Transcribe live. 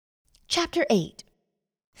Chapter 8.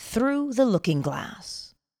 Through the Looking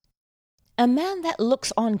Glass. A man that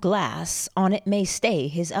looks on glass, on it may stay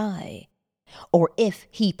his eye, or if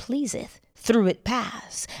he pleaseth, through it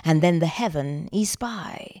pass, and then the heaven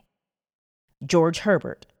espy. George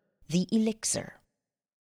Herbert, The Elixir.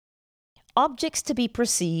 Objects to be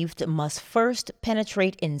perceived must first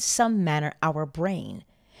penetrate in some manner our brain,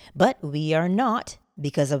 but we are not,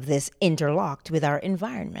 because of this, interlocked with our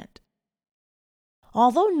environment.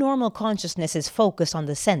 Although normal consciousness is focused on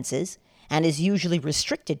the senses and is usually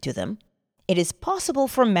restricted to them, it is possible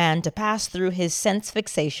for man to pass through his sense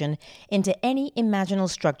fixation into any imaginal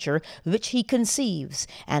structure which he conceives,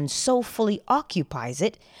 and so fully occupies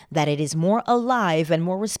it that it is more alive and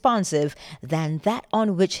more responsive than that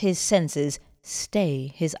on which his senses stay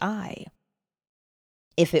his eye.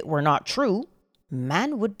 If it were not true,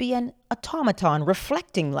 man would be an automaton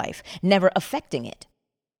reflecting life, never affecting it.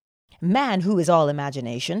 Man, who is all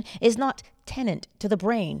imagination, is not tenant to the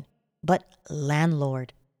brain, but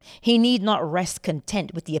landlord. He need not rest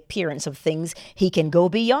content with the appearance of things. He can go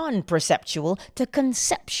beyond perceptual to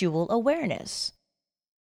conceptual awareness.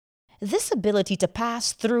 This ability to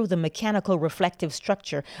pass through the mechanical reflective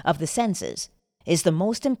structure of the senses is the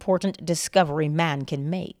most important discovery man can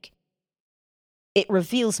make. It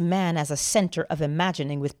reveals man as a center of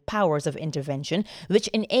imagining with powers of intervention which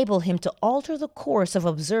enable him to alter the course of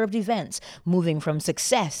observed events, moving from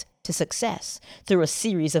success to success through a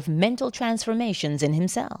series of mental transformations in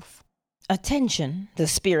himself. Attention, the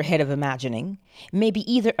spearhead of imagining, may be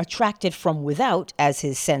either attracted from without as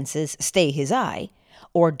his senses stay his eye,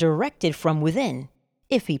 or directed from within,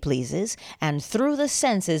 if he pleases, and through the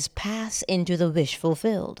senses pass into the wish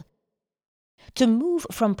fulfilled. To move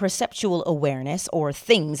from perceptual awareness, or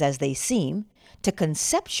things as they seem, to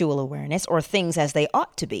conceptual awareness, or things as they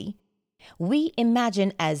ought to be, we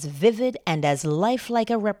imagine as vivid and as lifelike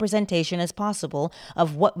a representation as possible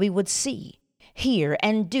of what we would see, hear,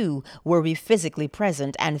 and do were we physically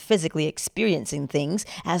present and physically experiencing things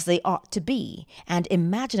as they ought to be, and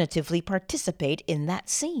imaginatively participate in that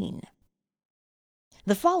scene.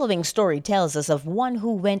 The following story tells us of one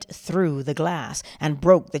who went through the glass and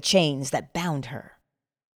broke the chains that bound her.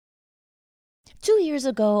 2 years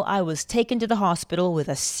ago, I was taken to the hospital with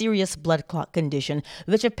a serious blood clot condition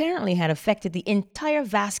which apparently had affected the entire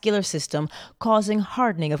vascular system, causing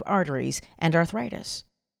hardening of arteries and arthritis.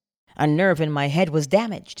 A nerve in my head was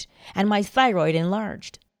damaged, and my thyroid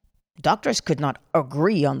enlarged. Doctors could not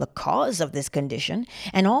agree on the cause of this condition,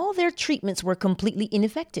 and all their treatments were completely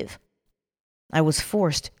ineffective. I was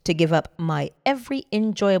forced to give up my every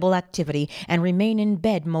enjoyable activity and remain in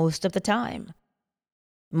bed most of the time.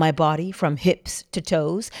 My body, from hips to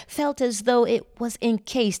toes, felt as though it was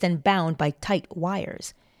encased and bound by tight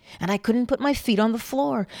wires, and I couldn't put my feet on the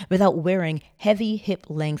floor without wearing heavy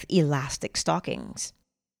hip-length elastic stockings.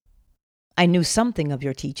 I knew something of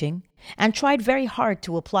your teaching and tried very hard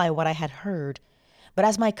to apply what I had heard, but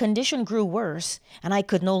as my condition grew worse and I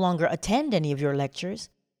could no longer attend any of your lectures,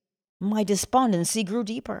 my despondency grew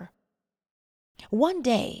deeper. One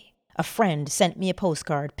day, a friend sent me a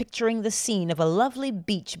postcard picturing the scene of a lovely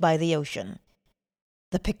beach by the ocean.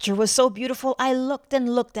 The picture was so beautiful I looked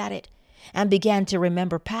and looked at it and began to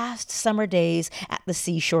remember past summer days at the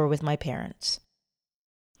seashore with my parents.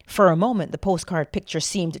 For a moment, the postcard picture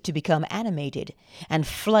seemed to become animated, and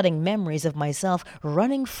flooding memories of myself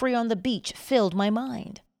running free on the beach filled my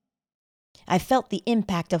mind. I felt the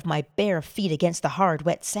impact of my bare feet against the hard,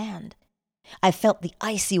 wet sand. I felt the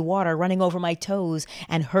icy water running over my toes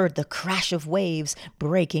and heard the crash of waves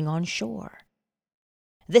breaking on shore.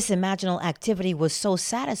 This imaginal activity was so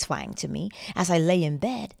satisfying to me as I lay in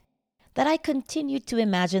bed that I continued to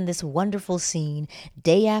imagine this wonderful scene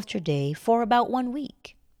day after day for about 1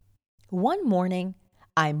 week. One morning,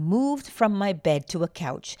 I moved from my bed to a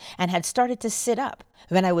couch and had started to sit up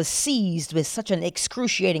when I was seized with such an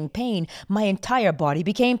excruciating pain my entire body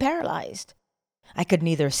became paralyzed. I could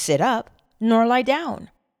neither sit up nor lie down.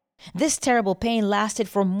 This terrible pain lasted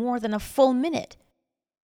for more than a full minute.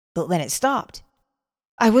 But when it stopped,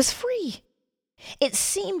 I was free. It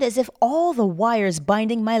seemed as if all the wires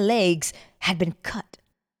binding my legs had been cut.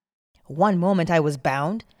 One moment I was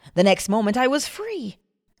bound, the next moment I was free.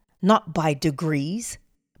 Not by degrees,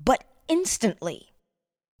 but instantly.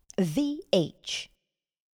 V.H.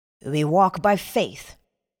 We walk by faith,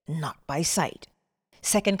 not by sight.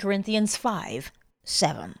 2 Corinthians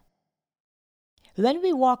 5:7. When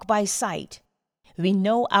we walk by sight, we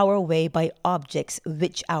know our way by objects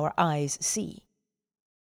which our eyes see.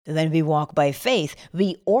 When we walk by faith,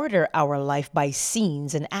 we order our life by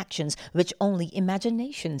scenes and actions which only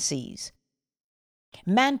imagination sees.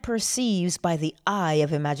 Man perceives by the eye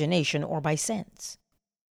of imagination or by sense.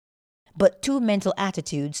 But two mental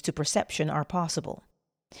attitudes to perception are possible: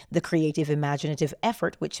 the creative imaginative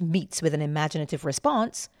effort which meets with an imaginative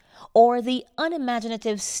response, or the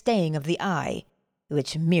unimaginative staying of the eye,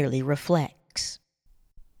 which merely reflects.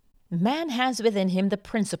 Man has within him the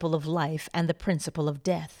principle of life and the principle of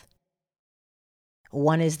death.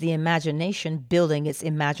 One is the imagination building its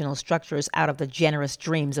imaginal structures out of the generous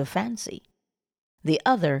dreams of fancy. The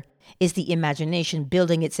other is the imagination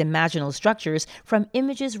building its imaginal structures from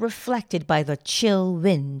images reflected by the chill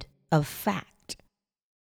wind of fact.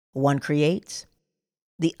 One creates,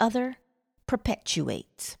 the other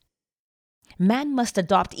perpetuates. Man must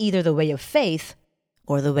adopt either the way of faith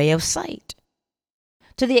or the way of sight.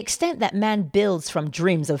 To the extent that man builds from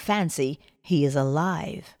dreams of fancy, he is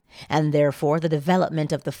alive, and therefore the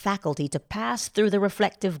development of the faculty to pass through the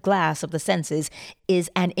reflective glass of the senses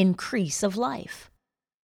is an increase of life.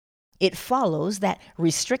 It follows that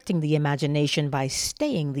restricting the imagination by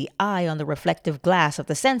staying the eye on the reflective glass of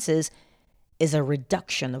the senses is a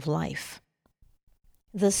reduction of life.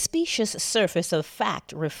 The specious surface of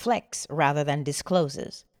fact reflects rather than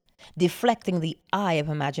discloses, deflecting the eye of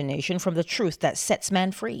imagination from the truth that sets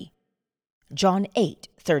man free. John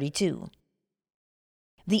 8:32.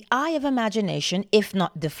 The eye of imagination, if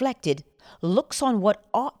not deflected, looks on what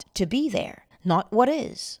ought to be there, not what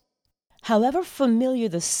is. However familiar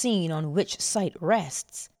the scene on which sight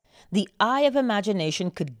rests, the eye of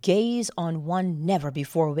imagination could gaze on one never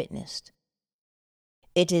before witnessed.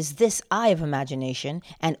 It is this eye of imagination,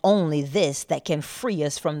 and only this, that can free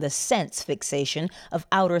us from the sense fixation of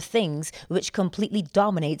outer things which completely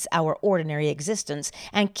dominates our ordinary existence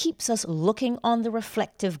and keeps us looking on the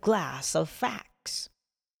reflective glass of facts.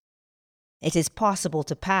 It is possible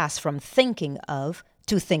to pass from thinking of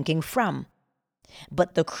to thinking from.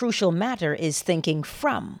 But the crucial matter is thinking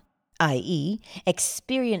from, i.e.,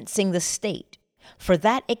 experiencing the state, for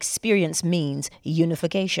that experience means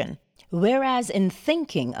unification, whereas in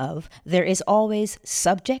thinking of there is always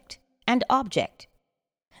subject and object,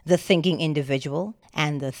 the thinking individual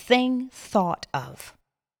and the thing thought of.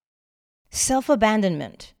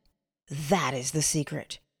 Self-abandonment, that is the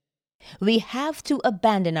secret. We have to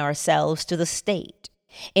abandon ourselves to the state,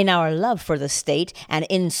 in our love for the state, and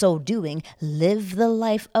in so doing, live the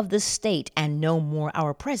life of the state and no more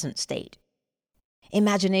our present state.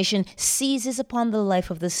 Imagination seizes upon the life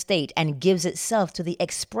of the state and gives itself to the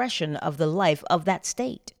expression of the life of that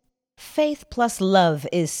state. Faith plus love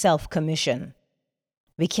is self-commission.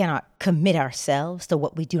 We cannot commit ourselves to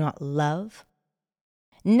what we do not love.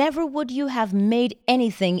 Never would you have made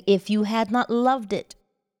anything if you had not loved it.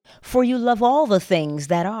 For you love all the things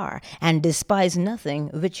that are, and despise nothing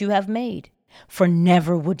which you have made. For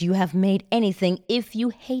never would you have made anything if you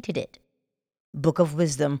hated it. Book of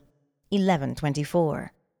Wisdom 11:24.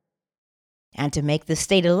 And to make the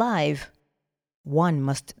state alive, one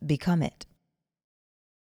must become it.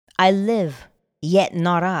 I live, yet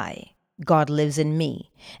not I. God lives in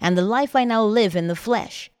me, and the life I now live in the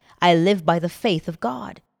flesh, I live by the faith of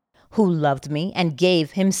God, who loved me and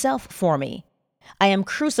gave himself for me. I am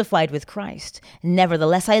crucified with Christ.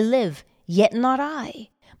 Nevertheless I live, yet not I,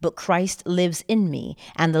 but Christ lives in me,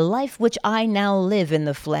 and the life which I now live in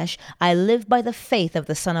the flesh, I live by the faith of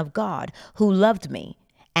the Son of God, who loved me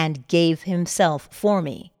and gave himself for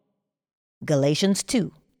me. Galatians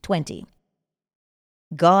 2:20.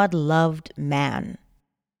 God loved man,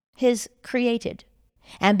 his created,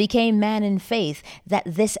 and became man in faith, that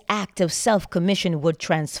this act of self-commission would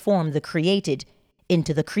transform the created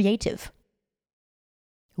into the creative.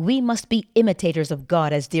 We must be imitators of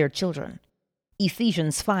God as dear children,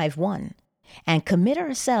 Ephesians 5:1, and commit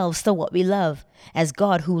ourselves to what we love, as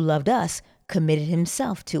God who loved us committed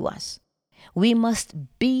himself to us. We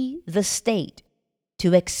must be the state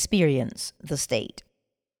to experience the state.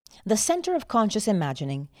 The center of conscious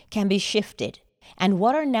imagining can be shifted, and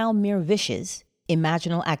what are now mere wishes,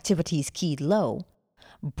 imaginal activities keyed low,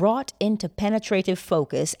 brought into penetrative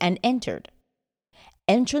focus and entered.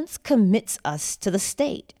 Entrance commits us to the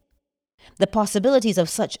state. The possibilities of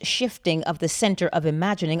such shifting of the center of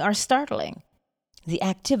imagining are startling. The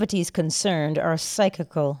activities concerned are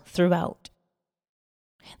psychical throughout.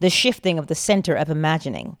 The shifting of the center of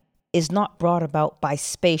imagining is not brought about by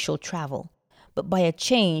spatial travel, but by a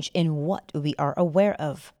change in what we are aware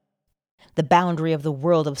of. The boundary of the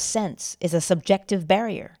world of sense is a subjective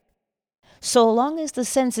barrier. So long as the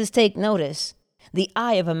senses take notice, the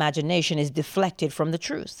eye of imagination is deflected from the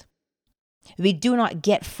truth. We do not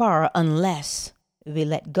get far unless we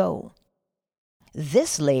let go.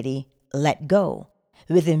 This lady let go,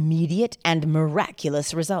 with immediate and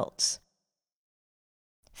miraculous results.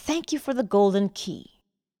 Thank you for the golden key.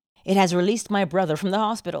 It has released my brother from the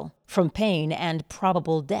hospital, from pain and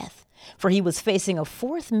probable death, for he was facing a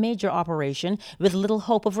fourth major operation with little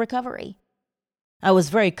hope of recovery. I was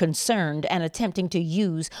very concerned and attempting to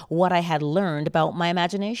use what I had learned about my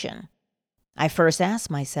imagination. I first asked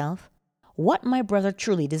myself what my brother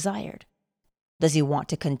truly desired. Does he want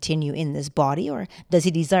to continue in this body, or does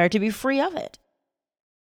he desire to be free of it?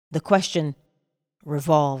 The question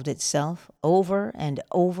revolved itself over and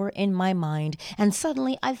over in my mind, and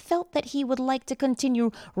suddenly I felt that he would like to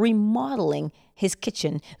continue remodeling his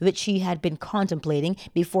kitchen, which he had been contemplating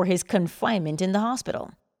before his confinement in the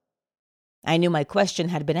hospital. I knew my question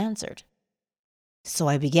had been answered, so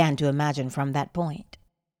I began to imagine from that point.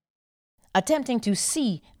 Attempting to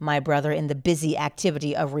see my brother in the busy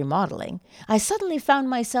activity of remodeling, I suddenly found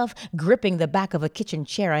myself gripping the back of a kitchen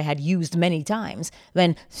chair I had used many times,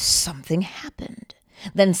 when something happened.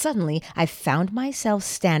 Then suddenly I found myself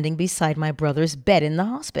standing beside my brother's bed in the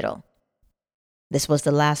hospital. This was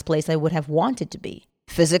the last place I would have wanted to be,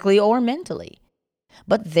 physically or mentally.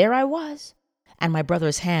 But there I was, and my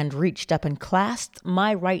brother's hand reached up and clasped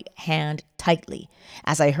my right hand tightly,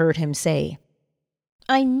 as I heard him say,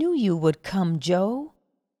 "I knew you would come, Joe."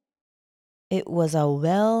 It was a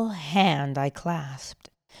well hand I clasped,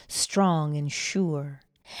 strong and sure,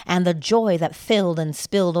 and the joy that filled and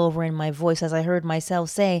spilled over in my voice as I heard myself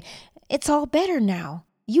say, "It's all better now.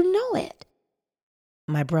 You know it."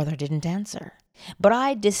 My brother didn't answer, but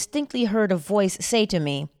I distinctly heard a voice say to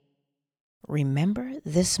me, "Remember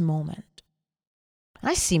this moment."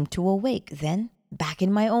 I seemed to awake then, back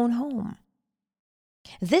in my own home.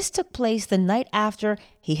 This took place the night after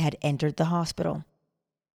he had entered the hospital.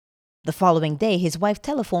 The following day, his wife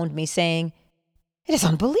telephoned me saying, "It is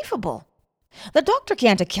unbelievable. The doctor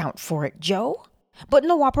can't account for it, Joe, but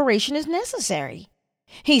no operation is necessary.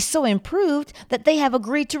 He's so improved that they have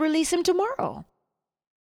agreed to release him tomorrow."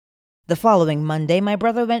 The following Monday, my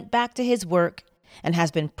brother went back to his work and has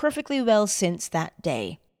been perfectly well since that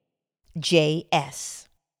day. J.S.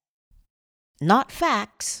 Not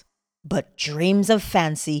facts, but dreams of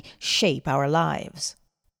fancy shape our lives.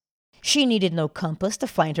 She needed no compass to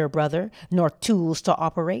find her brother, nor tools to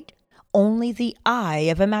operate, only the eye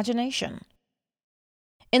of imagination.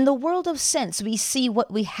 In the world of sense, we see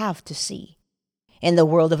what we have to see. In the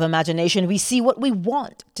world of imagination, we see what we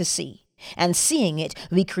want to see. And seeing it,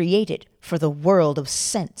 we create it for the world of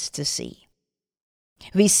sense to see.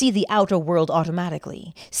 We see the outer world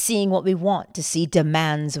automatically. Seeing what we want to see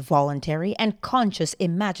demands voluntary and conscious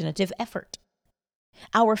imaginative effort.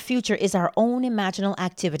 Our future is our own imaginal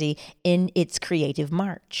activity in its creative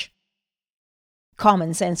march.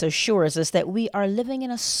 Common sense assures us that we are living in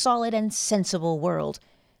a solid and sensible world,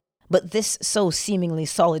 but this so seemingly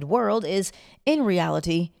solid world is, in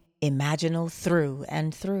reality, imaginal through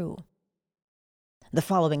and through. The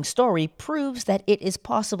following story proves that it is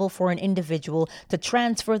possible for an individual to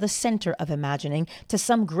transfer the center of imagining to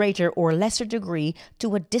some greater or lesser degree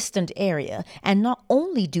to a distant area, and not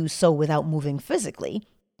only do so without moving physically,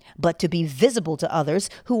 but to be visible to others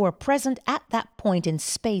who are present at that point in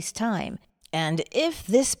space-time. And if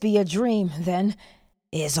this be a dream, then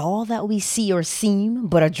is all that we see or seem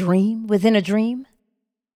but a dream within a dream?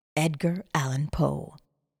 Edgar Allan Poe.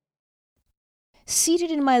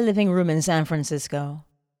 Seated in my living room in San Francisco,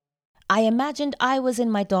 I imagined I was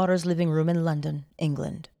in my daughter's living room in London,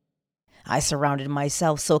 England. I surrounded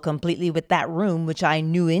myself so completely with that room which I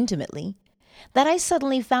knew intimately, that I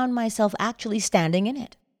suddenly found myself actually standing in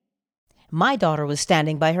it. My daughter was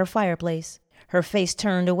standing by her fireplace, her face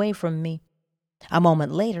turned away from me. A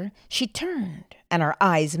moment later, she turned, and our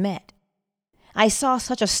eyes met. I saw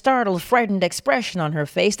such a startled, frightened expression on her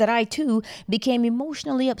face that I, too, became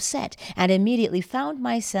emotionally upset and immediately found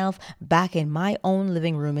myself back in my own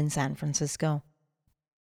living room in San Francisco.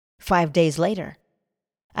 5 days later,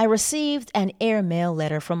 I received an airmail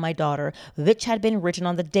letter from my daughter, which had been written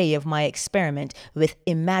on the day of my experiment with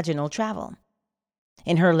imaginal travel.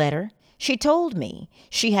 In her letter, she told me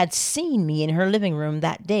she had seen me in her living room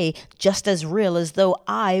that day just as real as though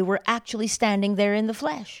I were actually standing there in the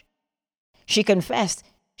flesh. She confessed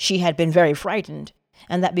she had been very frightened,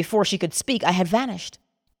 and that before she could speak I had vanished.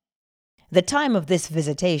 The time of this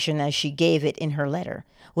visitation, as she gave it in her letter,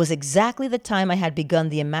 was exactly the time I had begun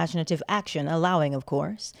the imaginative action, allowing, of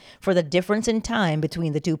course, for the difference in time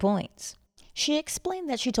between the 2 points. She explained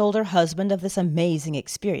that she told her husband of this amazing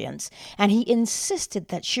experience, and he insisted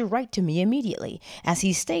that she write to me immediately, as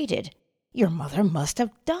he stated, "Your mother must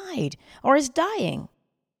have died, or is dying."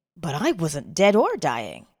 But I wasn't dead or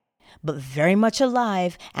dying, but very much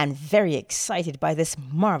alive and very excited by this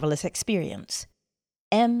marvelous experience.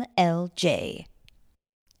 MLJ.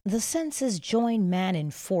 The senses join man in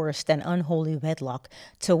forced and unholy wedlock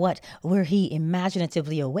to what, were he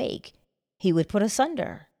imaginatively awake, he would put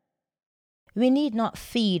asunder. We need not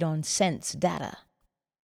feed on sense data.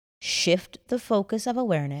 Shift the focus of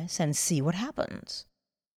awareness and see what happens.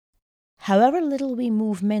 However little we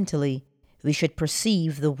move mentally, we should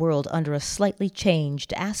perceive the world under a slightly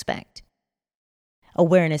changed aspect.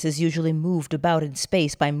 Awareness is usually moved about in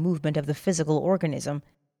space by movement of the physical organism,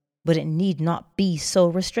 but it need not be so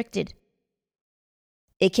restricted.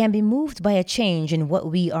 It can be moved by a change in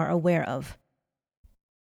what we are aware of.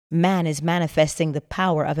 Man is manifesting the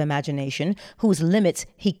power of imagination, whose limits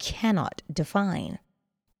he cannot define.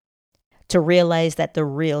 To realize that the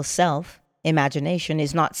real self, imagination,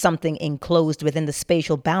 is not something enclosed within the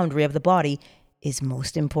spatial boundary of the body is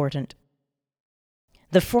most important.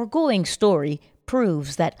 The foregoing story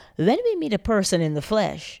proves that when we meet a person in the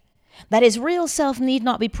flesh, that his real self need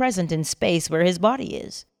not be present in space where his body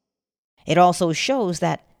is. It also shows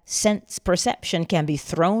that sense perception can be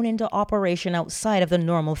thrown into operation outside of the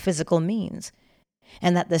normal physical means,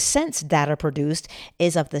 and that the sense data produced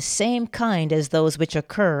is of the same kind as those which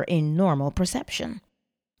occur in normal perception.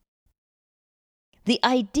 The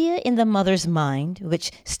idea in the mother's mind,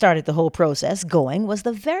 which started the whole process going, was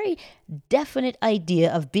the very definite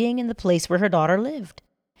idea of being in the place where her daughter lived.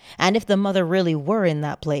 And if the mother really were in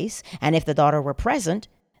that place, and if the daughter were present,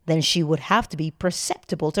 then she would have to be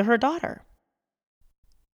perceptible to her daughter.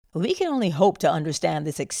 We can only hope to understand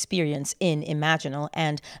this experience in imaginal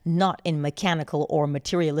and not in mechanical or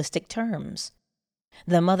materialistic terms.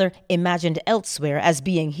 The mother imagined elsewhere as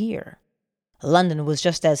being here. London was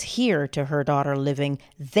just as here to her daughter living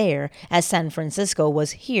there as San Francisco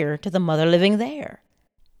was here to the mother living there.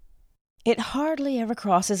 It hardly ever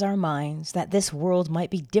crosses our minds that this world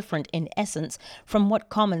might be different in essence from what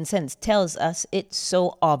common sense tells us it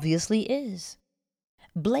so obviously is.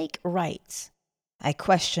 Blake writes, "I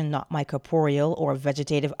question not my corporeal or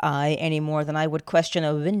vegetative eye any more than I would question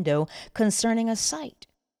a window concerning a sight.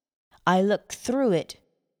 I look through it,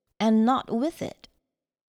 and not with it."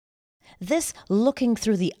 This looking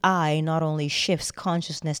through the eye not only shifts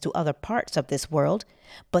consciousness to other parts of this world,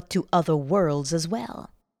 but to other worlds as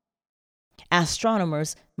well.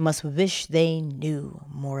 Astronomers must wish they knew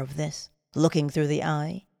more of this, looking through the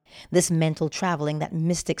eye, this mental traveling that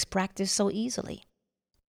mystics practice so easily.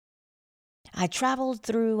 I traveled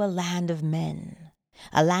through a land of men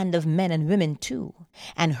and women too,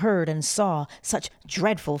 and heard and saw such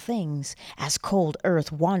dreadful things as cold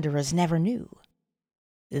earth wanderers never knew.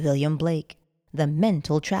 William Blake, The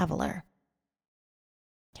Mental Traveler.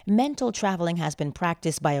 Mental traveling has been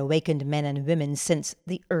practiced by awakened men and women since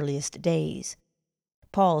the earliest days.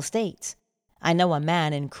 Paul states, "I know a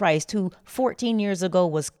man in Christ who 14 years ago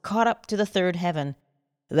was caught up to the third heaven.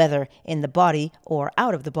 Whether in the body or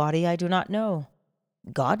out of the body, I do not know.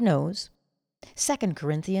 God knows." 2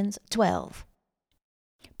 Corinthians 12.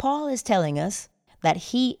 Paul is telling us that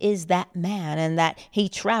he is that man and that he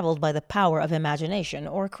traveled by the power of imagination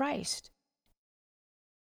or Christ.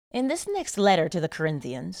 In this next letter to the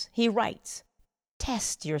Corinthians, he writes,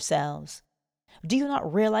 "Test yourselves. Do you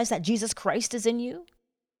not realize that Jesus Christ is in you?"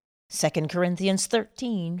 2 Corinthians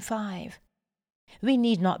 13:5. We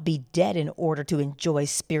need not be dead in order to enjoy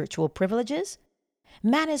spiritual privileges.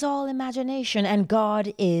 Man is all imagination, and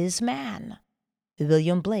God is man.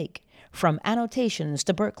 William Blake, From Annotations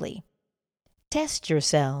to Berkeley. Test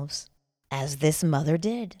yourselves, as this mother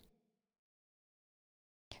did.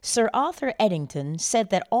 Sir Arthur Eddington said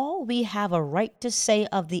that all we have a right to say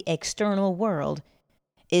of the external world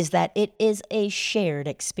is that it is a shared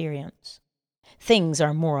experience. Things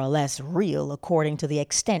are more or less real according to the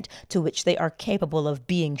extent to which they are capable of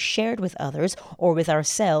being shared with others or with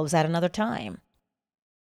ourselves at another time.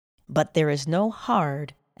 But there is no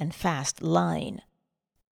hard and fast line.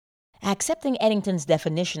 Accepting Eddington's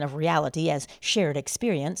definition of reality as shared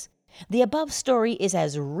experience, the above story is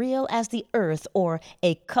as real as the earth or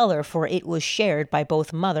a color, for it was shared by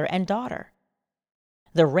both mother and daughter.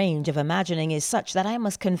 The range of imagining is such that I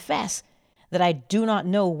must confess that I do not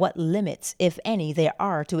know what limits, if any, there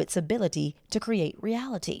are to its ability to create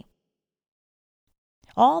reality.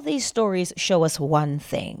 All these stories show us one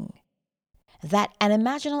thing, that an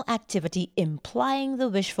imaginal activity implying the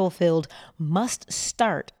wish fulfilled must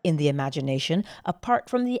start in the imagination apart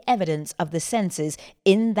from the evidence of the senses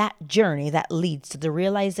in that journey that leads to the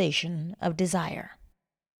realization of desire.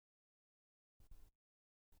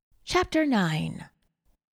 Chapter 9.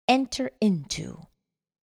 Enter into.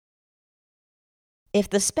 If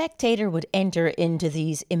the spectator would enter into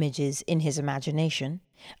these images in his imagination,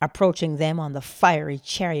 approaching them on the fiery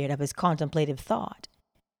chariot of his contemplative thought,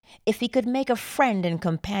 If he could make a friend and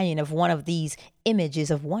companion of one of these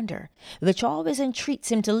images of wonder, which always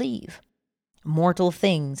entreats him to leave mortal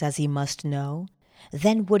things as he must know,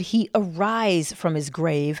 then would he arise from his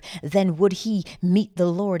grave, then would he meet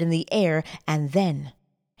the Lord in the air, and then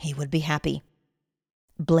he would be happy.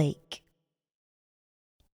 Blake.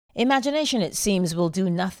 Imagination, it seems, will do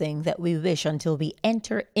nothing that we wish until we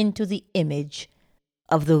enter into the image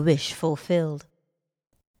of the wish fulfilled.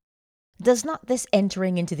 Does not this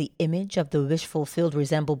entering into the image of the wish fulfilled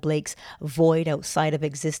resemble Blake's void outside of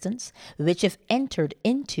existence, which, if entered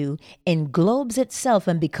into, englobes itself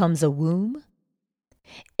and becomes a womb?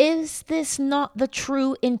 Is this not the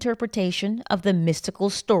true interpretation of the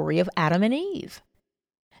mystical story of Adam and Eve?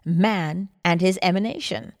 Man and his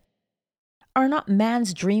emanation. Are not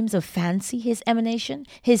man's dreams of fancy his emanation,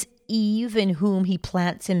 his Eve in whom he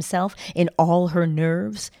plants himself in all her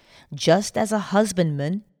nerves, just as a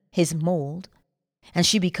husbandman his mold, and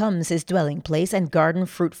she becomes his dwelling place and garden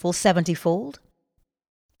fruitful 70-fold?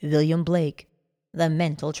 William Blake, The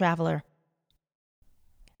Mental Traveler.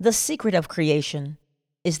 The secret of creation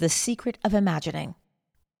is the secret of imagining.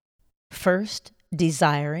 First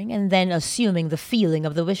desiring and then assuming the feeling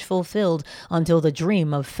of the wish fulfilled until the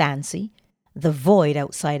dream of fancy, the void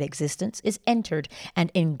outside existence, is entered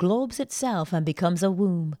and englobes itself and becomes a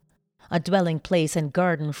womb, a dwelling place and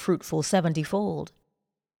garden fruitful 70-fold.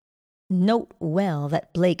 Note well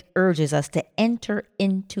that Blake urges us to enter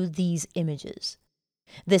into these images.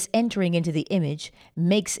 This entering into the image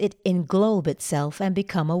makes it englobe itself and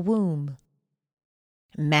become a womb.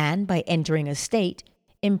 Man, by entering a state,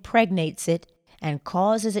 impregnates it and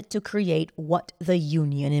causes it to create what the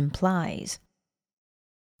union implies.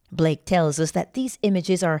 Blake tells us that these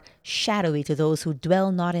images are shadowy to those who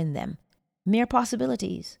dwell not in them, mere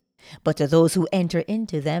possibilities, but to those who enter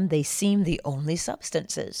into them they seem the only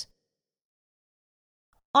substances.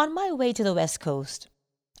 On my way to the West Coast,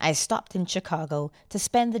 I stopped in Chicago to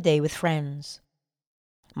spend the day with friends.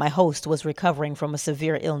 My host was recovering from a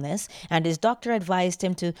severe illness, and his doctor advised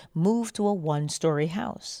him to move to a one-story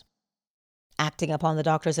house. Acting upon the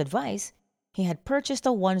doctor's advice, he had purchased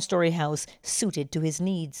a one-story house suited to his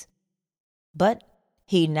needs. But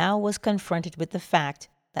he now was confronted with the fact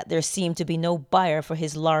that there seemed to be no buyer for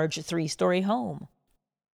his large 3-story home.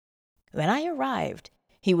 When I arrived,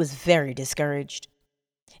 he was very discouraged.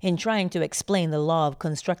 In trying to explain the law of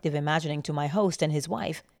constructive imagining to my host and his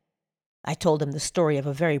wife, I told him the story of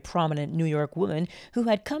a very prominent New York woman who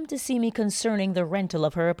had come to see me concerning the rental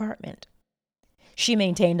of her apartment. She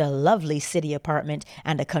maintained a lovely city apartment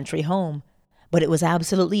and a country home, but it was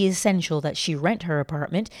absolutely essential that she rent her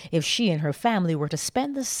apartment if she and her family were to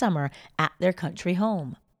spend the summer at their country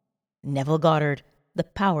home. Neville Goddard, The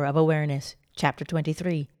Power of Awareness, Chapter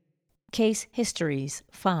 23. Case Histories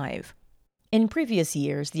 5. In previous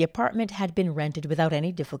years, the apartment had been rented without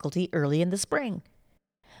any difficulty early in the spring.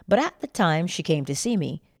 But at the time she came to see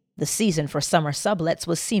me, the season for summer sublets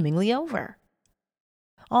was seemingly over.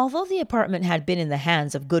 Although the apartment had been in the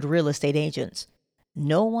hands of good real estate agents,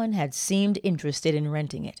 no one had seemed interested in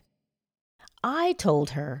renting it. I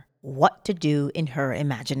told her what to do in her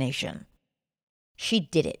imagination. She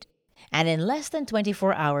did it, and in less than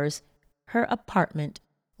 24 hours, her apartment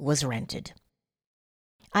was rented.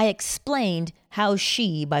 I explained how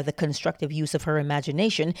she, by the constructive use of her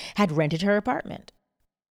imagination, had rented her apartment.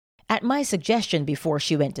 At my suggestion before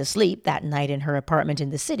she went to sleep that night in her apartment in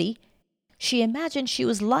the city, she imagined she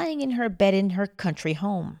was lying in her bed in her country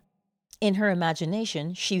home. In her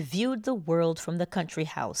imagination, she viewed the world from the country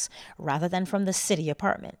house rather than from the city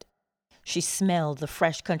apartment. She smelled the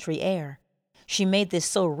fresh country air. She made this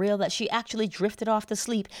so real that she actually drifted off to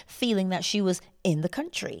sleep, feeling that she was in the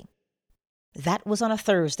country. That was on a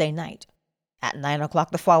Thursday night. At 9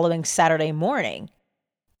 o'clock the following Saturday morning,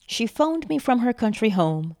 she phoned me from her country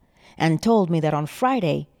home and told me that on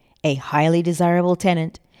Friday, a highly desirable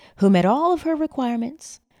tenant who met all of her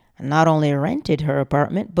requirements not only rented her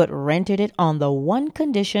apartment, but rented it on the one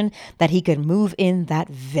condition that he could move in that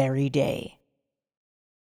very day.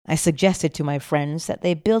 I suggested to my friends that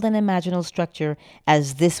they build an imaginal structure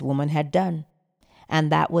as this woman had done,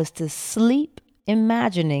 and that was to sleep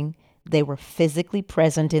imagining they were physically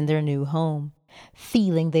present in their new home,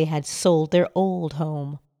 feeling they had sold their old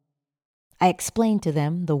home. I explained to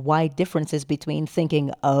them the wide differences between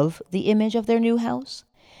thinking of the image of their new house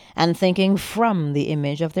and thinking from the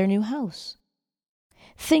image of their new house.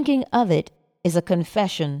 Thinking of it is a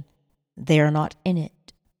confession they are not in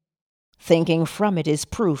it. Thinking from it is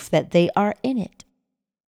proof that they are in it.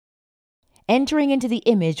 Entering into the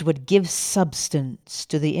image would give substance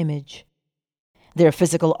to the image. Their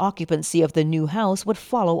physical occupancy of the new house would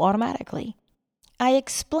follow automatically. I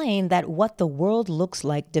explained that what the world looks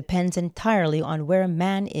like depends entirely on where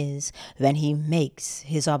man is when he makes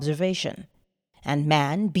his observation, and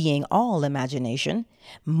man, being all imagination,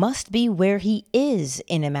 must be where he is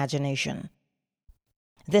in imagination.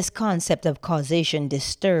 This concept of causation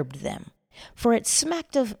disturbed them, for it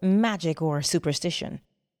smacked of magic or superstition,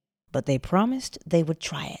 but they promised they would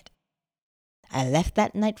try it. I left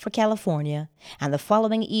that night for California, and the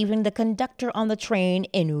following evening the conductor on the train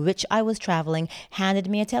in which I was traveling handed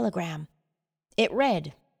me a telegram. It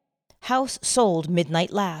read, "House sold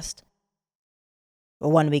midnight last."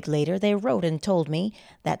 1 week later they wrote and told me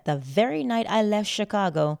that the very night I left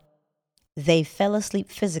Chicago, they fell asleep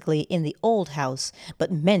physically in the old house,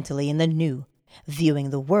 but mentally in the new, viewing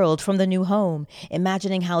the world from the new home,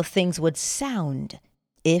 imagining how things would sound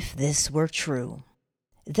if this were true.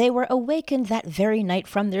 They were awakened that very night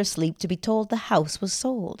from their sleep to be told the house was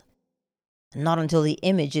sold. Not until the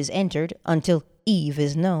image is entered, until Eve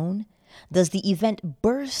is known, does the event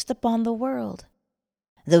burst upon the world.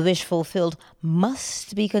 The wish fulfilled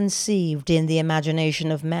must be conceived in the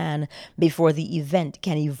imagination of man before the event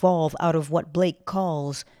can evolve out of what Blake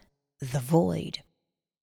calls the void.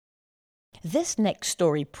 This next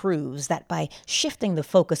story proves that by shifting the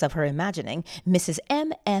focus of her imagining, Mrs.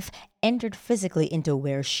 M.F. entered physically into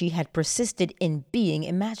where she had persisted in being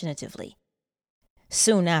imaginatively.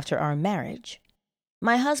 Soon after our marriage,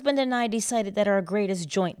 my husband and I decided that our greatest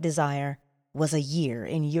joint desire was a year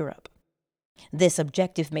in Europe. This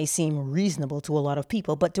objective may seem reasonable to a lot of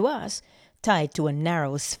people, but to us, tied to a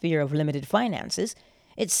narrow sphere of limited finances,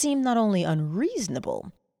 it seemed not only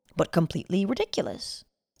unreasonable, but completely ridiculous.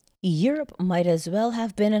 Europe might as well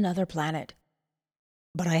have been another planet.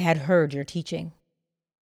 But I had heard your teaching,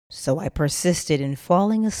 so I persisted in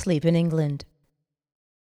falling asleep in England.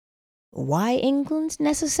 Why England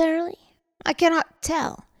necessarily? I cannot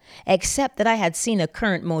tell, except that I had seen a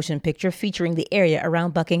current motion picture featuring the area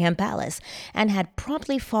around Buckingham Palace and had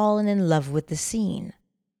promptly fallen in love with the scene.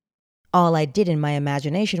 All I did in my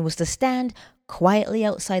imagination was to stand quietly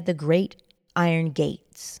outside the great iron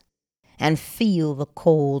gates and feel the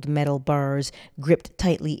cold metal bars gripped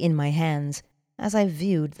tightly in my hands as I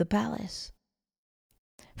viewed the palace.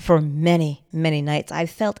 For many, many nights I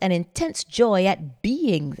felt an intense joy at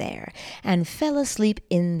being there and fell asleep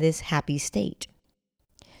in this happy state.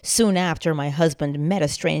 Soon after, my husband met a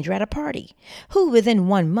stranger at a party, who within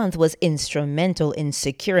 1 month was instrumental in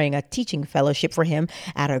securing a teaching fellowship for him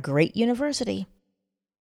at a great university.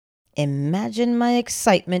 Imagine my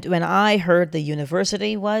excitement when I heard the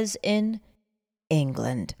university was in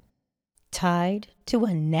England, tied to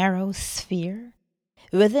a narrow sphere.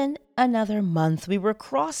 Within another month we were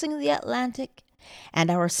crossing the Atlantic, and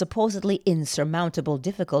our supposedly insurmountable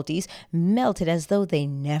difficulties melted as though they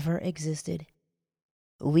never existed.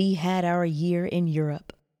 We had our year in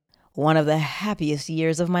Europe, one of the happiest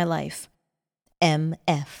years of my life.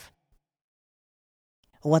 M.F.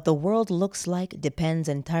 What the world looks like depends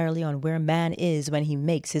entirely on where man is when he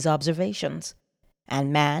makes his observations.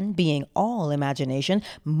 And man, being all imagination,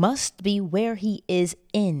 must be where he is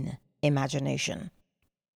in imagination.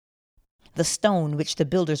 The stone which the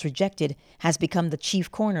builders rejected has become the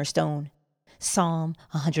chief cornerstone. Psalm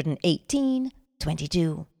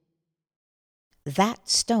 118:22. That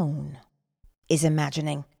stone is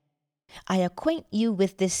imagining. I acquaint you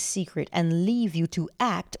with this secret and leave you to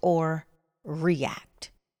act or react.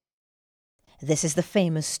 This is the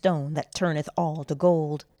famous stone that turneth all to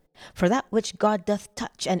gold. For that which God doth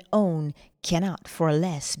touch and own cannot for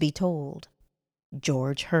less be told.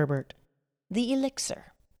 George Herbert, The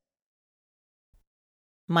Elixir.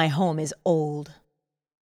 My home is old,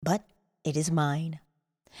 but it is mine.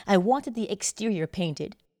 I wanted the exterior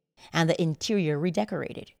painted and the interior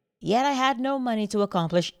redecorated, yet I had no money to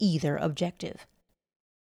accomplish either objective.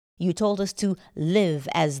 You told us to live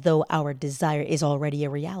as though our desire is already a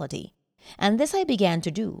reality, and this I began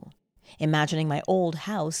to do, imagining my old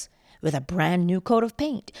house with a brand new coat of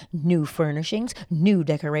paint, new furnishings, new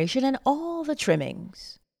decoration, and all the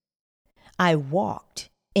trimmings. I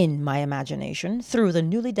walked, in my imagination, through the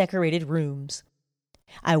newly decorated rooms.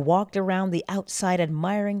 I walked around the outside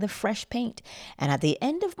admiring the fresh paint, and at the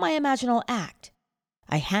end of my imaginal act,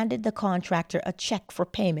 I handed the contractor a check for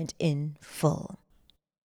payment in full.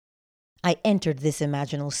 I entered this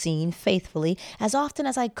imaginal scene faithfully as often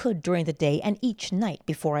as I could during the day and each night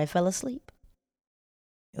before I fell asleep.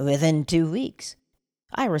 Within 2 weeks,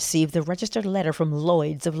 I received the registered letter from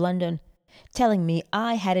Lloyd's of London, telling me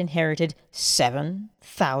I had inherited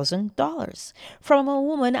 $7,000 from a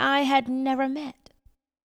woman I had never met.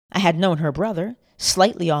 I had known her brother,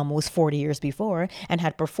 slightly almost 40 years before, and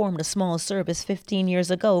had performed a small service 15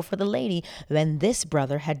 years ago for the lady when this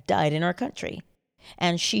brother had died in our country.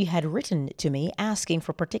 And she had written to me asking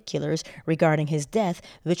for particulars regarding his death,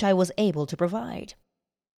 which I was able to provide.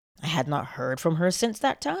 I had not heard from her since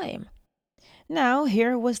that time. Now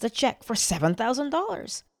here was the check for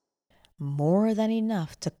 $7,000. More than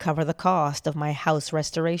enough to cover the cost of my house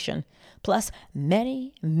restoration, plus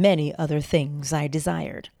many, many other things I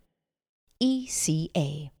desired.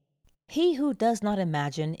 ECA. He who does not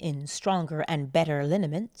imagine in stronger and better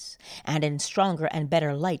lineaments, and in stronger and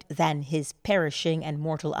better light than his perishing and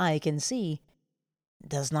mortal eye can see,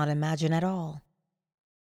 does not imagine at all.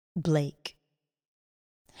 Blake.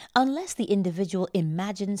 Unless the individual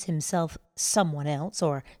imagines himself someone else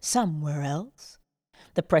or somewhere else,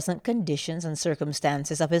 the present conditions and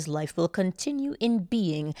circumstances of his life will continue in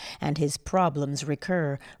being, and his problems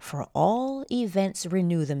recur, for all events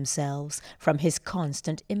renew themselves from his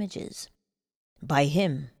constant images. By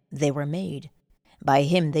him they were made, by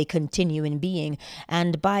him they continue in being,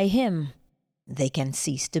 and by him they can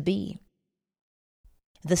cease to be.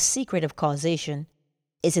 The secret of causation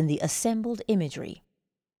is in the assembled imagery.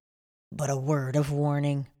 But a word of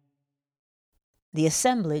warning. The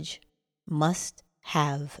assemblage must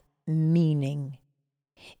have meaning.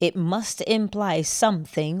 It must imply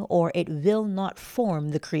something, or it will not form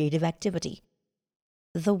the creative activity.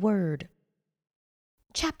 The word.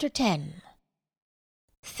 Chapter 10.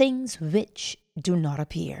 Things which do not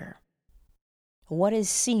appear. What is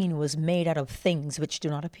seen was made out of things which do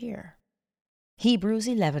not appear. Hebrews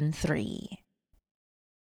 11:3.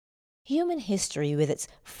 Human history, with its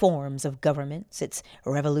forms of governments, its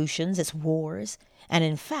revolutions, its wars, and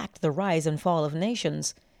in fact the rise and fall of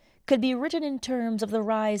nations, could be written in terms of the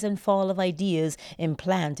rise and fall of ideas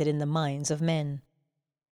implanted in the minds of men.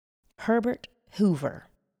 Herbert Hoover.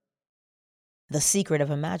 The secret of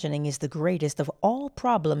imagining is the greatest of all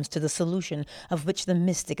problems to the solution of which the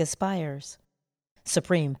mystic aspires.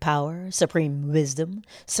 Supreme power, supreme wisdom,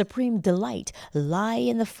 supreme delight lie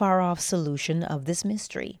in the far-off solution of this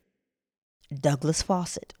mystery. Douglas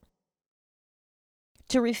Fawcett.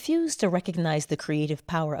 To refuse to recognize the creative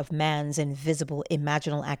power of man's invisible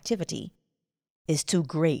imaginal activity is too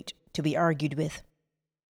great to be argued with.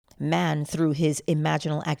 Man, through his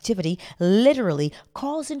imaginal activity, literally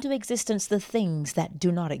calls into existence the things that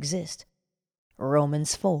do not exist.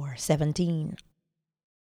 Romans 4:17.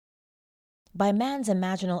 By man's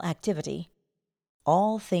imaginal activity,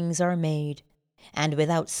 all things are made, and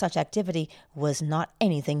without such activity was not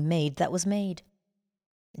anything made that was made.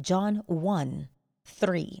 John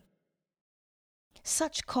 1:3.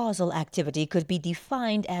 Such causal activity could be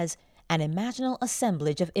defined as an imaginal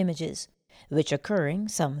assemblage of images, which occurring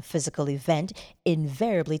some physical event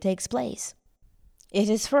invariably takes place. It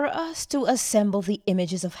is for us to assemble the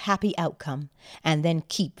images of happy outcome, and then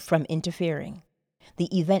keep from interfering.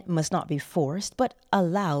 The event must not be forced, but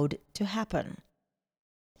allowed to happen.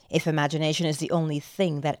 If imagination is the only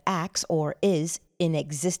thing that acts or is in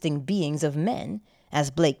existing beings of men,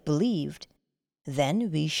 as Blake believed,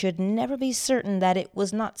 then we should never be certain that it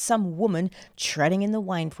was not some woman treading in the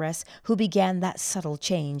winepress who began that subtle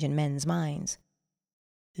change in men's minds.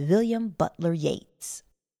 William Butler Yeats.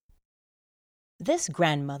 This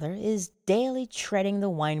grandmother is daily treading the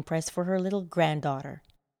winepress for her little granddaughter.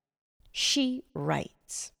 She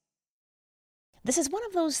writes, "This is one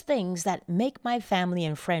of those things that make my family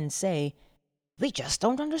and friends say, 'We just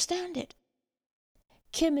don't understand it.'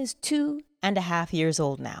 Kim is 2.5 years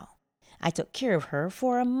old now. I took care of her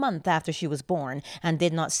for a month after she was born, and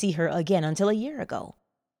did not see her again until a year ago,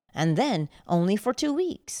 and then only for 2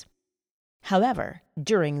 weeks. However,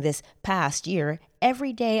 during this past year,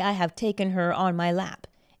 every day I have taken her on my lap,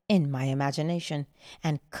 in my imagination,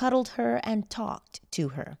 and cuddled her and talked to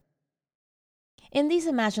her. In these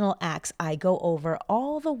imaginal acts, I go over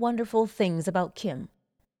all the wonderful things about Kim.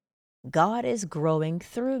 God is growing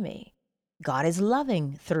through me. God is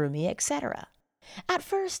loving through me, etc. At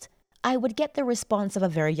first, I would get the response of a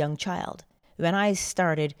very young child. When I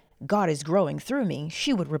started, 'God is growing through me,'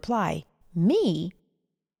 she would reply, 'Me?'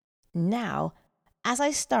 Now, as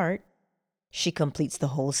I start, she completes the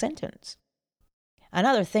whole sentence.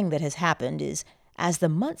 Another thing that has happened is, as the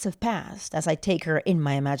months have passed, as I take her in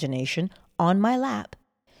my imagination, on my lap,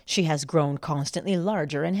 she has grown constantly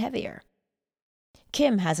larger and heavier.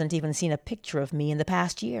 Kim hasn't even seen a picture of me in the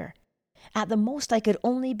past year. At the most, I could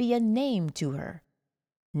only be a name to her.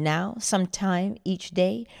 Now, sometime each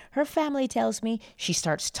day, her family tells me she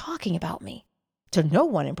starts talking about me. To no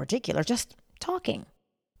one in particular, just talking.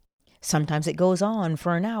 Sometimes it goes on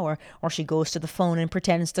for an hour, or she goes to the phone and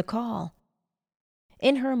pretends to call.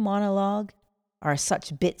 In her monologue are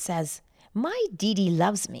such bits as, "My Dee Dee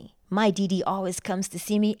loves me. My Dee Dee always comes to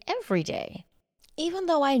see me every day." Even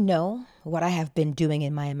though I know what I have been doing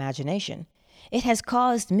in my imagination, it has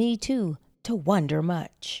caused me too to wonder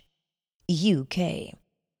much. UK.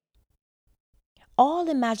 All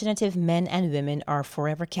imaginative men and women are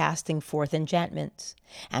forever casting forth enchantments,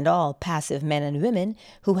 and all passive men and women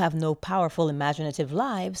who have no powerful imaginative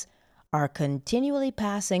lives are continually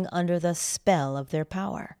passing under the spell of their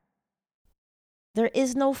power. There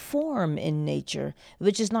is no form in nature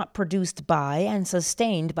which is not produced by and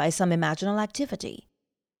sustained by some imaginal activity.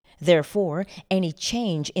 Therefore, any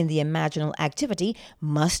change in the imaginal activity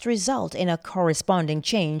must result in a corresponding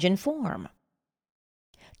change in form.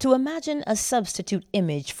 To imagine a substitute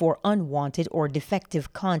image for unwanted or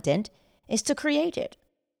defective content is to create it.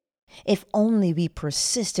 If only we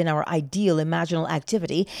persist in our ideal imaginal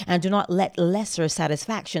activity and do not let lesser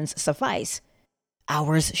satisfactions suffice,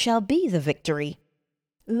 ours shall be the victory.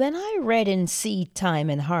 When I read in Seed Time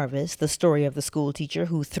and Harvest the story of the schoolteacher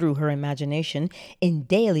who, through her imagination, in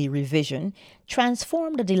daily revision,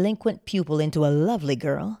 transformed a delinquent pupil into a lovely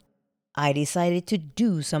girl, I decided to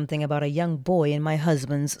do something about a young boy in my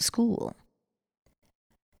husband's school.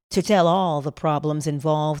 To tell all the problems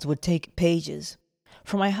involved would take pages,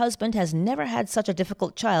 for my husband has never had such a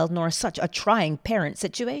difficult child nor such a trying parent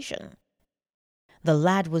situation. The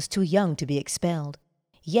lad was too young to be expelled,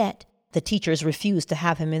 yet the teachers refused to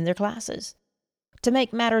have him in their classes. To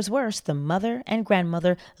make matters worse, the mother and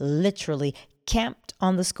grandmother literally camped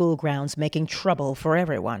on the school grounds, making trouble for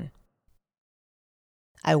everyone.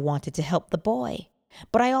 I wanted to help the boy,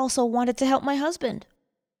 but I also wanted to help my husband.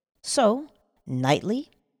 So,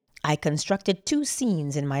 nightly, I constructed 2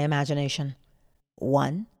 scenes in my imagination.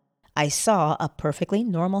 1, I saw a perfectly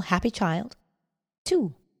normal, happy child.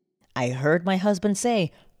 2, I heard my husband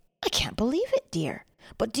say, "I can't believe it, dear,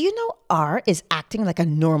 but do you know R is acting like a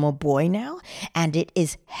normal boy now, and it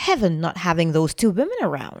is heaven not having those 2 women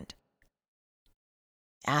around."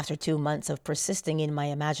 After 2 months of persisting in my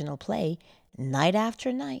imaginal play, night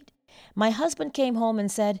after night, my husband came home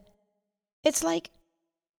and said, "It's like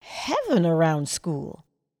heaven around school."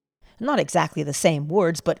 Not exactly the same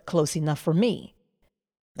words, but close enough for me.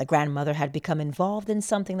 The grandmother had become involved in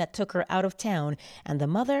something that took her out of town, and the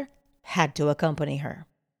mother had to accompany her.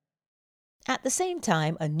 At the same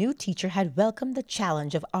time, a new teacher had welcomed the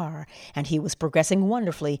challenge of R, and he was progressing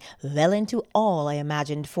wonderfully, well into all I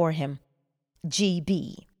imagined for him.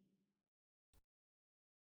 GB.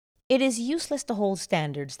 It is useless to hold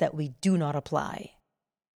standards that we do not apply.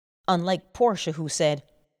 Unlike Portia, who said,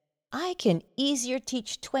 "I can easier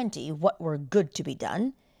teach 20 what were good to be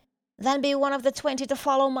done, than be one of the 20 to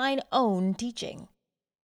follow mine own teaching."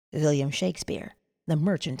 William Shakespeare, The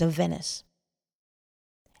Merchant of Venice.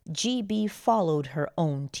 GB followed her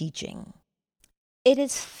own teaching. It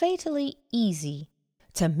is fatally easy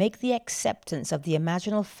to make the acceptance of the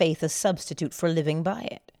imaginal faith a substitute for living by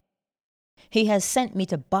it. He has sent me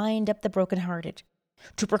to bind up the brokenhearted,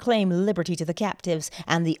 to proclaim liberty to the captives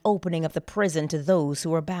and the opening of the prison to those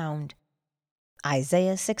who are bound.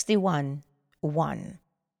 Isaiah 61:1.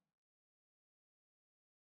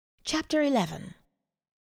 Chapter 11.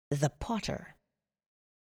 The Potter.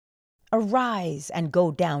 Arise and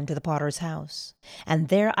go down to the potter's house, and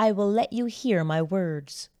there I will let you hear my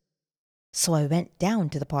words. So I went down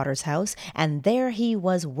to the potter's house, and there he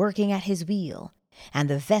was working at his wheel, and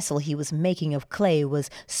the vessel he was making of clay was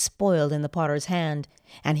spoiled in the potter's hand,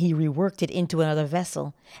 and he reworked it into another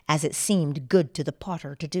vessel, as it seemed good to the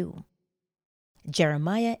potter to do.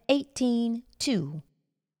 Jeremiah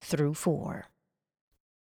 18:2-4.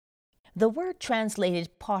 The word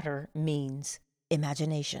translated potter means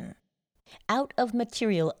imagination. Out of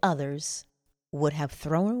material others would have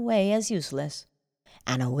thrown away as useless,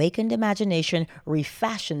 an awakened imagination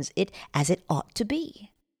refashions it as it ought to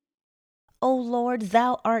be. O Lord,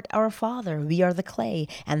 thou art our Father, we are the clay,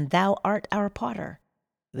 and thou art our potter.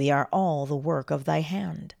 We are all the work of thy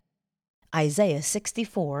hand. Isaiah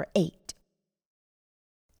 64:8.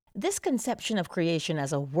 This conception of creation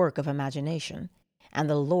as a work of imagination, and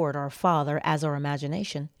the Lord our Father as our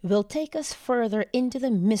imagination, will take us further into the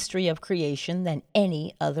mystery of creation than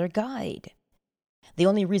any other guide. The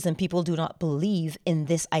only reason people do not believe in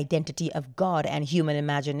this identity of God and human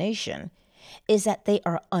imagination is that they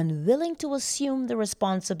are unwilling to assume the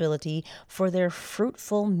responsibility for their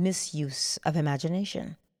fruitful misuse of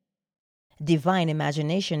imagination. Divine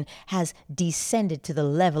imagination has descended to the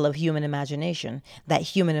level of human imagination, that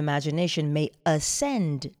human imagination may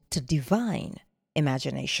ascend to divine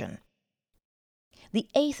imagination. The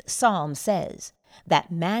 8th Psalm says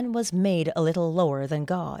that man was made a little lower than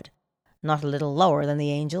God. not a little lower than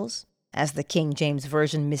the angels, as the King James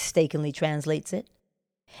Version mistakenly translates it.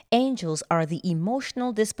 Angels are the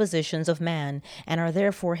emotional dispositions of man and are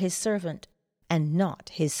therefore his servant, and not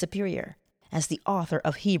his superior, as the author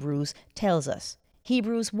of Hebrews tells us,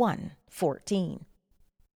 Hebrews 1:14.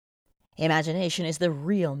 Imagination is the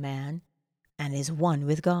real man and is one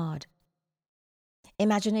with God.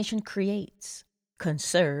 Imagination creates,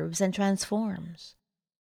 conserves, and transforms.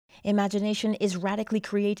 Imagination is radically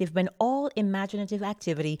creative when all imaginative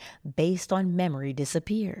activity based on memory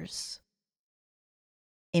disappears.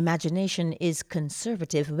 Imagination is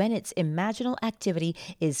conservative when its imaginal activity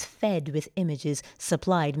is fed with images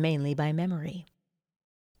supplied mainly by memory.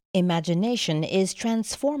 Imagination is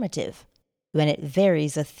transformative when it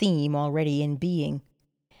varies a theme already in being,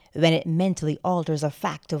 when it mentally alters a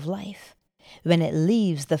fact of life, when it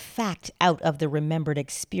leaves the fact out of the remembered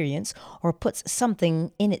experience or puts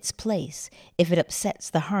something in its place if it upsets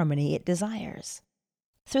the harmony it desires.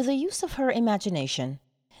 Through the use of her imagination,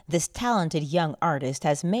 this talented young artist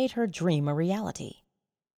has made her dream a reality.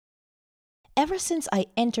 Ever since I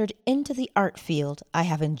entered into the art field, I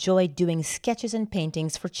have enjoyed doing sketches and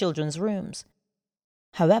paintings for children's rooms.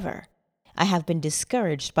 However, I have been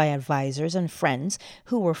discouraged by advisors and friends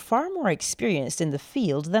who were far more experienced in the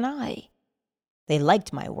field than I. They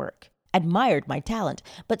liked my work, admired my talent,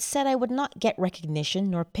 but said I would not get recognition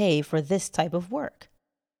nor pay for this type of work.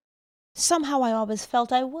 Somehow I always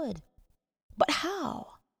felt I would. But how?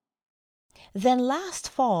 Then last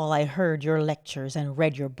fall I heard your lectures and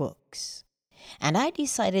read your books, and I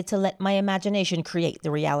decided to let my imagination create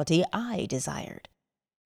the reality I desired.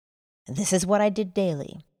 This is what I did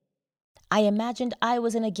daily. I imagined I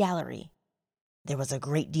was in a gallery. There was a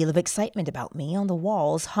great deal of excitement about me. On the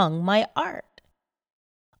walls hung my art.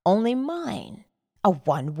 Only mine, a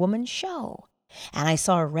one-woman show, and I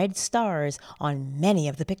saw red stars on many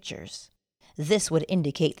of the pictures. This would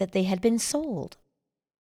indicate that they had been sold.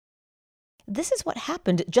 This is what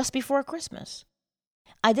happened just before Christmas.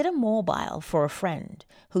 I did a mobile for a friend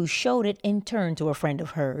who showed it in turn to a friend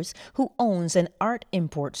of hers who owns an art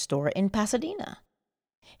import store in Pasadena.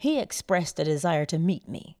 He expressed a desire to meet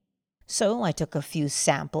me, so I took a few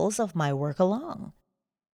samples of my work along.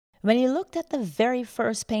 When he looked at the very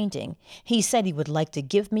first painting, he said he would like to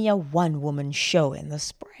give me a one-woman show in the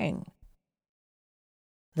spring.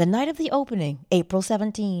 The night of the opening, April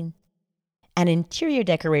 17, an interior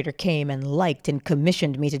decorator came and liked and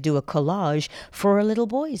commissioned me to do a collage for a little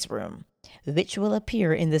boy's room, which will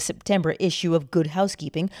appear in the September issue of Good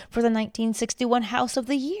Housekeeping for the 1961 House of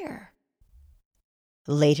the Year.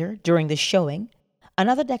 Later, during the showing,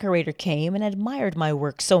 another decorator came and admired my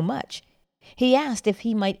work so much, he asked if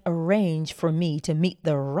he might arrange for me to meet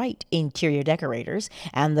the right interior decorators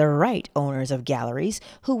and the right owners of galleries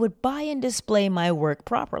who would buy and display my work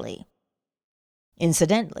properly.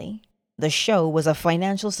 Incidentally, the show was a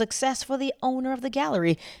financial success for the owner of the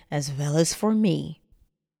gallery as well as for me.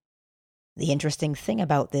 The interesting thing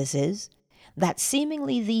about this is that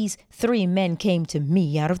seemingly these three men came to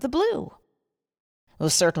me out of the blue. Well,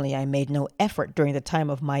 certainly I made no effort during the time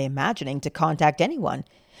of my imagining to contact anyone,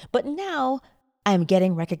 but now I am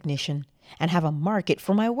getting recognition and have a market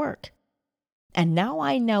for my work. And now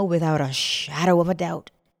I know without a shadow of a doubt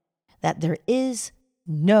that there is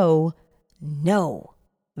no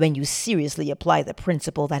when you seriously apply the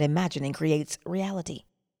principle that imagining creates reality.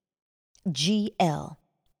 G.L.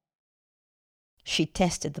 She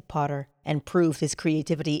tested the potter and proved his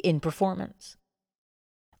creativity in performance.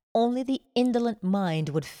 Only the indolent mind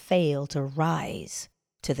would fail to rise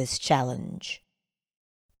to this challenge.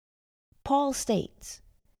 Paul states,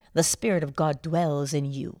 "The Spirit of God dwells in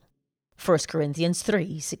you." 1 Corinthians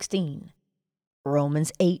 3:16.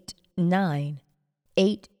 Romans 8:9,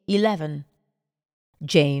 8:11.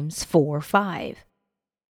 James 4:5.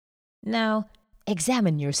 Now,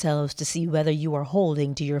 examine yourselves to see whether you are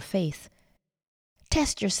holding to your faith.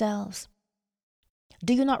 Test yourselves.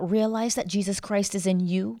 Do you not realize that Jesus Christ is in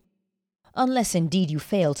you? Unless indeed you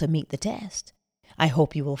fail to meet the test, I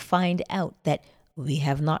hope you will find out that we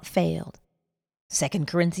have not failed. 2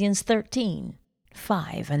 Corinthians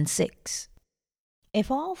 13:5 and 6. If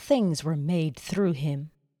all things were made through him,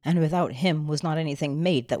 and without him was not anything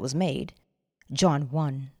made that was made, John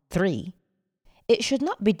 1:3, it should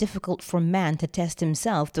not be difficult for man to test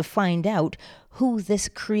himself to find out who this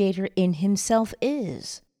Creator in himself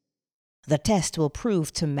is. The test will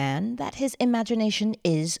prove to man that his imagination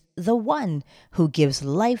is the one who gives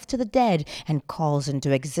life to the dead and calls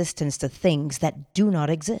into existence the things that do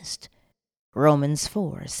not exist. Romans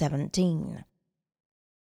 4:17.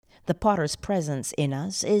 The potter's presence in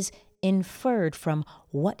us is inferred from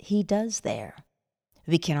what he does there.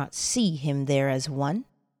 We cannot see him there as one,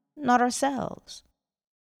 not ourselves.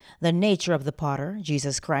 The nature of the potter,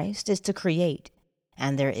 Jesus Christ, is to create,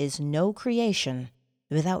 and there is no creation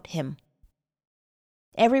without him.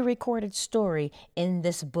 Every recorded story in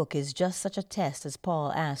this book is just such a test as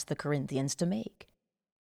Paul asked the Corinthians to make.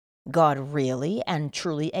 God really and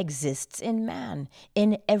truly exists in man,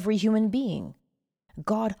 in every human being.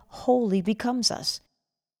 God wholly becomes us.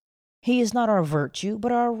 He is not our virtue,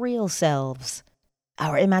 but our real selves,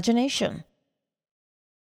 our imagination.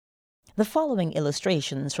 The following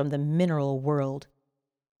illustrations from the mineral world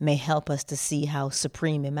may help us to see how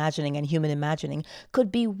supreme imagining and human imagining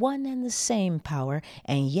could be one and the same power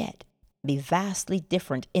and yet be vastly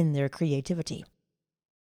different in their creativity.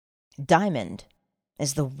 Diamond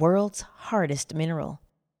is the world's hardest mineral.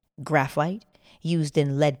 Graphite, used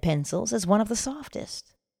in lead pencils, is one of the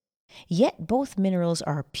softest. Yet both minerals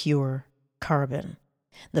are pure carbon.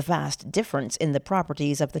 The vast difference in the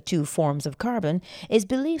properties of the two forms of carbon is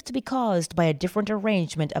believed to be caused by a different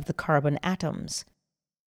arrangement of the carbon atoms.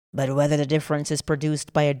 But whether the difference is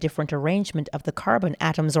produced by a different arrangement of the carbon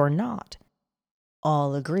atoms or not,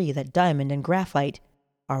 all agree that diamond and graphite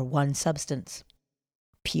are one substance,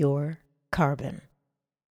 pure carbon.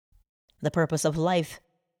 The purpose of life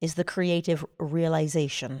is the creative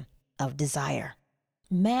realization of desire.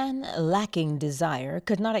 Man lacking desire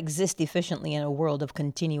could not exist efficiently in a world of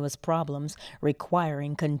continuous problems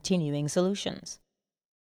requiring continuing solutions.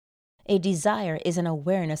 A desire is an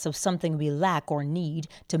awareness of something we lack or need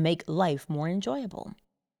to make life more enjoyable.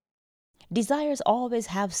 Desires always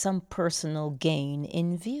have some personal gain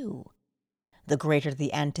in view. The greater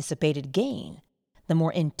the anticipated gain, the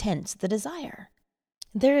more intense the desire.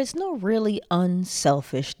 There is no really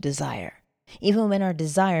unselfish desire. Even when our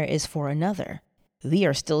desire is for another, we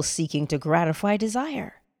are still seeking to gratify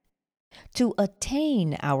desire. To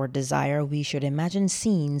attain our desire, we should imagine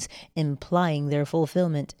scenes implying their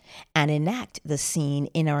fulfillment and enact the scene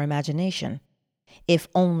in our imagination, if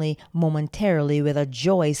only momentarily with a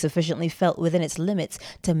joy sufficiently felt within its limits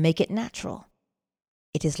to make it natural.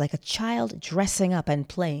 It is like a child dressing up and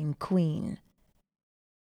playing queen.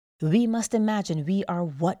 We must imagine we are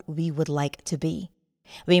what we would like to be.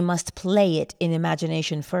 We must play it in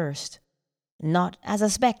imagination first, not as a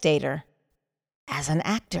spectator, as an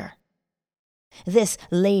actor. This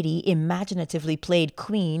lady imaginatively played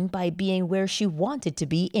queen by being where she wanted to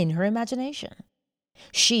be in her imagination.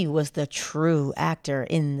 She was the true actor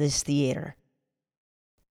in this theater.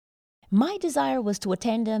 My desire was to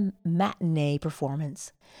attend a matinee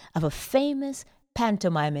performance of a famous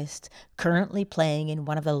pantomimist currently playing in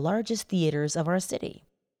one of the largest theaters of our city.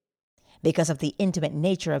 Because of the intimate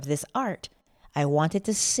nature of this art, I wanted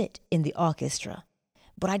to sit in the orchestra,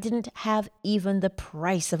 but I didn't have even the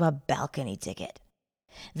price of a balcony ticket.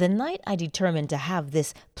 The night I determined to have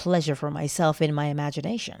this pleasure for myself in my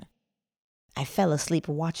imagination, I fell asleep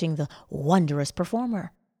watching the wondrous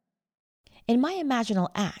performer. In my imaginal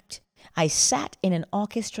act, I sat in an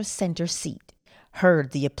orchestra center seat,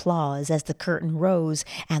 heard the applause as the curtain rose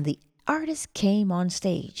and the artist came on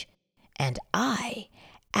stage, and I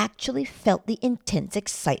actually felt the intense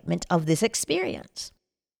excitement of this experience.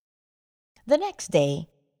 The next day,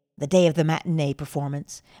 the day of the matinee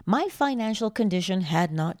performance, my financial condition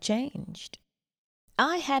had not changed.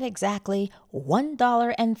 I had exactly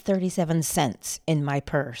 $1.37 in my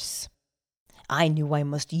purse. I knew I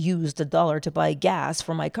must use the dollar to buy gas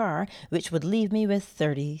for my car, which would leave me with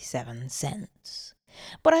 37 cents.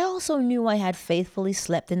 But I also knew I had faithfully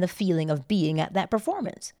slept in the feeling of being at that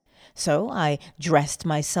performance, so I dressed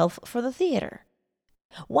myself for the theater.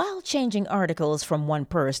 While changing articles from one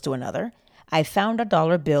purse to another, I found a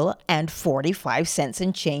dollar bill and 45 cents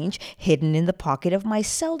in change hidden in the pocket of my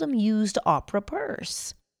seldom used opera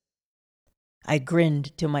purse. I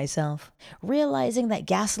grinned to myself, realizing that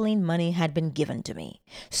gasoline money had been given to me.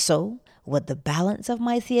 So would the balance of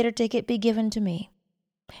my theater ticket be given to me?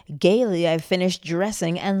 Gaily, I finished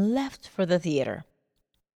dressing and left for the theater.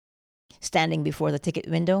 Standing before the ticket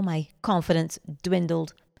window, my confidence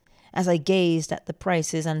dwindled as I gazed at the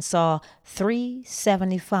prices and saw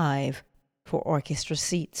 $3.75 for orchestra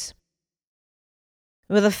seats.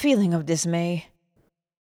 With a feeling of dismay,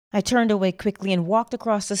 I turned away quickly and walked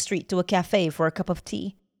across the street to a cafe for a cup of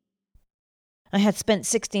tea. I had spent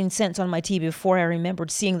 16 cents on my tea before I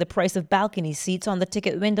remembered seeing the price of balcony seats on the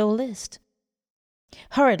ticket window list.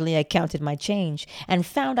 Hurriedly, I counted my change and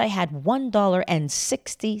found I had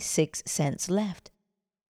 $1.66 left.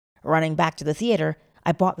 Running back to the theater,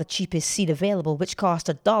 I bought the cheapest seat available, which cost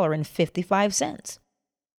 $1.55.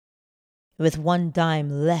 With 1 dime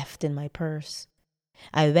left in my purse,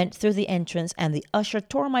 I went through the entrance and the usher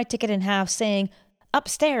tore my ticket in half, saying,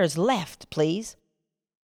 Upstairs, left, please."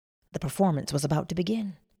 The performance was about to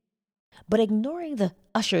begin. But ignoring the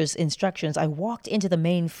usher's instructions, I walked into the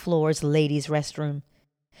main floor's ladies' restroom,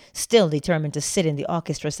 still determined to sit in the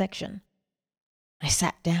orchestra section. I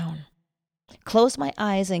sat down, closed my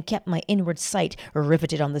eyes, and kept my inward sight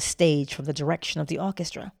riveted on the stage from the direction of the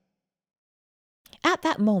orchestra. At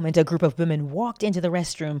that moment, a group of women walked into the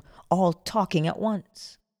restroom, all talking at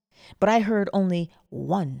once. But I heard only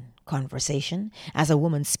one conversation, as a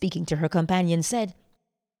woman speaking to her companion said,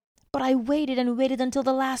 "But I waited and waited until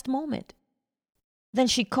the last moment. Then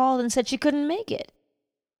she called and said she couldn't make it.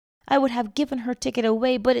 I would have given her ticket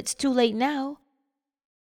away, but it's too late now."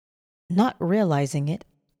 Not realizing it,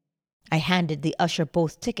 I handed the usher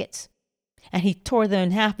both tickets, and he tore them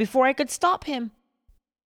in half before I could stop him.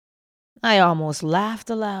 I almost laughed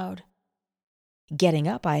aloud. Getting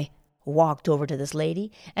up, I walked over to this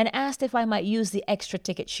lady and asked if I might use the extra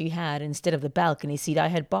ticket she had instead of the balcony seat I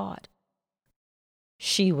had bought.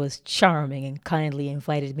 She was charming and kindly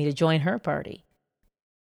invited me to join her party.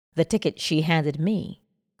 The ticket she handed me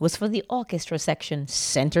was for the orchestra section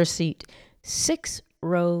center seat, 6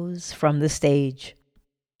 rows from the stage.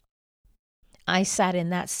 I sat in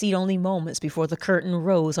that seat only moments before the curtain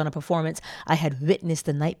rose on a performance I had witnessed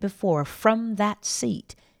the night before from that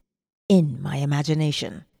seat, in my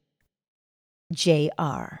imagination.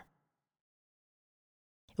 J.R.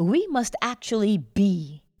 We must actually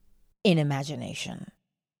be in imagination.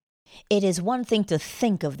 It is one thing to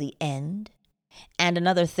think of the end, and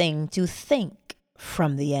another thing to think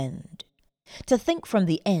from the end. To think from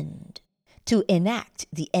the end, to enact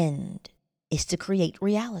the end, is to create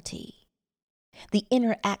reality. The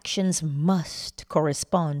inner actions must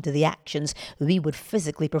correspond to the actions we would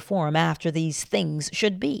physically perform after these things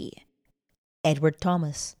should be. Edward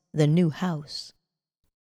Thomas, The New House.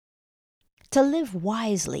 To live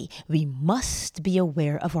wisely, we must be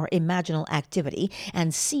aware of our imaginal activity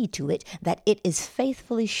and see to it that it is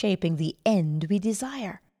faithfully shaping the end we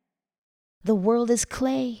desire. The world is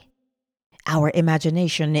clay. Our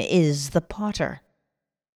imagination is the potter.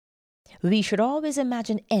 We should always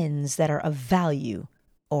imagine ends that are of value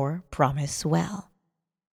or promise well.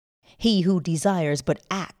 He who desires but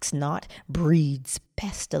acts not breeds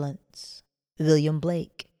pestilence. William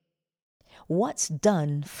Blake. What's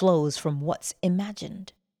done flows from what's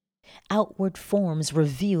imagined. Outward forms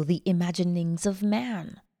reveal the imaginings of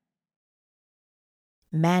man.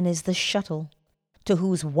 Man is the shuttle to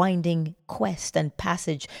whose winding quest and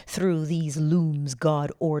passage through these looms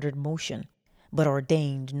God ordered motion, but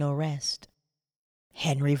ordained no rest.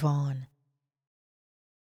 Henry Vaughan.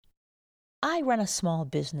 I run a small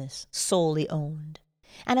business, solely owned,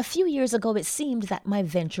 and a few years ago it seemed that my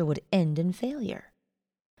venture would end in failure.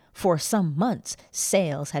 For some months,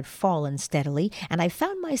 sales had fallen steadily, and I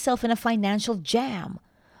found myself in a financial jam,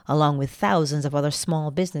 along with thousands of other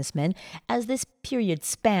small businessmen, as this period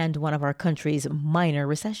spanned one of our country's minor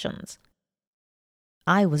recessions.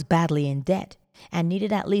 I was badly in debt and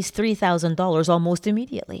needed at least $3,000 almost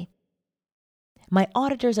immediately. My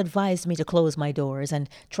auditors advised me to close my doors and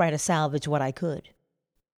try to salvage what I could.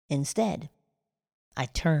 Instead, I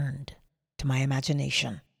turned to my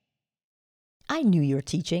imagination. I knew your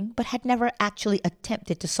teaching, but had never actually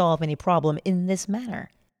attempted to solve any problem in this manner.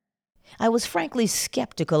 I was frankly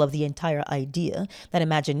skeptical of the entire idea that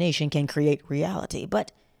imagination can create reality,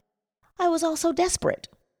 but I was also desperate,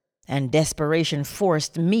 and desperation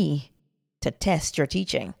forced me to test your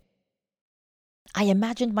teaching. I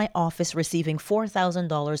imagined my office receiving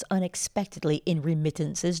 $4,000 unexpectedly in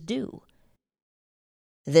remittances due.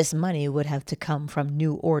 This money would have to come from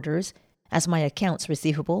new orders, as my accounts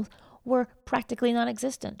receivable were practically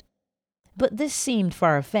non-existent. But this seemed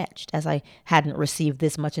far-fetched, as I hadn't received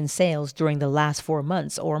this much in sales during the last 4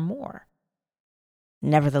 months or more.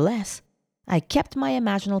 Nevertheless, I kept my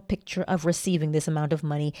imaginal picture of receiving this amount of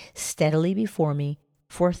money steadily before me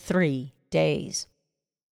for 3 days.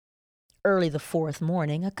 Early the 4th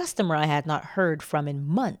morning, a customer I had not heard from in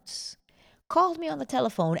months called me on the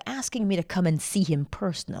telephone asking me to come and see him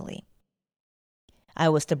personally. I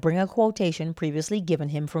was to bring a quotation previously given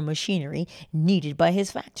him for machinery needed by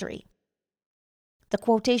his factory. The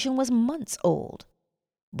quotation was months old,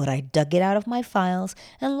 but I dug it out of my files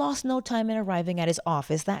and lost no time in arriving at his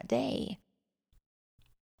office that day.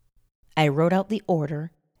 I wrote out the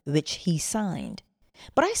order, which he signed,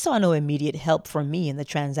 but I saw no immediate help for me in the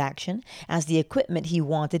transaction, as the equipment he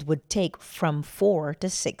wanted would take from 4 to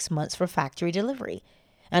 6 months for factory delivery,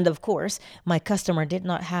 and of course my customer did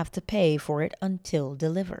not have to pay for it until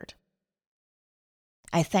delivered.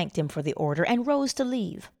 I thanked him for the order and rose to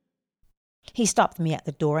leave. He stopped me at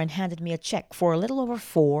the door and handed me a check for a little over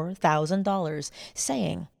 $4,000,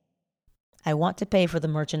 saying, "I want to pay for the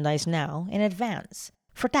merchandise now in advance,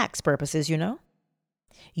 for tax purposes, you know.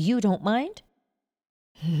 You don't mind?"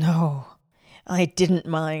 No, I didn't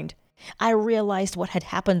mind. I realized what had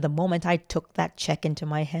happened the moment I took that check into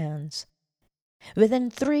my hands. Within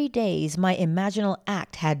 3 days, my imaginal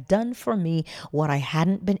act had done for me what I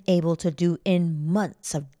hadn't been able to do in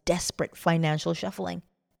months of desperate financial shuffling.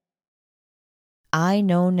 I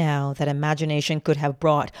know now that imagination could have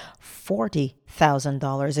brought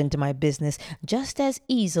 $40,000 into my business just as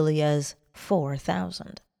easily as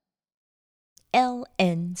 4,000.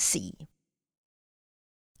 LNC.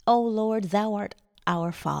 O Lord, thou art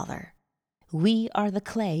our Father. We are the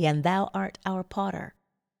clay, and thou art our potter.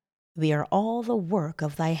 We are all the work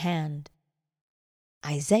of thy hand.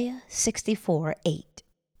 Isaiah 64:8.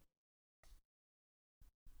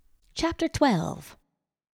 Chapter 12.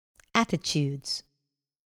 Attitudes.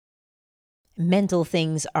 Mental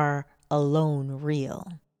things are alone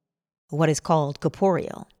real, what is called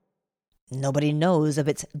corporeal. Nobody knows of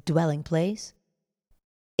its dwelling place.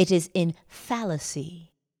 It is in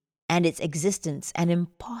fallacy, and its existence an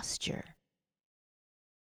imposture.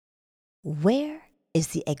 Where is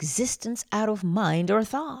the existence out of mind or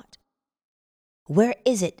thought? Where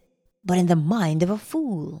is it but in the mind of a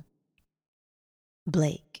fool?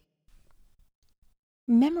 Blake.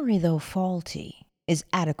 Memory, though faulty, is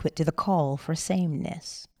adequate to the call for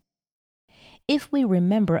sameness. If we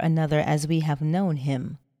remember another as we have known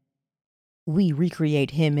him, we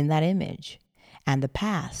recreate him in that image, and the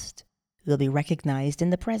past will be recognized in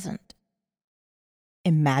the present.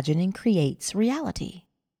 Imagining creates reality.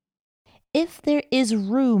 If there is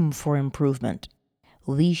room for improvement,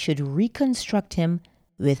 we should reconstruct him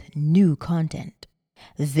with new content.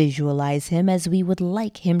 Visualize him as we would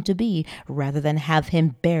like him to be, rather than have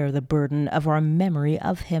him bear the burden of our memory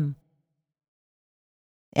of him.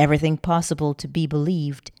 Everything possible to be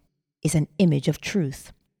believed is an image of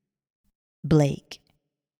truth. Blake.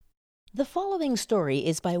 The following story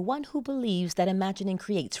is by one who believes that imagining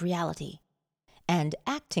creates reality, and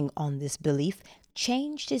acting on this belief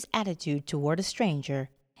changed his attitude toward a stranger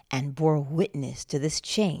and bore witness to this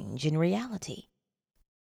change in reality.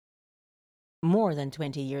 More than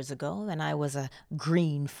 20 years ago, when I was a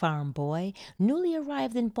green farm boy, newly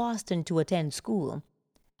arrived in Boston to attend school,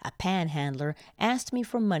 a panhandler asked me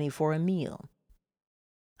for money for a meal.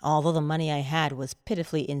 Although the money I had was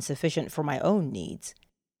pitifully insufficient for my own needs,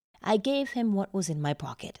 I gave him what was in my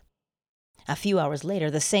pocket. A few hours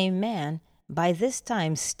later, the same man, by this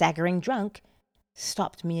time staggering drunk,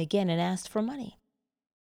 stopped me again and asked for money.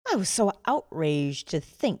 I was so outraged to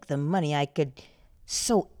think the money I could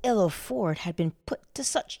so ill afford had been put to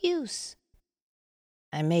such use.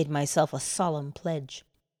 I made myself a solemn pledge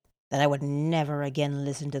that I would never again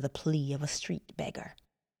listen to the plea of a street beggar.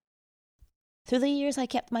 Through the years I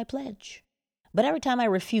kept my pledge, but every time I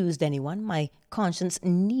refused anyone, my conscience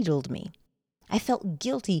needled me. I felt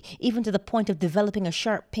guilty even to the point of developing a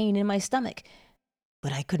sharp pain in my stomach,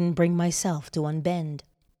 but I couldn't bring myself to unbend.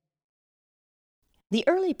 The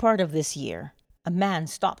early part of this year, a man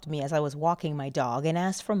stopped me as I was walking my dog and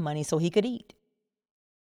asked for money so he could eat.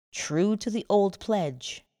 True to the old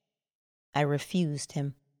pledge, I refused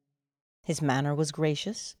him. His manner was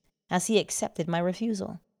gracious, as he accepted my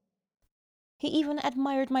refusal. He even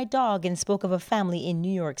admired my dog and spoke of a family in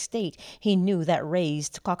New York State he knew that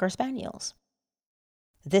raised Cocker Spaniels.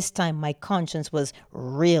 This time my conscience was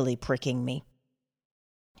really pricking me.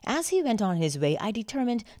 As he went on his way, I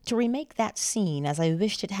determined to remake that scene as I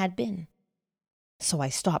wished it had been. So I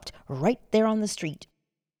stopped right there on the street,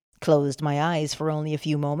 closed my eyes for only a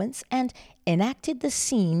few moments, and enacted the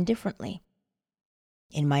scene differently.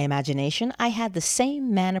 In my imagination, I had the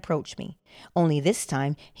same man approach me, only this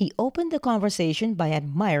time he opened the conversation by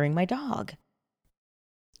admiring my dog.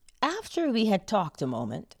 After we had talked a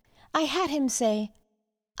moment, I had him say,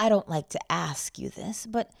 "I don't like to ask you this,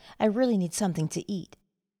 but I really need something to eat.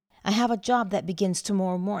 I have a job that begins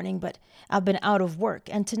tomorrow morning, but I've been out of work,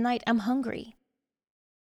 and tonight I'm hungry."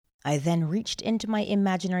 I then reached into my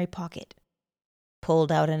imaginary pocket,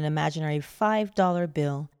 pulled out an imaginary $5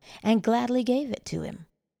 bill, and gladly gave it to him.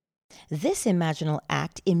 This imaginal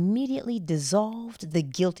act immediately dissolved the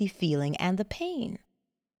guilty feeling and the pain.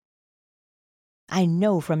 I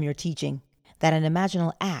know from your teaching that an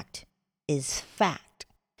imaginal act is fact,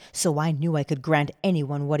 so I knew I could grant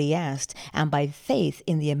anyone what he asked, and by faith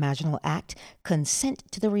in the imaginal act, consent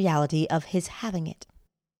to the reality of his having it.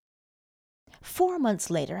 4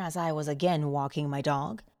 months later, as I was again walking my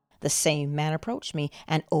dog, the same man approached me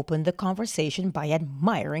and opened the conversation by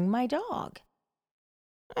admiring my dog.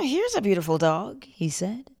 Here's a beautiful dog, he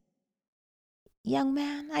said. Young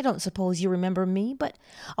man, I don't suppose you remember me, but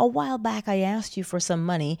a while back I asked you for some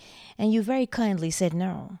money, and you very kindly said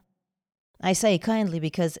no. I say kindly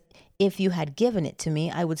because if you had given it to me,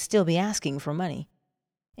 I would still be asking for money.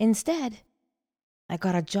 Instead, I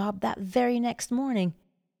got a job that very next morning,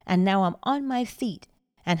 and now I'm on my feet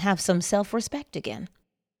and have some self-respect again.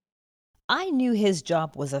 I knew his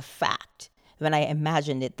job was a fact when I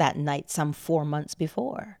imagined it that night some 4 months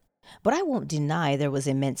before. But I won't deny there was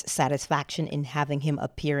immense satisfaction in having him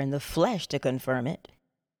appear in the flesh to confirm it.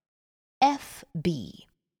 F.B.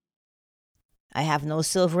 I have no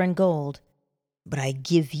silver and gold, but I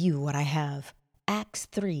give you what I have. Acts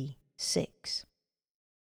 3:6.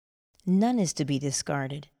 None is to be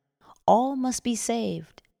discarded. All must be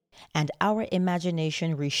saved. And our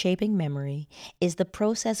imagination reshaping memory is the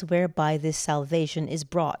process whereby this salvation is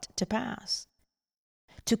brought to pass.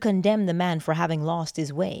 To condemn the man for having lost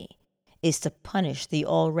his way is to punish the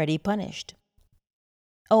already punished.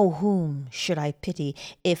 Oh, whom should I pity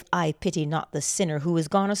if I pity not the sinner who is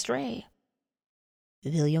gone astray?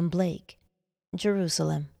 William Blake,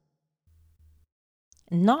 Jerusalem.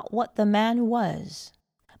 Not what the man was,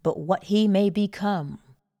 but what he may become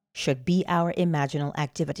should be our imaginal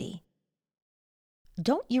activity.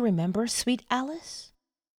 Don't you remember Sweet Alice?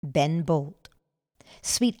 Ben Bolt.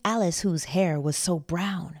 Sweet Alice whose hair was so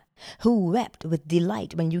brown, who wept with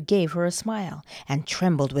delight when you gave her a smile, and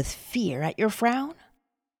trembled with fear at your frown?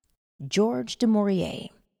 George du Maurier.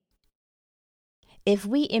 If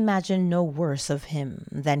we imagine no worse of him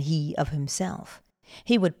than he of himself,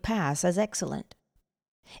 he would pass as excellent.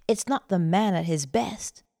 It's not the man at his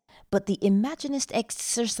best, but the imaginist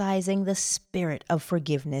exercising the spirit of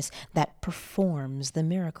forgiveness that performs the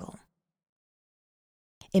miracle.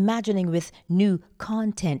 Imagining with new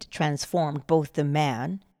content transformed both the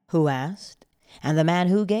man who asked and the man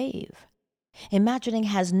who gave. Imagining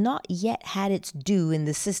has not yet had its due in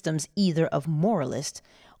the systems either of moralists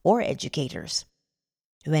or educators.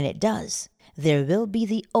 When it does, there will be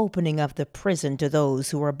the opening of the prison to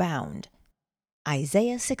those who are bound.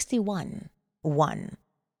 Isaiah 61:1.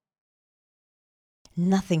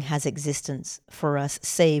 Nothing has existence for us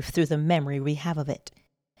save through the memory we have of it.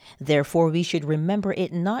 Therefore we should remember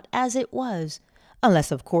it not as it was,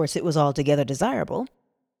 unless of course it was altogether desirable,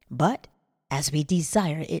 but as we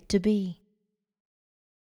desire it to be.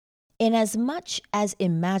 Inasmuch as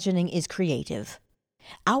imagining is creative,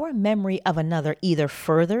 our memory of another either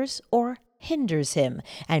furthers or hinders him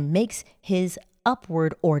and makes his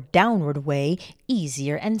upward or downward way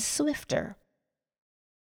easier and swifter.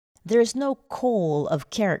 There is no coal of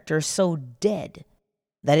character so dead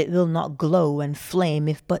that it will not glow and flame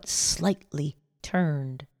if but slightly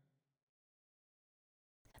turned.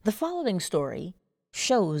 The following story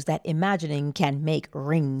shows that imagining can make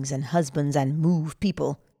rings and husbands and move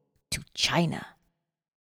people to China.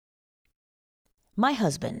 My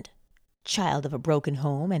husband, child of a broken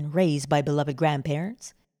home and raised by beloved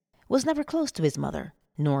grandparents, was never close to his mother,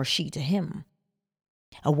 nor she to him.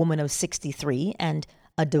 A woman of 63 and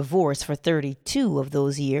a divorce for 32 of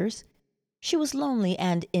those years, she was lonely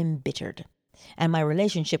and embittered, and my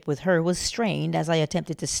relationship with her was strained as I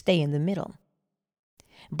attempted to stay in the middle.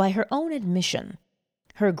 By her own admission,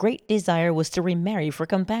 her great desire was to remarry for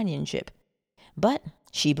companionship, but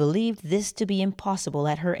she believed this to be impossible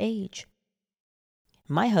at her age.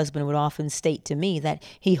 My husband would often state to me that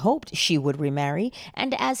he hoped she would remarry,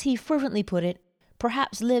 and as he fervently put it,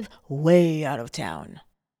 perhaps live way out of town.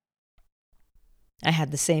 I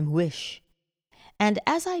had the same wish, and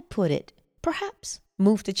as I put it, perhaps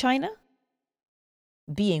move to China?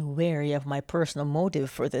 Being wary of my personal motive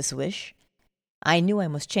for this wish, I knew I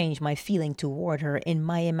must change my feeling toward her in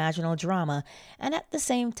my imaginal drama, and at the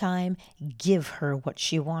same time give her what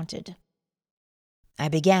she wanted. I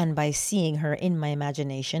began by seeing her in my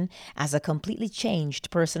imagination as a completely changed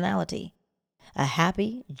personality, a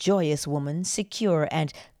happy, joyous woman, secure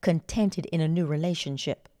and contented in a new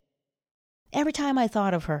relationship. Every time I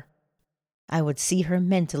thought of her, I would see her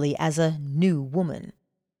mentally as a new woman.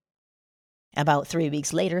 About 3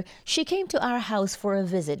 weeks later, she came to our house for a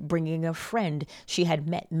visit, bringing a friend she had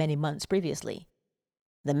met many months previously.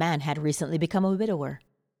 The man had recently become a widower.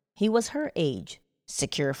 He was her age,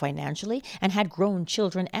 secure financially, and had grown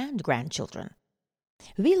children and grandchildren.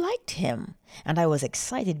 We liked him, and I was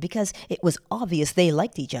excited because it was obvious they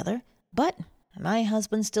liked each other, but my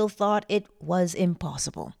husband still thought it was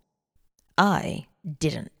impossible. I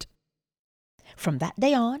didn't. From that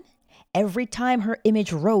day on, every time her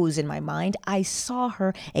image rose in my mind, I saw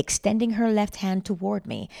her extending her left hand toward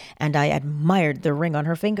me, and I admired the ring on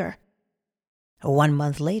her finger. 1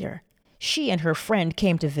 month later, she and her friend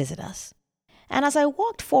came to visit us, and as I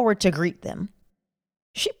walked forward to greet them,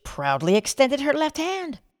 she proudly extended her left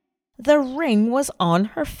hand. The ring was on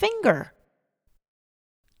her finger.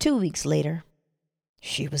 2 weeks later,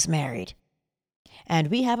 she was married,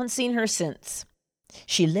 and we haven't seen her since.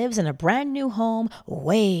 She lives in a brand new home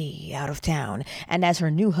way out of town, and as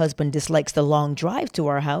her new husband dislikes the long drive to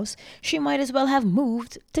our house, she might as well have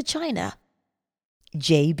moved to China.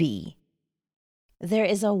 JB. There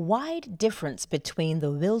is a wide difference between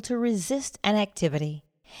the will to resist an activity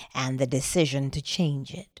and the decision to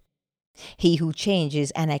change it. He who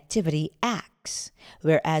changes an activity acts,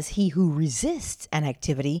 whereas he who resists an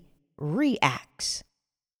activity reacts.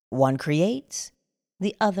 One creates,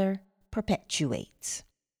 the other perpetuates.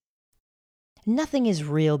 Nothing is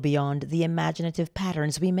real beyond the imaginative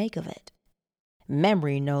patterns we make of it.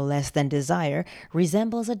 Memory, no less than desire,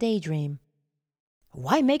 resembles a daydream.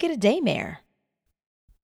 Why make it a daymare?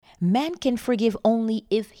 Man can forgive only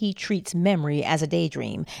if he treats memory as a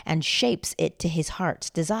daydream and shapes it to his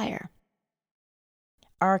heart's desire.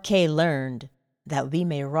 R.K. learned that we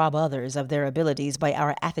may rob others of their abilities by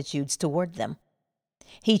our attitudes toward them.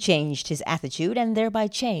 He changed his attitude and thereby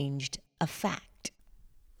changed a fact.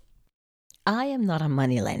 I am not a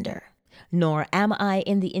moneylender, nor am I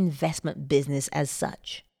in the investment business as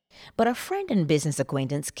such. But a friend and business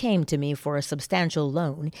acquaintance came to me for a substantial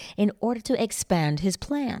loan in order to expand his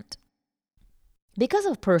plant. Because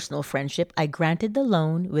of personal friendship, I granted the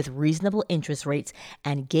loan with reasonable interest rates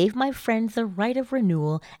and gave my friend the right of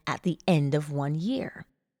renewal at the end of 1 year.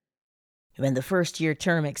 When the first-year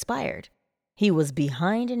term expired, he was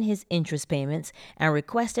behind in his interest payments and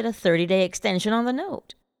requested a 30-day extension on the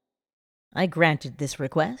note. I granted this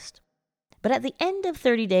request, but at the end of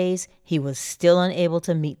 30 days, he was still unable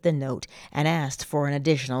to meet the note and asked for an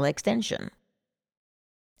additional extension.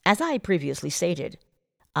 As I previously stated,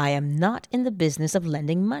 I am not in the business of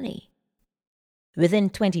lending money. Within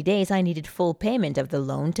 20 days, I needed full payment of the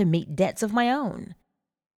loan to meet debts of my own.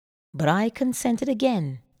 But I consented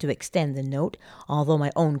again to extend the note, although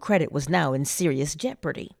my own credit was now in serious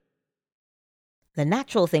jeopardy. The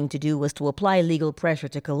natural thing to do was to apply legal pressure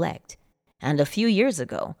to collect, and a few years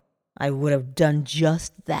ago, I would have done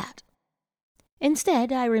just that.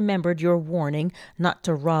 Instead, I remembered your warning not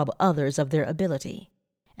to rob others of their ability,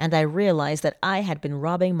 and I realized that I had been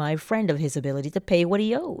robbing my friend of his ability to pay what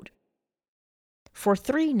he owed. For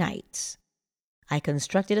 3 nights, I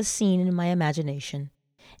constructed a scene in my imagination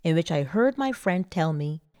in which I heard my friend tell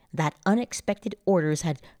me that unexpected orders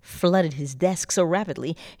had flooded his desk so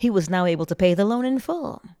rapidly he was now able to pay the loan in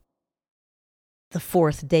full. The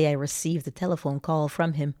 4th day I received a telephone call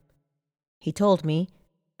from him. He told me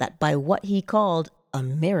that by what he called a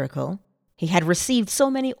miracle, he had received so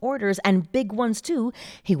many orders, and big ones too,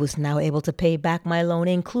 he was now able to pay back my loan,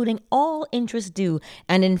 including all interest due,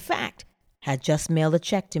 and in fact, had just mailed a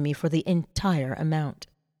check to me for the entire amount.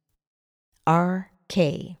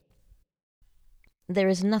 R.K. There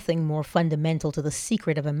is nothing more fundamental to the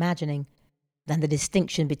secret of imagining than the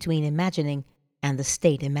distinction between imagining and the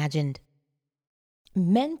state imagined.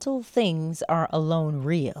 Mental things are alone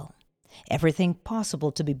real. Everything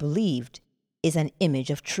possible to be believed is an image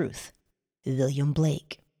of truth. William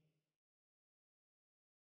Blake.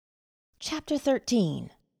 Chapter 13.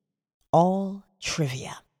 All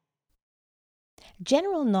Trivia.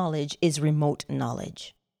 General knowledge is remote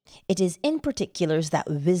knowledge. It is in particulars that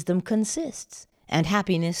wisdom consists, and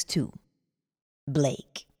happiness too.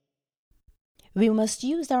 Blake. We must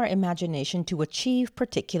use our imagination to achieve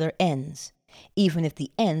particular ends, even if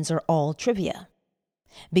the ends are all trivia.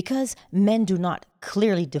 Because men do not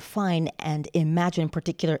clearly define and imagine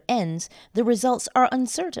particular ends, the results are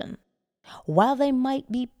uncertain, while they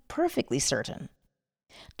might be perfectly certain.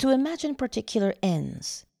 To imagine particular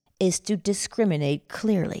ends is to discriminate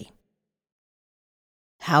clearly.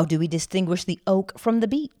 How do we distinguish the oak from the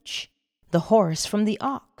beech, the horse from the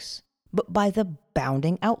ox, but by the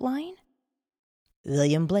bounding outline?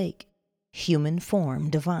 William Blake, Human Form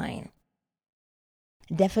Divine.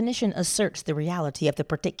 Definition asserts the reality of the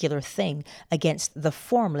particular thing against the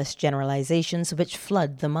formless generalizations which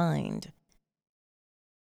flood the mind.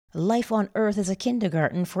 Life on earth is a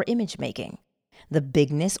kindergarten for image-making. The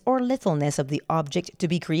bigness or littleness of the object to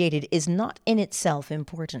be created is not in itself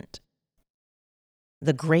important.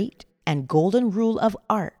 The great and golden rule of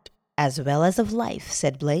art, as well as of life,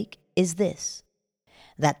 said Blake, is this: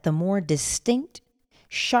 that the more distinct,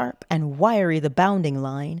 sharp and wiry the bounding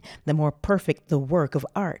line, the more perfect the work of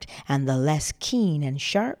art, and the less keen and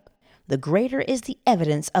sharp, the greater is the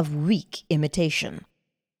evidence of weak imitation.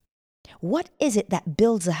 What is it that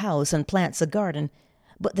builds a house and plants a garden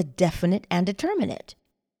but the definite and determinate?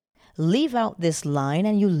 Leave out this line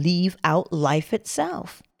and you leave out life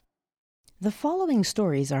itself. The following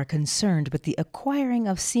stories are concerned with the acquiring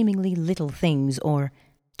of seemingly little things, or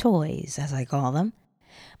toys, as I call them,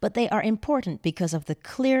 but they are important because of the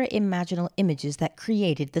clear imaginal images that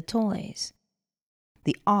created the toys.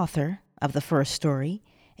 The author of the first story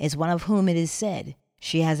is one of whom it is said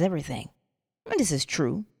she has everything. And this is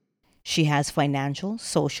true. She has financial,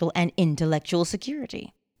 social, and intellectual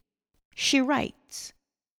security. She writes,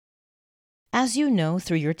 "As you know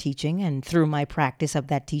through your teaching and through my practice of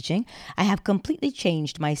that teaching, I have completely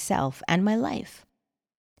changed myself and my life.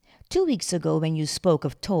 2 weeks ago, when you spoke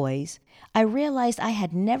of toys, I realized I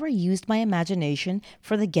had never used my imagination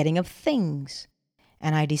for the getting of things,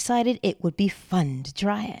 and I decided it would be fun to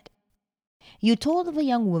try it. You told of a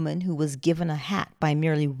young woman who was given a hat by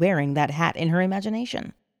merely wearing that hat in her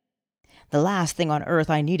imagination. The last thing on earth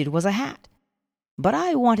I needed was a hat, but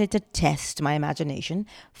I wanted to test my imagination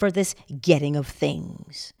for this getting of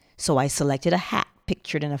things, so I selected a hat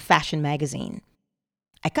pictured in a fashion magazine.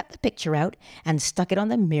 I cut the picture out and stuck it on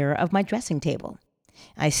the mirror of my dressing table.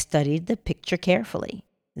 I studied the picture carefully.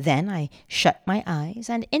 Then I shut my eyes,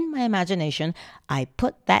 and in my imagination I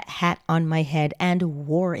put that hat on my head and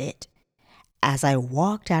wore it. As I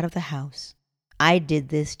walked out of the house, I did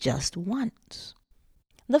this just once.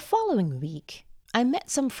 The following week, I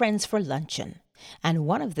met some friends for luncheon, and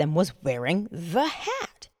one of them was wearing the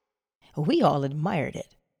hat. We all admired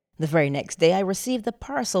it. The very next day, I received the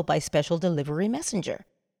parcel by special delivery messenger.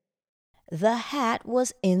 The hat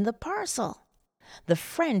was in the parcel. The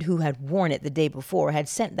friend who had worn it the day before had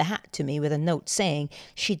sent the hat to me with a note saying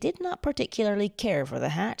she did not particularly care for the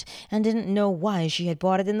hat and didn't know why she had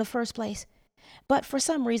bought it in the first place, but for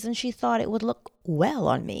some reason she thought it would look well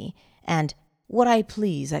on me, and would I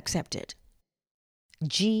please accept it.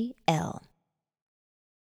 G.L.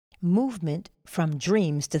 Movement from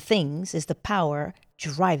dreams to things is the power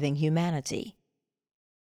driving humanity.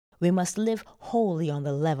 We must live wholly on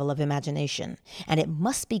the level of imagination, and it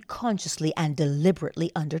must be consciously and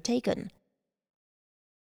deliberately undertaken.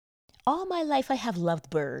 All my life I have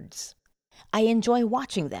loved birds. I enjoy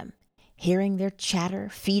watching them, hearing their chatter,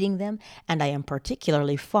 feeding them, and I am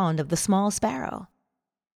particularly fond of the small sparrow.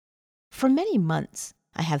 For many months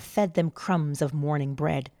I have fed them crumbs of morning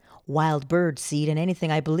bread, wild bird seed, and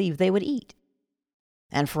anything I believed they would eat.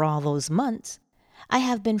 And for all those months, I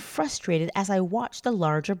have been frustrated as I watched the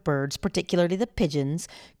larger birds, particularly the pigeons,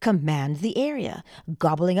 command the area,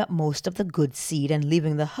 gobbling up most of the good seed and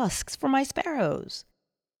leaving the husks for my sparrows.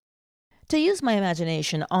 To use my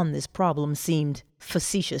imagination on this problem seemed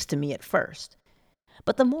facetious to me at first,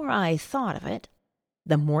 but the more I thought of it,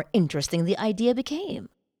 the more interesting the idea became.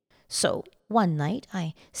 So one night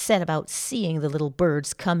I set about seeing the little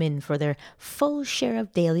birds come in for their full share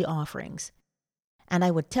of daily offerings, and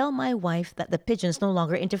I would tell my wife that the pigeons no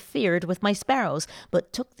longer interfered with my sparrows,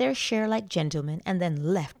 but took their share like gentlemen and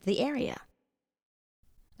then left the area.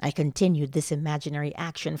 I continued this imaginary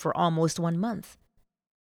action for almost 1 month.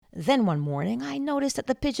 Then one morning I noticed that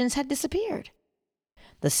the pigeons had disappeared.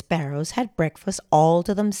 The sparrows had breakfast all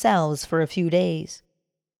to themselves for a few days.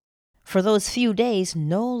 For those few days,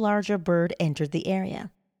 no larger bird entered the area.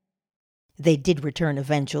 They did return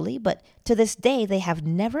eventually, but to this day they have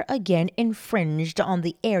never again infringed on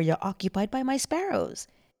the area occupied by my sparrows.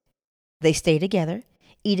 They stay together,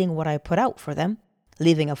 eating what I put out for them,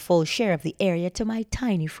 leaving a full share of the area to my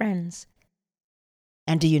tiny friends.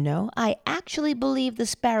 And do you know, I actually believe the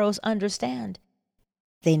sparrows understand.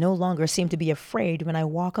 They no longer seem to be afraid when I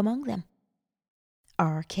walk among them.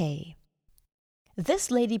 R.K. This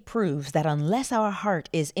lady proves that unless our heart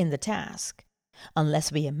is in the task,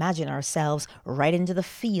 unless we imagine ourselves right into the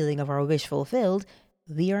feeling of our wish fulfilled,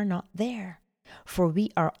 we are not there. For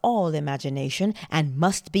we are all imagination and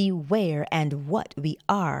must be where and what we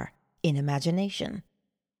are in imagination.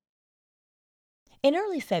 In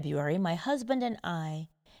early February, my husband and I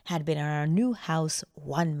had been in our new house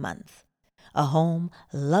 1 month. A home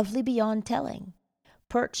lovely beyond telling,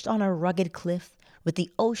 perched on a rugged cliff with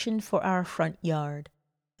the ocean for our front yard,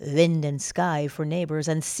 wind and sky for neighbors,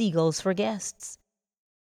 and seagulls for guests.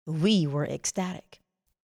 We were ecstatic.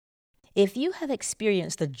 If you have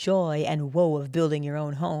experienced the joy and woe of building your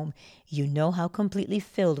own home, you know how completely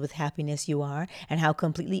filled with happiness you are and how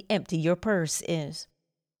completely empty your purse is.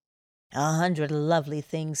 100 lovely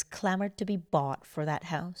things clamored to be bought for that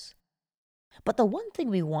house. But the one thing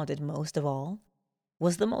we wanted most of all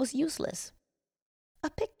was the most useless: a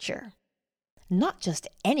picture. Not just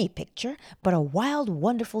any picture, but a wild,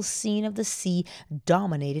 wonderful scene of the sea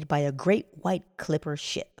dominated by a great white clipper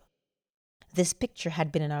ship. This picture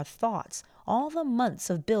had been in our thoughts all the months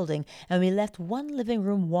of building, and we left one living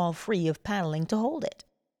room wall free of paneling to hold it.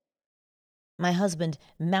 My husband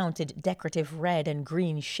mounted decorative red and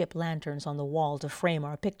green ship lanterns on the wall to frame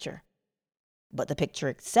our picture. But the picture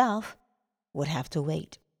itself would have to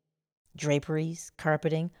wait. Draperies,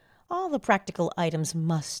 carpeting, all the practical items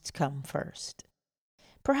must come first.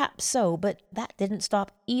 Perhaps so, but that didn't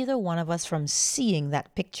stop either one of us from seeing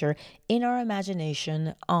that picture in our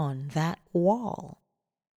imagination on that wall.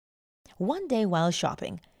 One day while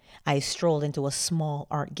shopping, I strolled into a small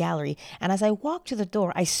art gallery, and as I walked to the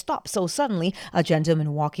door, I stopped so suddenly a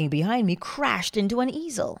gentleman walking behind me crashed into an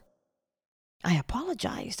easel. I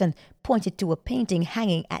apologized and pointed to a painting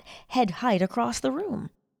hanging at head height across the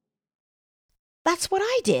room. "That's what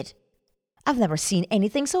I did. I've never seen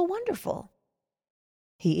anything so wonderful."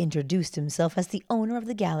 He introduced himself as the owner of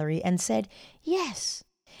the gallery and said, yes,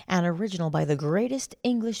 an original by the greatest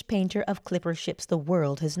English painter of clipper ships the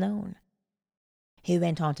world has known. He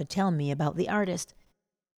went on to tell me about the artist,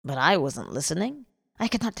 but I wasn't listening. I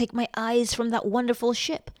could not take my eyes from that wonderful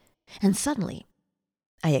ship, and suddenly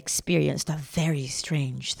I experienced a very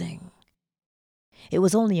strange thing. It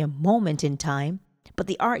was only a moment in time, but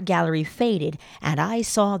the art gallery faded, and I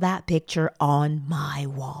saw that picture on my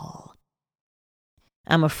wall.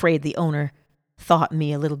 I'm afraid the owner thought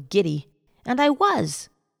me a little giddy, and I was.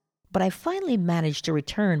 But I finally managed to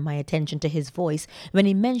return my attention to his voice when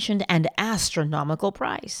he mentioned an astronomical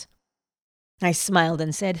price. I smiled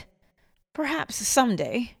and said, "Perhaps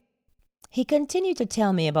someday." He continued to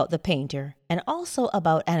tell me about the painter and also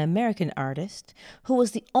about an American artist who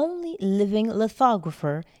was the only living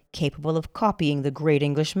lithographer capable of copying the great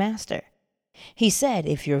English master. He said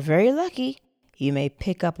if you're very lucky, you may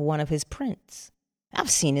pick up one of his prints. I've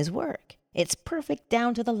seen his work. It's perfect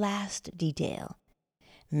down to the last detail.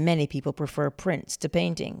 Many people prefer prints to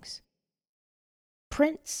paintings.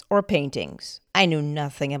 Prints or paintings, I knew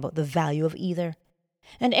nothing about the value of either.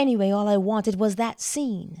 And anyway, all I wanted was that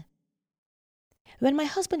scene. When my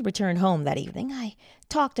husband returned home that evening, I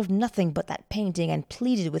talked of nothing but that painting and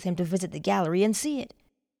pleaded with him to visit the gallery and see it.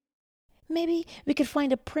 "Maybe we could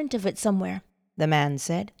find a print of it somewhere," the man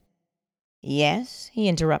said. "Yes," he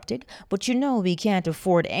interrupted, "but you know we can't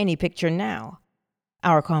afford any picture now."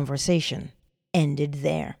 Our conversation ended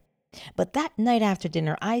there. But that night after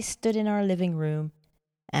dinner, I stood in our living room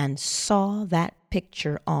and saw that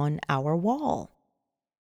picture on our wall.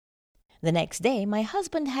 The next day, my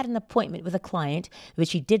husband had an appointment with a client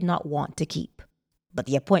which he did not want to keep. But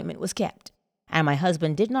the appointment was kept, and my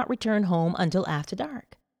husband did not return home until after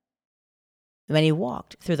dark. When he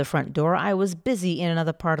walked through the front door, I was busy in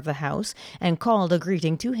another part of the house and called a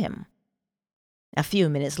greeting to him. A few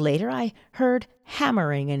minutes later, I heard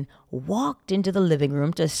hammering and walked into the living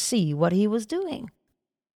room to see what he was doing.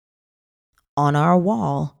 On our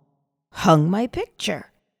wall hung my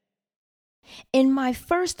picture. In my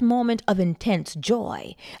first moment of intense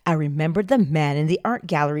joy, I remembered the man in the art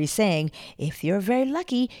gallery saying, if you're very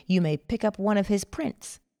lucky, you may pick up one of his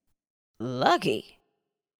prints. Lucky?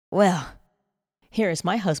 Well, here's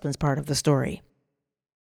my husband's part of the story.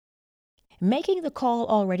 Making the call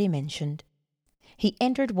already mentioned, he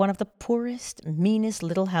entered one of the poorest, meanest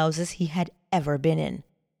little houses he had ever been in.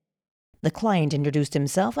 The client introduced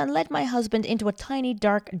himself and led my husband into a tiny,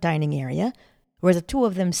 dark dining area where the two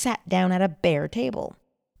of them sat down at a bare table.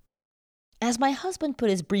 As my husband put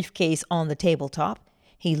his briefcase on the tabletop,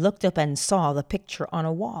 he looked up and saw the picture on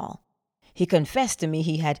a wall. He confessed to me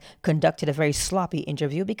he had conducted a very sloppy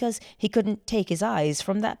interview because he couldn't take his eyes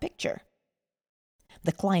from that picture.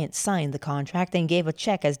 The client signed the contract and gave a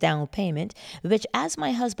check as down payment, which, as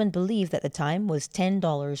my husband believed at the time, was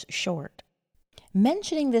 $10 short.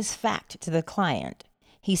 Mentioning this fact to the client,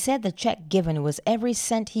 he said the check given was every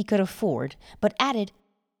cent he could afford, but added,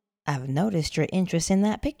 I've noticed your interest in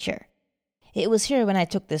that picture. It was here when I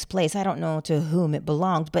took this place. I don't know to whom it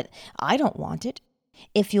belonged, but I don't want it.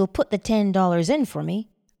 If you'll put the $10 in for me,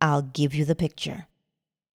 I'll give you the picture.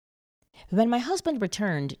 When my husband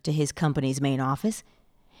returned to his company's main office,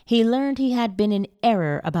 he learned he had been in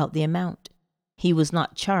error about the amount. He was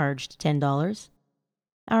not charged $10.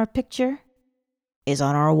 Our picture is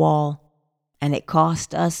on our wall, and it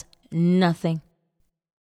cost us nothing.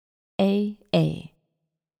 A.A.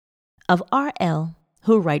 Of R.L.,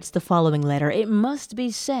 who writes the following letter, it must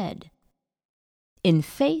be said, in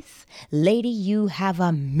faith, lady, you have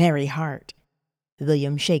a merry heart.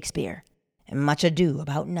 William Shakespeare. Much Ado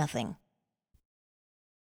About Nothing.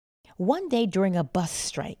 One day during a bus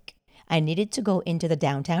strike, I needed to go into the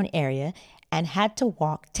downtown area and had to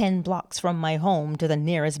walk 10 blocks from my home to the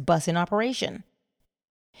nearest bus in operation.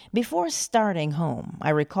 Before starting home, I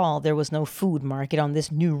recall there was no food market on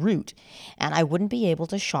this new route, and I wouldn't be able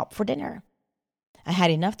to shop for dinner. I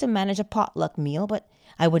had enough to manage a potluck meal, but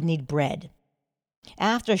I would need bread.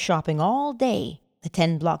 After shopping all day, the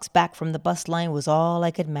 10 blocks back from the bus line was all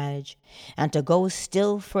I could manage, and to go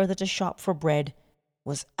still further to shop for bread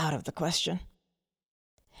was out of the question.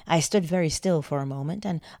 I stood very still for a moment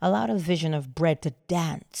and allowed a vision of bread to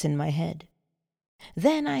dance in my head.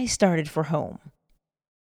 Then I started for home.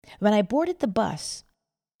 When I boarded the bus,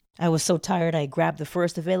 I was so tired I grabbed the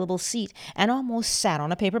first available seat and almost sat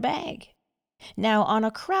on a paper bag. Now, on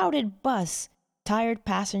a crowded bus, tired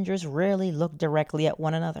passengers rarely look directly at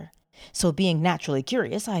one another. So being naturally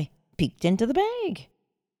curious, I peeked into the bag.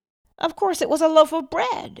 Of course, it was a loaf of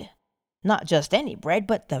bread. Not just any bread,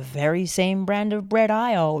 but the very same brand of bread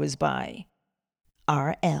I always buy.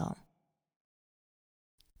 RL.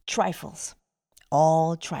 Trifles.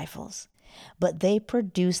 All trifles. But they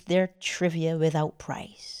produced their trivia without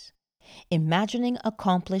price. Imagining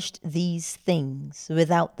accomplished these things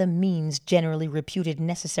without the means generally reputed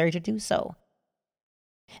necessary to do so.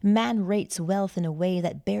 Man rates wealth in a way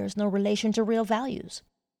that bears no relation to real values.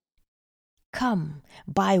 Come,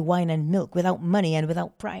 buy wine and milk without money and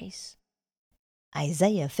without price.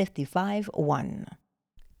 Isaiah 55:1.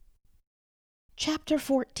 Chapter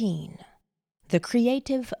 14. The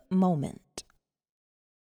Creative Moment.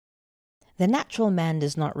 The natural man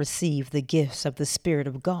does not receive the gifts of the Spirit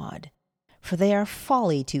of God, for they are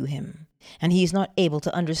folly to him, and he is not able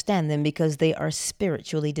to understand them because they are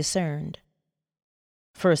spiritually discerned.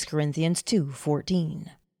 1 Corinthians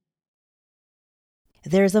 2:14.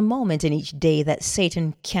 There is a moment in each day that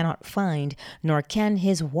Satan cannot find, nor can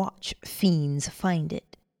his watch fiends find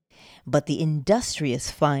it. But the industrious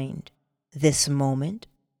find this moment,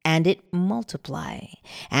 and it multiply,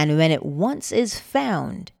 and when it once is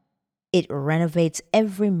found, it renovates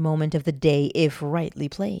every moment of the day if rightly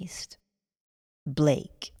placed.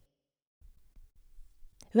 Blake.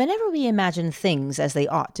 Whenever we imagine things as they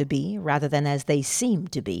ought to be, rather than as they seem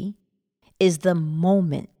to be, is the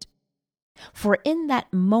moment. For in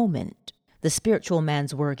that moment, the spiritual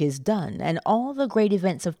man's work is done, and all the great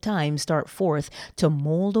events of time start forth to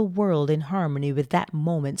mold a world in harmony with that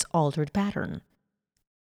moment's altered pattern.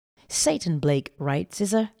 Satan, Blake writes,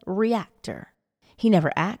 is a reactor. He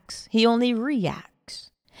never acts, he only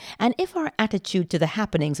reacts. And if our attitude to the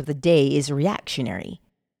happenings of the day is reactionary,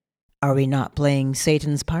 are we not playing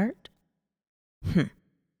Satan's part?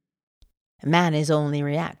 Man is only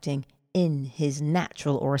reacting in his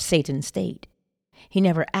natural or Satan state. He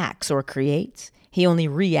never acts or creates, he only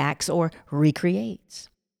reacts or recreates.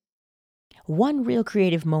 One real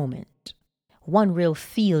creative moment, one real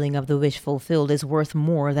feeling of the wish fulfilled is worth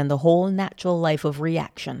more than the whole natural life of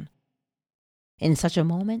reaction. In such a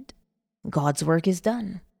moment, God's work is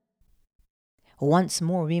done. Once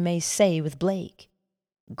more we may say with Blake,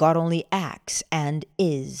 God only acts and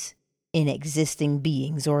is in existing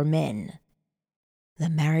beings or men. The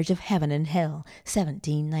Marriage of Heaven and Hell,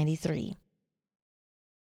 1793.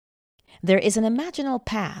 There is an imaginal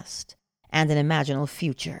past and an imaginal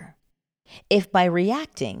future. If by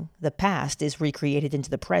reacting the past is recreated into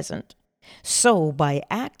the present, so by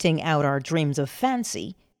acting out our dreams of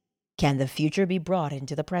fancy, can the future be brought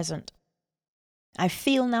into the present. I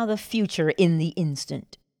feel now the future in the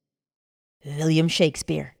instant. William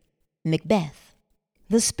Shakespeare, Macbeth.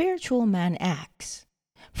 The spiritual man acts.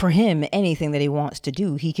 For him, anything that he wants to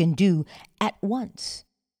do, he can do at once,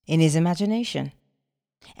 in his imagination.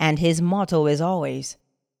 And his motto is always,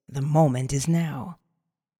 the moment is now.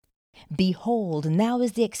 Behold, now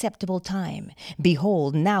is the acceptable time.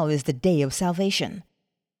 Behold, now is the day of salvation.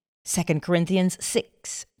 2 Corinthians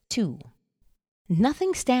 6:2.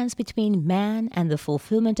 Nothing stands between man and the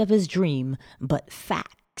fulfillment of his dream but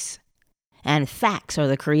facts. And facts are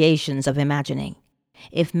the creations of imagining.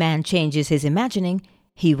 If man changes his imagining,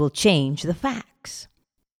 he will change the facts.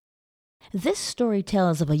 This story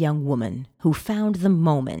tells of a young woman who found the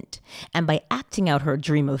moment, and by acting out her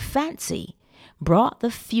dream of fancy, brought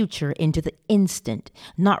the future into the instant,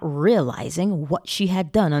 not realizing what she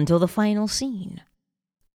had done until the final scene.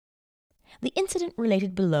 The incident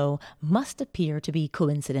related below must appear to be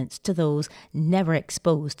coincidence to those never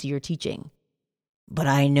exposed to your teaching. But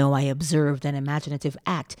I know I observed an imaginative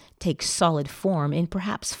act take solid form in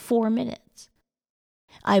perhaps 4 minutes.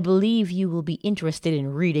 I believe you will be interested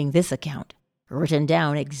in reading this account, written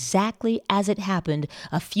down exactly as it happened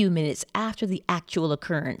a few minutes after the actual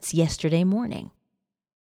occurrence yesterday morning.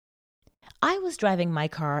 I was driving my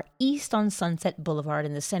car east on Sunset Boulevard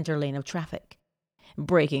in the center lane of traffic,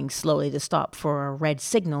 braking slowly to stop for a red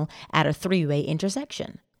signal at a 3-way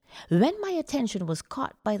intersection, when my attention was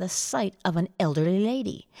caught by the sight of an elderly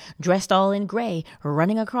lady, dressed all in gray,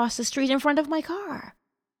 running across the street in front of my car.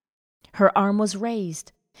 Her arm was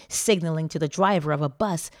raised, signaling to the driver of a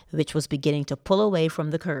bus which was beginning to pull away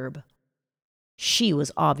from the curb. She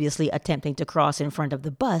was obviously attempting to cross in front of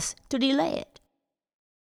the bus to delay it.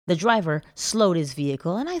 The driver slowed his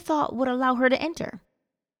vehicle and I thought would allow her to enter.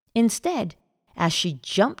 Instead, as she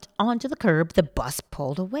jumped onto the curb, the bus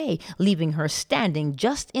pulled away, leaving her standing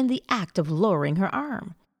just in the act of lowering her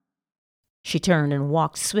arm. She turned and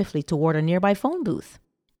walked swiftly toward a nearby phone booth.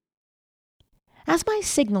 As my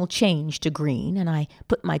signal changed to green and I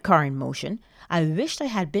put my car in motion, I wished I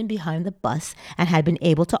had been behind the bus and had been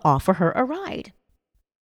able to offer her a ride.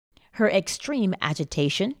 Her extreme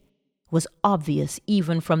agitation was obvious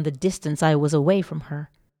even from the distance I was away from her.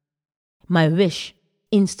 My wish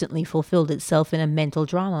instantly fulfilled itself in a mental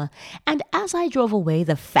drama, and as I drove away,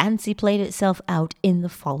 the fancy played itself out in the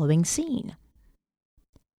following scene.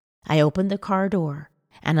 I opened the car door,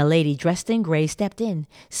 and a lady dressed in gray stepped in,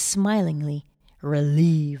 smilingly,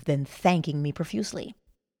 relieved and thanking me profusely.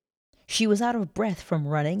 She was out of breath from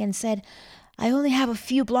running and said, "I only have a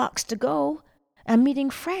few blocks to go. I'm meeting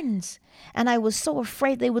friends, and I was so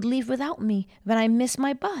afraid they would leave without me when I missed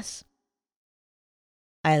my bus."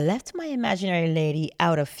 I left my imaginary lady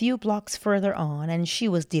out a few blocks further on, and she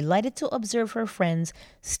was delighted to observe her friends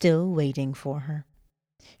still waiting for her.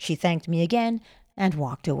 She thanked me again and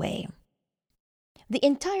walked away. The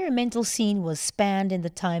entire mental scene was spanned in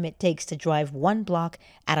the time it takes to drive 1 block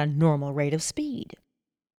at a normal rate of speed.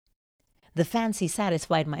 The fancy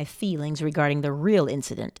satisfied my feelings regarding the real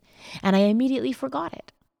incident, and I immediately forgot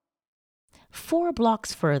it. 4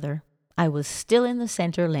 blocks further, I was still in the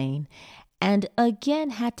center lane and again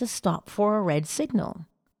had to stop for a red signal.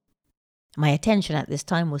 My attention at this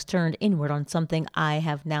time was turned inward on something I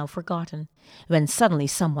have now forgotten, when suddenly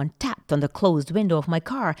someone tapped on the closed window of my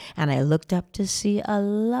car, and I looked up to see a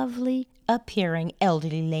lovely appearing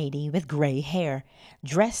elderly lady with gray hair,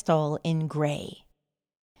 dressed all in gray.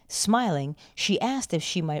 Smiling, she asked if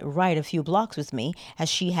she might ride a few blocks with me, as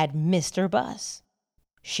she had missed her bus.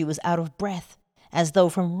 She was out of breath, as though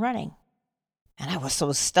from running, and I was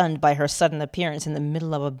so stunned by her sudden appearance in the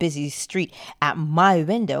middle of a busy street at my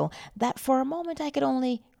window that for a moment I could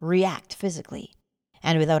only react physically,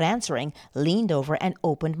 and without answering, leaned over and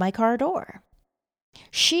opened my car door.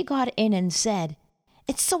 She got in and said,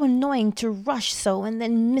 "It's so annoying to rush so and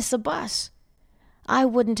then miss a bus. I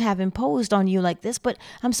wouldn't have imposed on you like this, but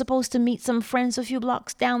I'm supposed to meet some friends a few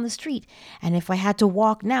blocks down the street, and if I had to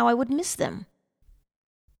walk now, I would miss them."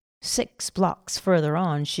 6 blocks further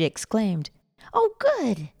on, she exclaimed, "Oh,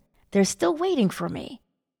 good! They're still waiting for me."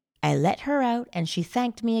 I let her out, and she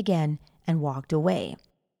thanked me again and walked away.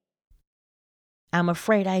 I'm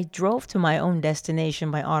afraid I drove to my own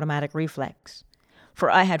destination by automatic reflex, for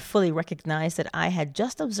I had fully recognized that I had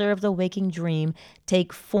just observed a waking dream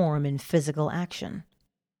take form in physical action.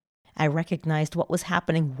 I recognized what was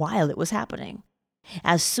happening while it was happening.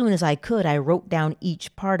 As soon as I could, I wrote down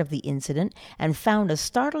each part of the incident and found a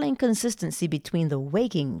startling consistency between the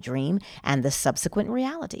waking dream and the subsequent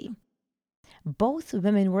reality. Both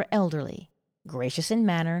women were elderly, gracious in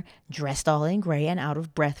manner, dressed all in gray, and out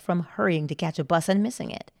of breath from hurrying to catch a bus and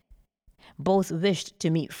missing it. Both wished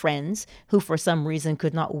to meet friends who for some reason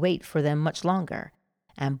could not wait for them much longer,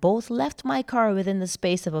 and both left my car within the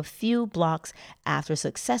space of a few blocks after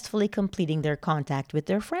successfully completing their contact with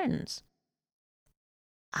their friends.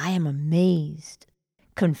 I am amazed,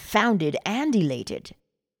 confounded, and elated.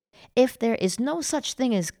 If there is no such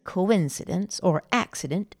thing as coincidence or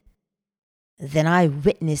accident, then I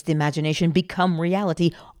witnessed imagination become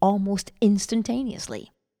reality almost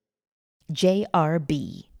instantaneously.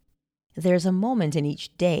 J.R.B. There's a moment in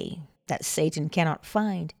each day that Satan cannot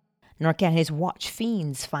find, nor can his watch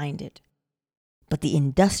fiends find it. But the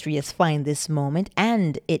industrious find this moment,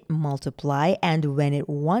 and it multiply, and when it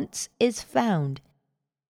once is found,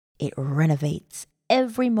 it renovates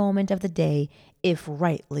every moment of the day if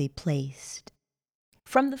rightly placed.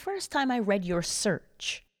 From the first time I read your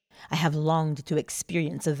search, I have longed to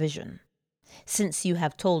experience a vision. Since you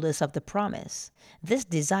have told us of the promise, this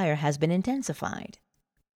desire has been intensified.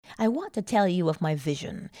 I want to tell you of my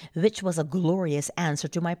vision, which was a glorious answer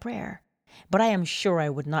to my prayer. But I am sure I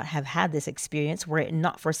would not have had this experience were it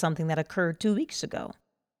not for something that occurred 2 weeks ago.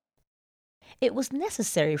 It was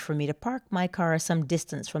necessary for me to park my car some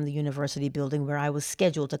distance from the university building where I was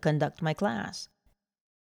scheduled to conduct my class.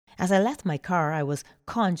 As I left my car, I was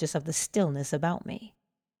conscious of the stillness about me.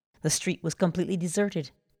 The street was completely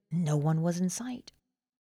deserted. No one was in sight.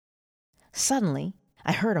 Suddenly,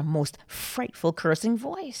 I heard a most frightful cursing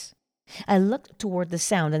voice. I looked toward the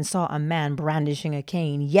sound and saw a man brandishing a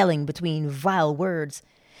cane, yelling between vile words,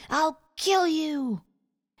 "I'll kill you!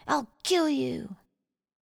 I'll kill you!"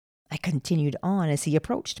 I continued on as he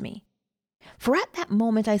approached me. For at that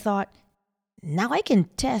moment I thought, now I can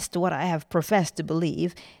test what I have professed to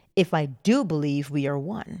believe, if I do believe we are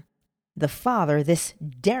one. The Father, this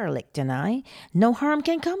derelict, and I, no harm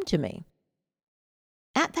can come to me.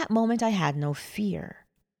 At that moment I had no fear.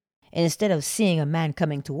 Instead of seeing a man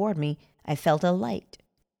coming toward me, I felt a light.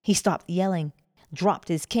 He stopped yelling, dropped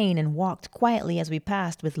his cane, and walked quietly as we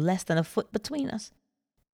passed with less than a foot between us.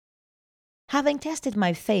 Having tested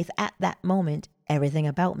my faith at that moment, everything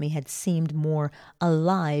about me had seemed more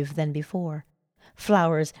alive than before.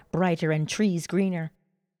 Flowers brighter and trees greener.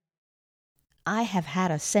 I have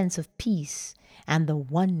had a sense of peace and the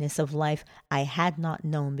oneness of life I had not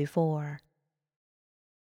known before.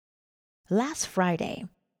 Last Friday,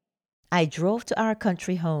 I drove to our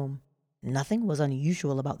country home. Nothing was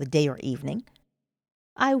unusual about the day or evening.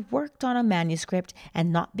 I worked on a manuscript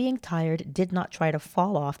and, not being tired, did not try to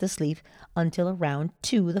fall off to sleep until around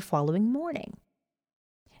 2 the following morning.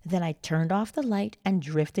 Then I turned off the light and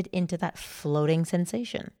drifted into that floating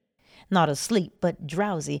sensation. Not asleep, but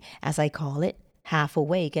drowsy, as I call it, half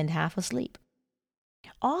awake and half asleep.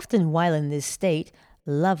 Often while in this state,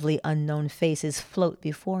 lovely unknown faces float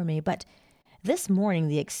before me, but this morning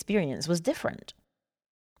the experience was different.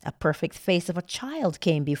 A perfect face of a child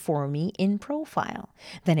came before me in profile.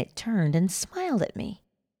 Then it turned and smiled at me.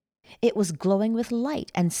 It was glowing with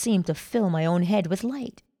light and seemed to fill my own head with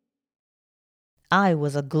light. I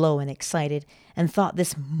was aglow and excited and thought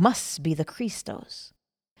this must be the Christos.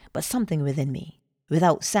 But something within me,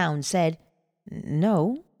 without sound, said,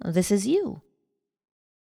 "No, this is you."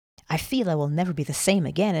 I feel I will never be the same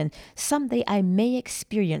again, and someday I may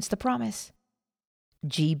experience the promise.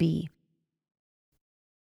 GB.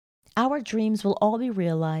 Our dreams will all be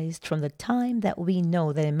realized from the time that we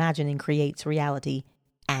know that imagining creates reality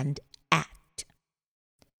and act.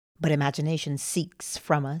 But imagination seeks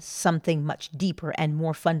from us something much deeper and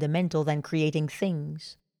more fundamental than creating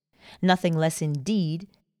things, nothing less indeed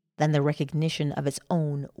than the recognition of its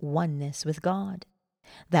own oneness with God,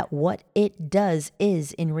 that what it does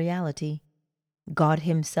is in reality God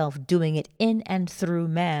Himself doing it in and through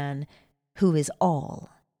man, who is all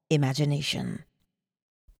imagination.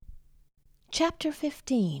 Chapter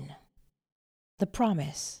 15. The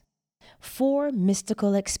Promise. 4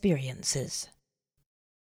 Mystical Experiences.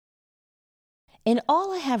 In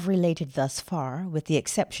all I have related thus far, with the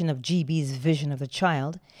exception of GB's vision of the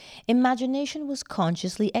child, imagination was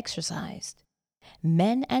consciously exercised.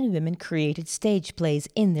 Men and women created stage plays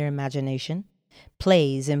in their imagination,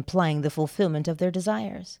 plays implying the fulfillment of their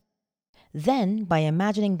desires. Then, by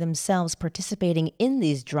imagining themselves participating in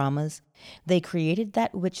these dramas, they created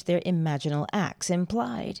that which their imaginal acts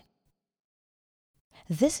implied.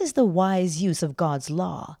 This is the wise use of God's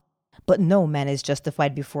law, but no man is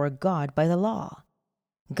justified before God by the law.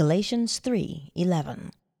 Galatians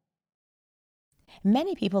 3:11.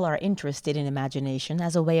 Many people are interested in imagination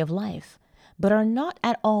as a way of life, but are not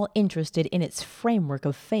at all interested in its framework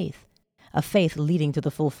of faith, a faith leading to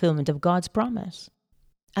the fulfillment of God's promise.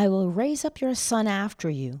 I will raise up your son after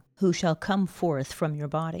you, who shall come forth from your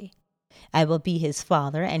body. I will be his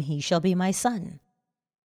father, and he shall be my son.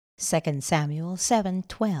 2 Samuel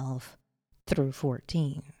 7:12 through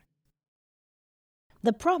 14.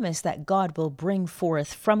 The promise that God will bring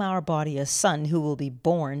forth from our body a son who will be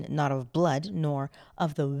born not of blood, nor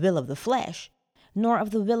of the will of the flesh, nor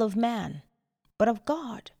of the will of man, but of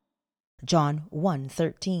God, John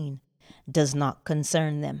 1:13, does not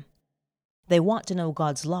concern them. They want to know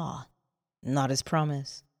God's law, not His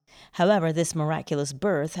promise. However, this miraculous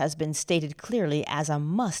birth has been stated clearly as a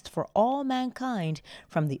must for all mankind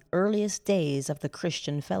from the earliest days of the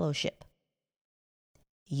Christian fellowship.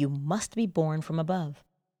 You must be born from above.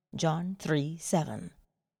 John 3:7.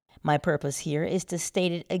 My purpose here is to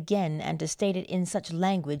state it again, and to state it in such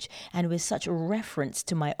language and with such reference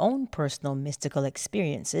to my own personal mystical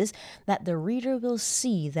experiences that the reader will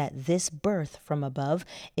see that this birth from above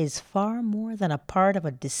is far more than a part of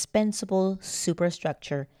a dispensable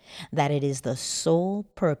superstructure, that it is the sole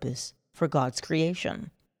purpose for God's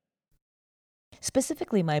creation.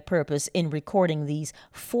 Specifically, my purpose in recording these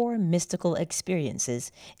 4 mystical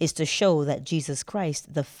experiences is to show that Jesus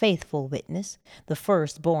Christ, the faithful witness, the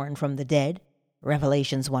firstborn from the dead,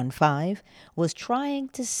 Revelations 1:5, was trying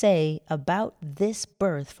to say about this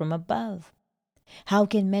birth from above. How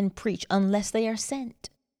can men preach unless they are sent?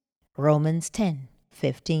 Romans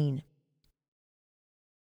 10:15.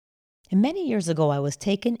 Many years ago I was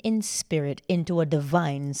taken in spirit into a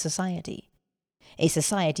divine society. a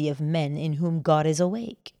society of men in whom God is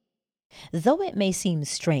awake. Though it may seem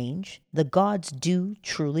strange, the gods do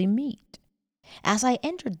truly meet. As I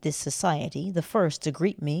entered this society, the first to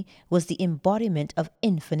greet me was the embodiment of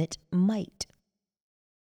infinite might.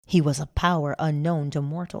 He was a power unknown to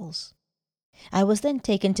mortals. I was then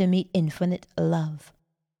taken to meet infinite love.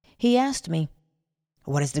 He asked me,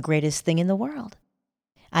 "What is the greatest thing in the world?"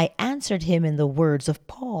 I answered him in the words of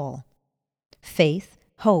Paul: "Faith,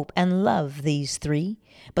 hope, and love, these three,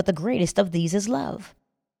 but the greatest of these is love."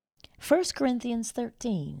 1 Corinthians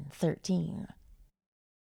 13:13.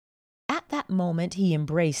 At that moment he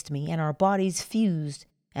embraced me, and our bodies fused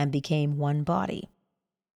and became one body.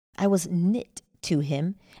 I was knit to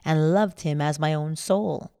him and loved him as my own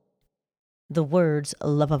soul. The words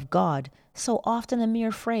 "love of God," so often a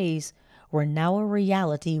mere phrase, were now a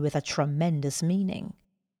reality with a tremendous meaning.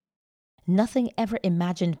 Nothing ever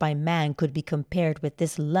imagined by man could be compared with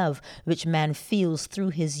this love which man feels through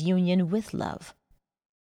his union with love.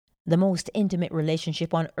 The most intimate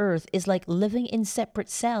relationship on earth is like living in separate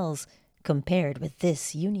cells compared with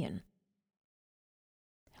this union.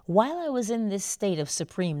 While I was in this state of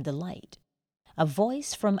supreme delight, a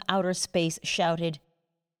voice from outer space shouted,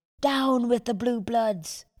 "Down with the blue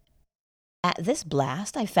bloods!" At this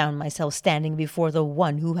blast, I found myself standing before the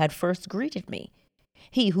one who had first greeted me,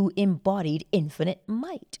 he who embodied infinite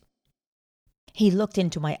might. He looked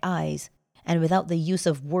into my eyes, and without the use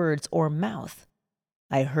of words or mouth,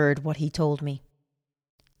 I heard what he told me.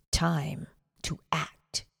 Time to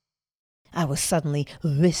act. I was suddenly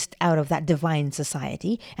whisked out of that divine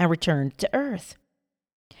society and returned to earth.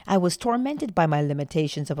 I was tormented by my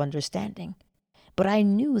limitations of understanding, but I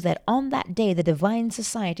knew that on that day the divine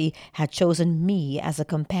society had chosen me as a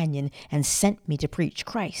companion and sent me to preach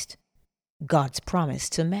Christ, God's promise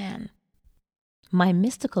to man. My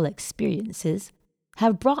mystical experiences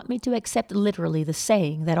have brought me to accept literally the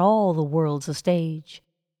saying that all the world's a stage,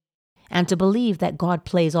 and to believe that God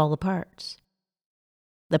plays all the parts.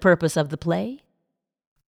 The purpose of the play?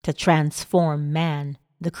 To transform man,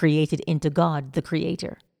 the created, into God, the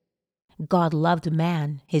creator. God loved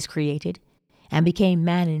man, his created, and became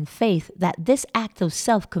man in faith that this act of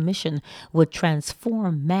self-commission would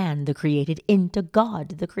transform man, the created, into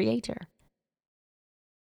God, the creator.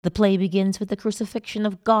 The play begins with the crucifixion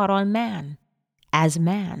of God on man, as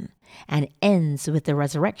man, and ends with the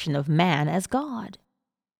resurrection of man as God.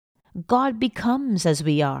 God becomes as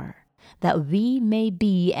we are, that we may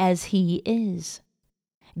be as he is.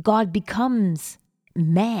 God becomes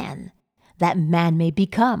man, that man may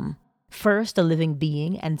become, first, a living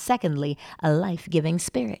being, and secondly, a life-giving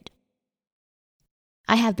spirit.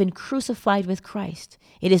 I have been crucified with Christ.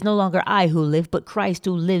 It is no longer I who live, but Christ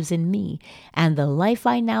who lives in me. And the life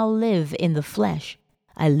I now live in the flesh,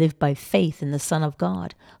 I live by faith in the Son of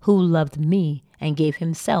God, who loved me and gave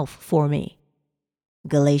himself for me.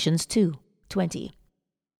 Galatians 2:20.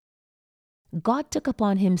 God took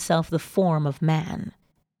upon himself the form of man,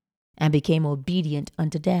 and became obedient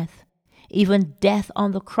unto death, even death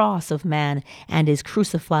on the cross of man, and is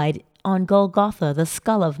crucified on Golgotha, the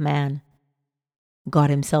skull of man. God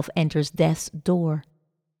himself enters death's door,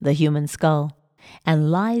 the human skull,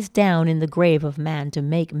 and lies down in the grave of man to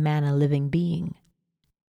make man a living being.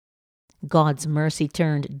 God's mercy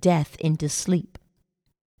turned death into sleep.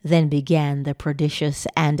 Then began the prodigious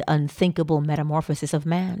and unthinkable metamorphosis of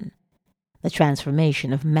man, the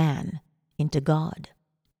transformation of man into God.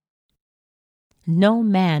 No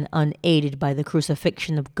man unaided by the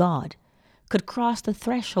crucifixion of God could cross the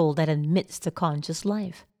threshold that admits to conscious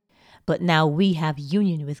life. But now we have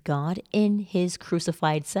union with God in his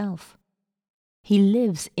crucified self. He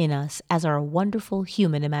lives in us as our wonderful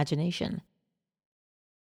human imagination.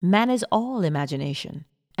 Man is all imagination,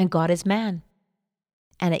 and God is man,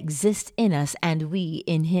 and exists in us and we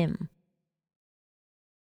in him.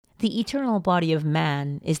 The eternal body of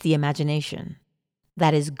man is the imagination,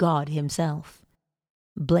 that is God himself.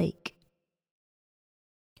 Blake.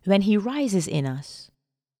 When he rises in us,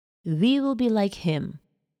 we will be like him,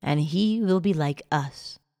 and he will be like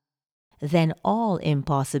us. Then all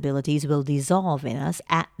impossibilities will dissolve in us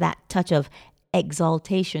at that touch of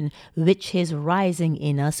exaltation which his rising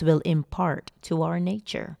in us will impart to our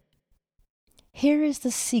nature. Here is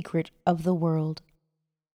the secret of the world.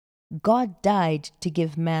 God died to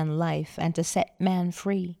give man life and to set man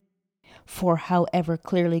free. For however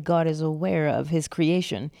clearly God is aware of his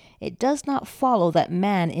creation, it does not follow that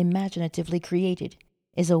man, imaginatively created,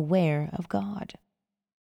 is aware of God.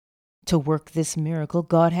 To work this miracle,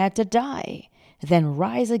 God had to die, then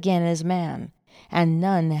rise again as man, and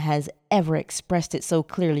none has ever expressed it so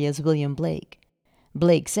clearly as William Blake.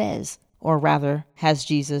 Blake says, or rather has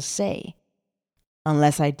Jesus say,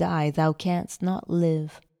 Unless I die, thou canst not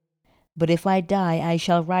live. But if I die, I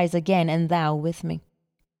shall rise again, and thou with me.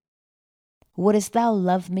 Wouldest thou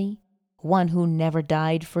love me, one who never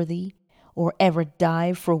died for thee, or ever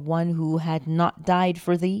die for one who had not died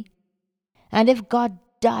for thee? And if God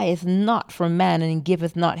dieth not for man, and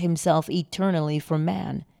giveth not himself eternally for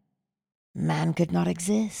man, man could not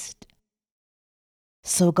exist.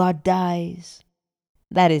 So God dies.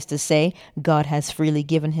 That is to say, God has freely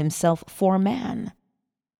given himself for man.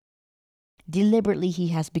 Deliberately he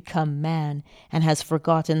has become man and has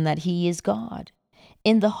forgotten that he is God,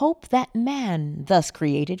 in the hope that man, thus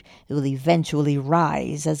created, will eventually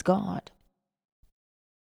rise as God.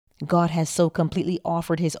 God has so completely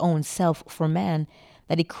offered his own self for man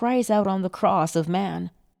that he cries out on the cross of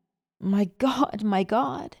man, my God,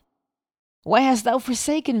 why hast thou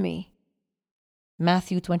forsaken me?"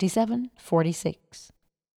 Matthew 27:46.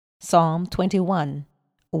 Psalm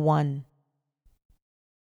 21:1.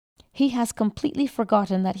 He has completely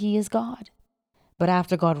forgotten that he is God. But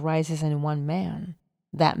after God rises in one man,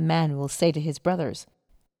 that man will say to his brothers,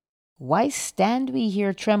 "Why stand we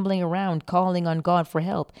here trembling around, calling on God for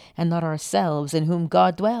help, and not ourselves in whom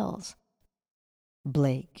God dwells?"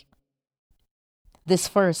 Blake. This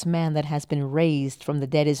first man that has been raised from the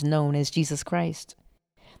dead is known as Jesus Christ,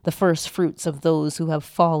 the first fruits of those who have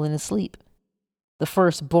fallen asleep, the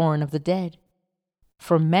firstborn of the dead.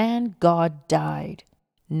 For man God died.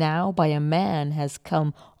 Now by a man has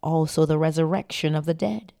come also the resurrection of the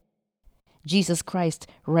dead. Jesus Christ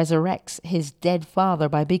resurrects his dead father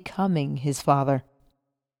by becoming his father.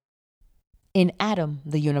 In Adam,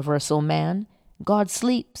 the universal man, God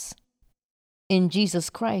sleeps. In Jesus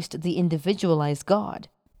Christ, the individualized God,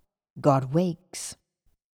 God wakes.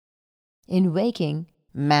 In waking,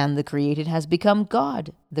 man the created has become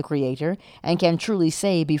God the creator and can truly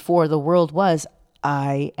say before the world was,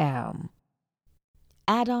 "I am."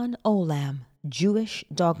 Adon Olam, Jewish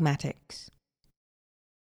Dogmatics.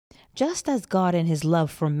 Just as God in his love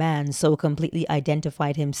for man so completely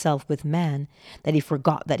identified himself with man that he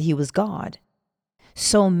forgot that he was God,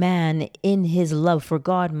 so man in his love for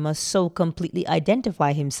God must so completely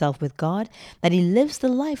identify himself with God that he lives the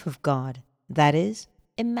life of God, that is,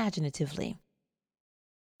 imaginatively.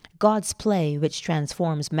 God's play, which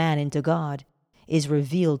transforms man into God, is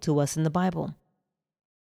revealed to us in the Bible.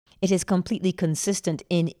 It is completely consistent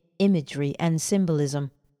in imagery and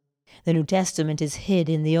symbolism. The New Testament is hid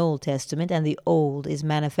in the Old Testament, and the Old is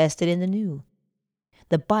manifested in the New.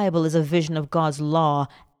 The Bible is a vision of God's law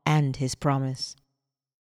and his promise.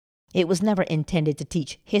 It was never intended to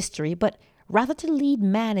teach history, but rather to lead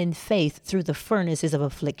man in faith through the furnaces of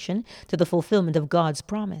affliction to the fulfillment of God's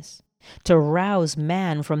promise, to rouse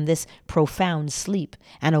man from this profound sleep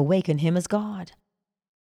and awaken him as God.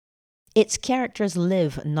 Its characters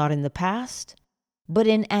live not in the past, but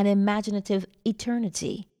in an imaginative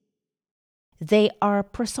eternity. They are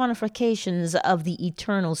personifications of the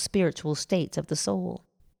eternal spiritual states of the soul.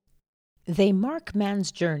 They mark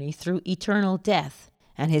man's journey through eternal death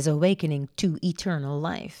and his awakening to eternal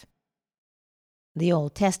life. The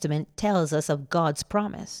Old Testament tells us of God's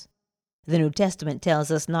promise. The New Testament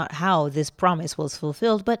tells us not how this promise was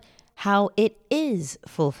fulfilled, but how it is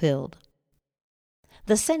fulfilled.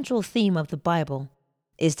 The central theme of the Bible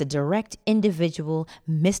is the direct individual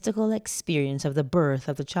mystical experience of the birth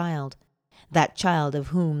of the child, that child of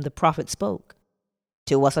whom the prophet spoke.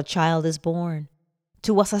 "To us a child is born,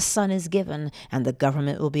 to us a son is given, and the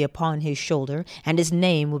government will be upon his shoulder, and his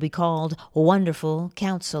name will be called Wonderful,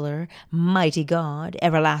 Counselor, Mighty God,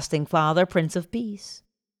 Everlasting Father, Prince of Peace.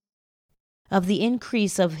 Of the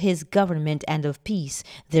increase of his government and of peace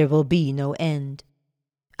there will be no end."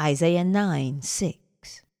 Isaiah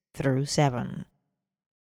 9:6-7.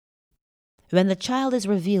 When the child is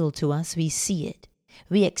revealed to us, we see it,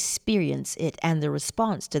 we experience it, and the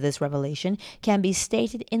response to this revelation can be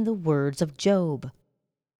stated in the words of Job.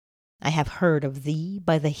 "I have heard of thee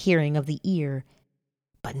by the hearing of the ear,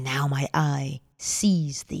 but now my eye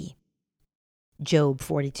sees thee." Job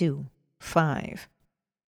 42:5.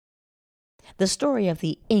 The story of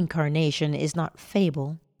the Incarnation is not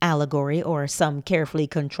fable, allegory, or some carefully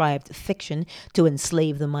contrived fiction to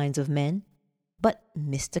enslave the minds of men, but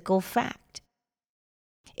mystical fact.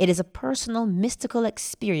 It is a personal mystical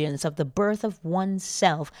experience of the birth of one's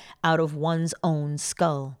self out of one's own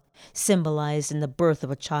skull, symbolized in the birth of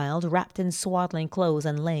a child wrapped in swaddling clothes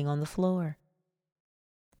and laying on the floor.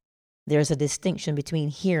 There is a distinction between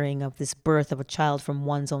hearing of this birth of a child from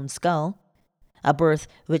one's own skull, a birth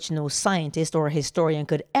which no scientist or historian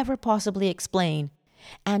could ever possibly explain,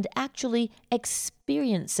 and actually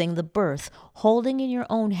experiencing the birth, holding in your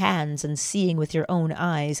own hands and seeing with your own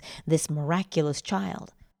eyes this miraculous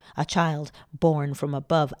child, a child born from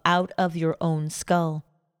above out of your own skull,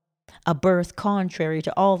 a birth contrary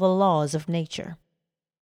to all the laws of nature.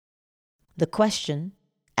 The question,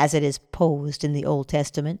 as it is posed in the Old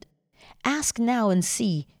Testament, ask now and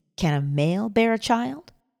see, can a male bear a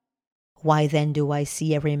child? Why then do I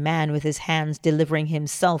see every man with his hands delivering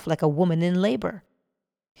himself like a woman in labor?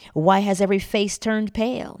 Why has every face turned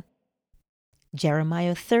pale?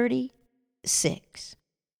 Jeremiah 30:6.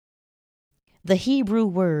 The Hebrew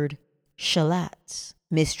word shalats,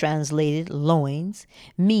 mistranslated loins,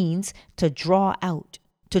 means to draw out,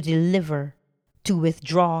 to deliver, to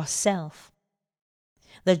withdraw self.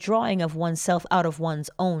 The drawing of oneself out of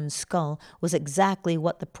one's own skull was exactly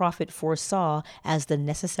what the prophet foresaw as the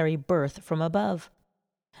necessary birth from above.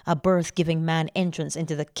 A birth giving man entrance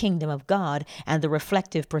into the kingdom of God and the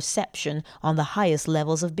reflective perception on the highest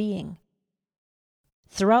levels of being.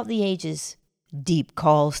 Throughout the ages, deep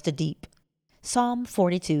calls to deep. Psalm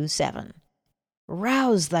 42:7.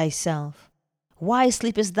 Rouse thyself. Why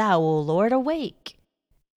sleepest thou, O Lord? Awake.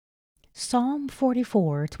 Psalm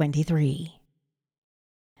 44:23.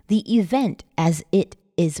 The event as it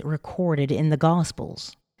is recorded in the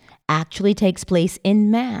Gospels actually takes place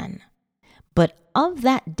in man. But of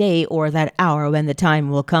that day or that hour when the time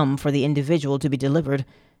will come for the individual to be delivered,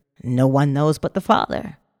 no one knows but the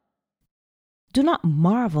Father. Do not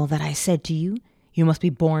marvel that I said to you, you must be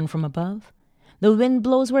born from above. The wind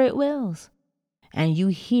blows where it wills, and you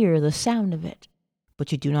hear the sound of it,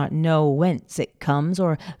 but you do not know whence it comes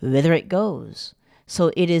or whither it goes.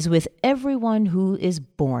 So it is with everyone who is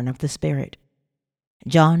born of the Spirit.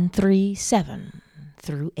 John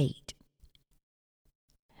 3:7-8.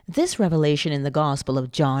 This revelation in the Gospel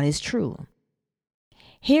of John is true.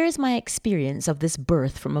 Here is my experience of this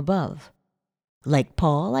birth from above. Like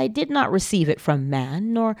Paul, I did not receive it from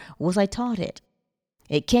man, nor was I taught it.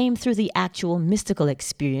 It came through the actual mystical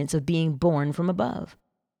experience of being born from above.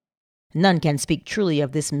 None can speak truly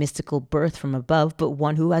of this mystical birth from above but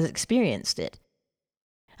one who has experienced it.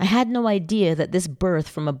 I had no idea that this birth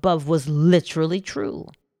from above was literally true.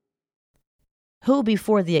 Who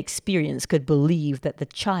before the experience could believe that the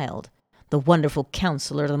child, the wonderful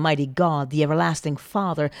counselor, the mighty God, the everlasting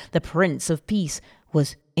Father, the Prince of Peace,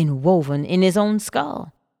 was inwoven in his own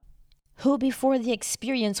skull? Who before the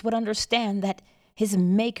experience would understand that his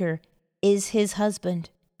Maker is his husband,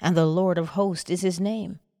 and the Lord of hosts is his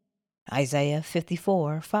name? Isaiah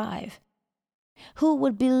 54:5. Who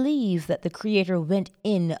would believe that the Creator went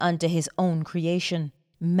in unto his own creation,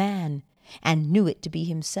 man, and knew it to be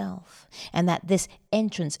himself, and that this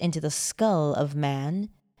entrance into the skull of man,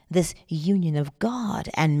 this union of God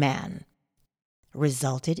and man,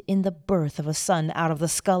 resulted in the birth of a son out of the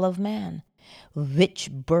skull of man, which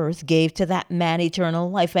birth gave to that man eternal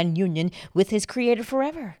life and union with his Creator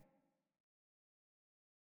forever?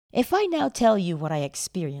 If I now tell you what I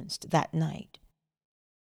experienced that night,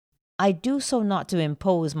 I do so not to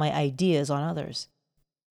impose my ideas on others,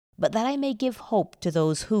 but that I may give hope to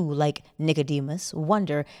those who, like Nicodemus,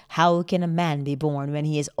 wonder how can a man be born when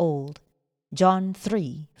he is old. John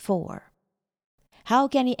 3:4. How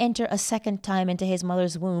can he enter a second time into his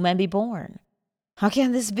mother's womb and be born? How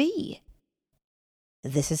can this be?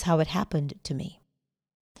 This is how it happened to me.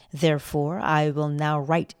 Therefore I will now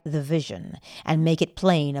write the vision and make it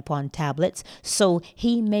plain upon tablets, so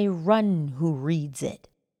he may run who reads it.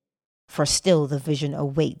 For still the vision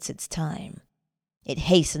awaits its time. It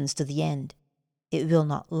hastens to the end. It will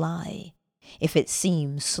not lie. If it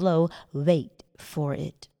seems slow, wait for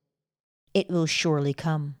it. It will surely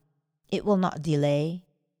come. It will not delay.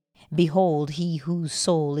 Behold, he whose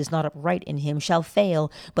soul is not upright in him shall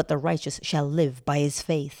fail, but the righteous shall live by his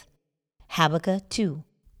faith. Habakkuk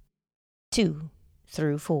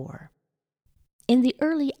 2:2-4. In the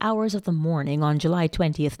early hours of the morning on July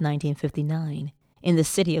 20th, 1959, in the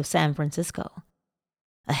city of San Francisco,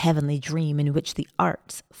 a heavenly dream in which the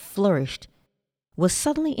arts flourished was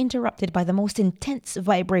suddenly interrupted by the most intense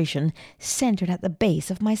vibration centered at the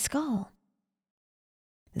base of my skull.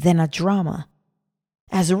 Then a drama,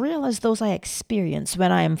 as real as those I experience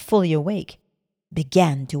when I am fully awake,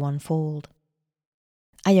 began to unfold.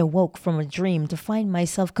 I awoke from a dream to find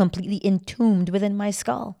myself completely entombed within my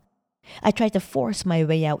skull. I tried to force my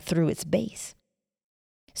way out through its base.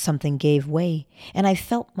 Something gave way, and I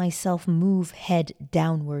felt myself move head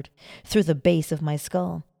downward through the base of my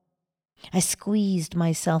skull. I squeezed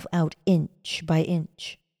myself out inch by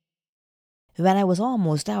inch. When I was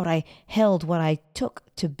almost out, I held what I took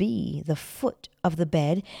to be the foot of the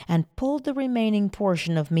bed and pulled the remaining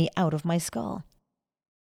portion of me out of my skull.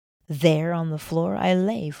 There on the floor I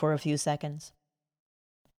lay for a few seconds.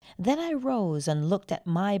 Then I rose and looked at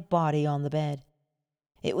my body on the bed.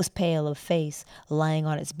 It was pale of face, lying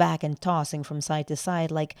on its back and tossing from side to side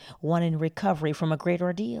like one in recovery from a great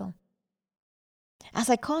ordeal. As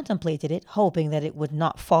I contemplated it, hoping that it would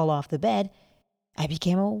not fall off the bed, I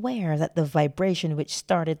became aware that the vibration which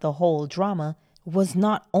started the whole drama was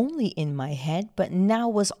not only in my head, but now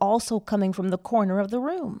was also coming from the corner of the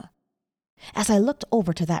room. As I looked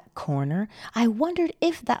over to that corner, I wondered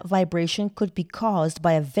if that vibration could be caused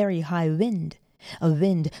by a very high wind, a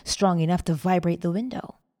wind strong enough to vibrate the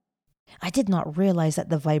window. I did not realize that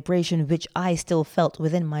the vibration which I still felt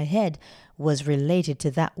within my head was related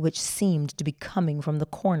to that which seemed to be coming from the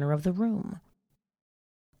corner of the room.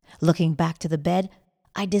 Looking back to the bed,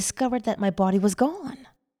 I discovered that my body was gone,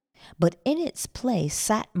 but in its place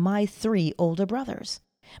sat my 3 older brothers.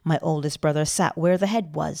 My oldest brother sat where the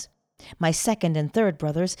head was. My second and third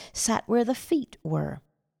brothers sat where the feet were.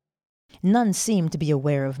 None seemed to be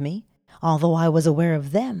aware of me, although I was aware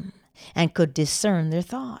of them and could discern their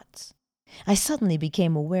thoughts. I suddenly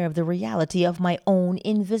became aware of the reality of my own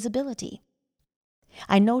invisibility.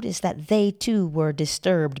 I noticed that they too were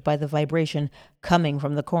disturbed by the vibration coming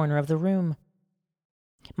from the corner of the room.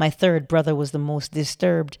 My third brother was the most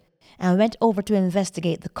disturbed and went over to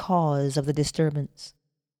investigate the cause of the disturbance.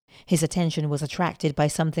 His attention was attracted by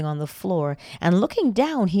something on the floor, and looking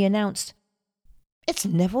down, he announced, "It's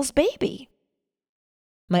Neville's baby."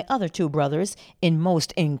 My other 2 brothers, in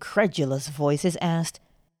most incredulous voices, asked,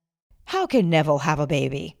 "How can Neville have a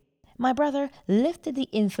baby?" My brother lifted the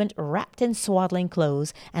infant wrapped in swaddling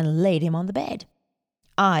clothes and laid him on the bed.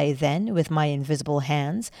 I then, with my invisible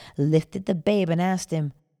hands, lifted the babe and asked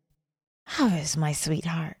him, "How is my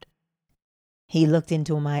sweetheart?" He looked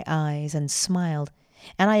into my eyes and smiled,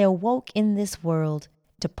 and I awoke in this world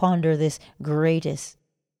to ponder this greatest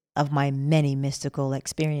of my many mystical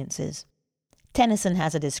experiences. Tennyson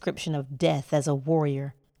has a description of death as a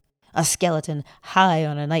warrior, a skeleton high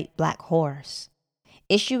on a night black horse,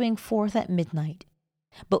 issuing forth at midnight.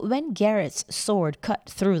 But when Garrett's sword cut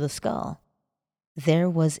through the skull, there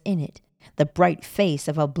was in it the bright face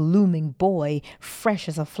of a blooming boy, fresh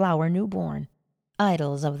as a flower newborn.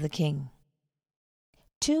 Idylls of the King.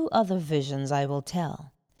 2 other visions I will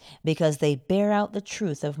tell, because they bear out the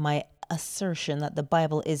truth of my assertion that the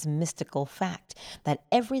Bible is mystical fact, that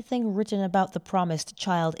everything written about the promised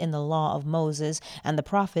child in the law of Moses and the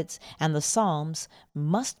prophets and the Psalms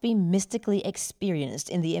must be mystically experienced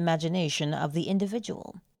in the imagination of the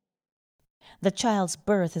individual. The child's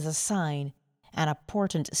birth is a sign and a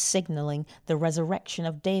portent signaling the resurrection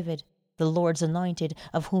of David, the Lord's anointed,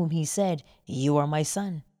 of whom he said, "You are my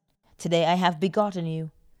son. Today I have begotten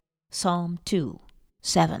you." Psalm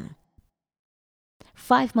 2:7.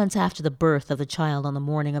 5 months after the birth of the child on the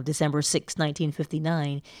morning of December 6,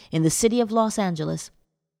 1959, in the city of Los Angeles,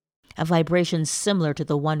 a vibration similar to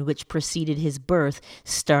the one which preceded his birth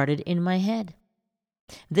started in my head.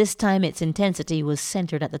 This time its intensity was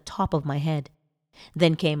centered at the top of my head.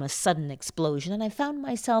 Then came a sudden explosion, and I found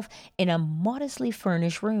myself in a modestly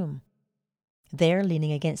furnished room. There,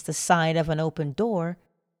 leaning against the side of an open door,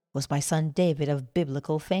 was my son David of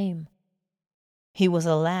biblical fame. He was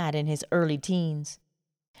a lad in his early teens.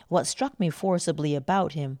 What struck me forcibly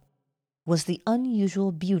about him was the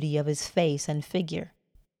unusual beauty of his face and figure.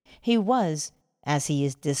 He was, as he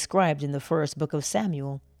is described in the first book of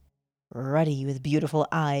Samuel, ruddy with beautiful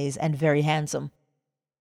eyes and very handsome.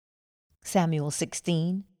 Samuel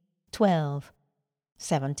 16:12,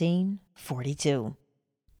 17:42.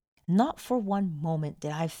 Not for one moment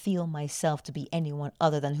did I feel myself to be anyone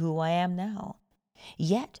other than who I am now.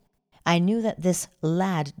 Yet I knew that this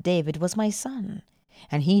lad David was my son,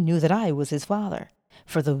 and he knew that I was his father,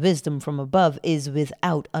 for the wisdom from above is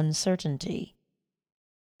without uncertainty.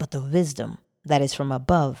 But the wisdom that is from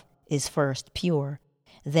above is first pure,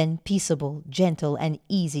 then peaceable, gentle, and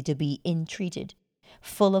easy to be entreated,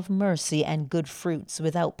 full of mercy and good fruits,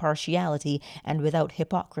 without partiality and without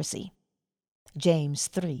hypocrisy. James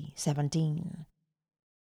 3:17.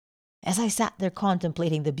 As I sat there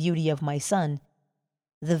contemplating the beauty of my son,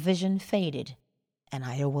 the vision faded, and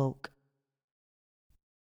I awoke.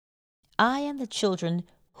 I and the children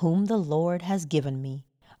whom the Lord has given me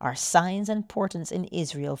are signs and portents in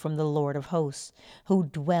Israel from the Lord of hosts, who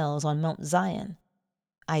dwells on Mount Zion.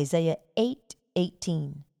 Isaiah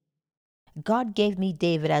 8:18. God gave me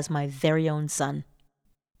David as my very own son.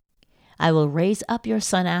 I will raise up your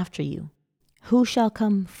son after you, who shall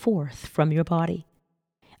come forth from your body.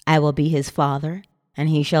 I will be his father, and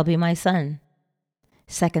he shall be my son.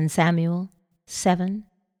 2 Samuel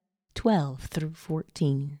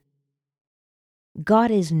 7:12-14.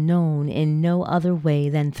 God is known in no other way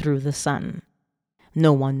than through the Son.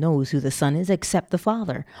 No one knows who the Son is except the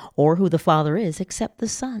Father, or who the Father is except the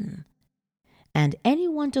Son, and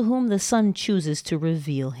anyone to whom the Son chooses to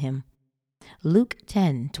reveal him. Luke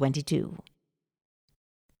 10:22.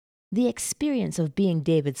 The experience of being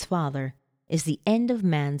David's father is the end of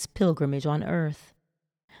man's pilgrimage on earth.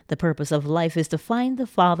 The purpose of life is to find the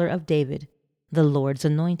father of David, the Lord's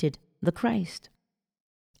anointed, the Christ.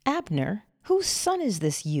 Abner, whose son is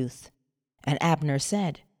this youth? And Abner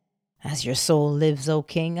said, As your soul lives, O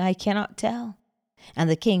king, I cannot tell. And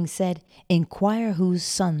the king said, Inquire whose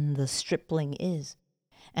son the stripling is.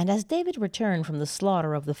 And as David returned from the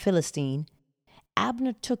slaughter of the Philistine,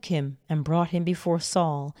 Abner took him and brought him before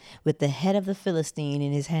Saul with the head of the Philistine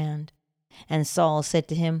in his hand. And Saul said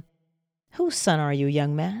to him, Whose son are you,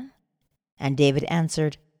 young man? And David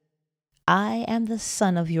answered, I am the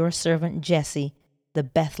son of your servant Jesse, the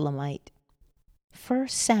Bethlehemite. 1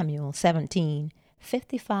 Samuel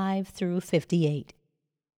 17:55 through 58.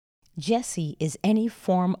 Jesse is any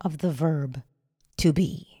form of the verb to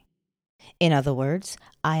be. In other words,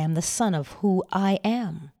 I am the son of who I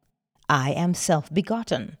am. I am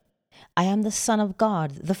self-begotten. I am the Son of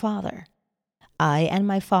God the Father. I and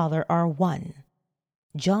my Father are one.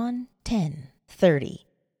 John 10:30.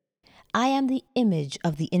 I am the image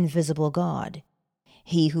of the invisible God.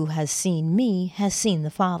 He who has seen me has seen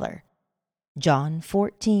the Father. John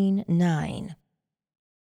 14:9.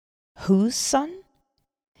 Whose son?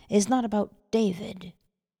 Is not about David,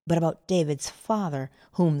 but about David's father,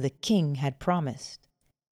 whom the king had promised.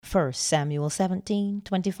 1 Samuel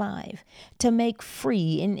 17:25, to make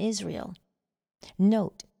free in Israel.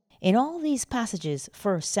 Note, in all these passages,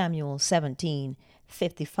 1 Samuel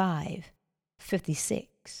 17:55,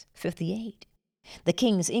 56, 58, the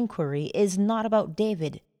king's inquiry is not about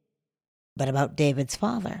David, but about David's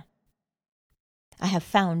father. I have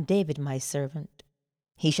found David my servant.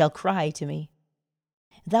 He shall cry to me,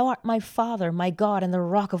 Thou art my Father, my God, and the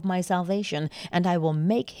rock of my salvation, and I will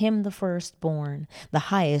make him the firstborn,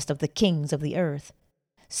 the highest of the kings of the earth.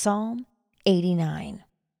 Psalm 89,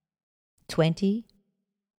 20,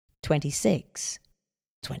 26,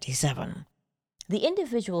 27. The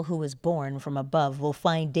individual who is born from above will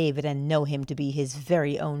find David and know him to be his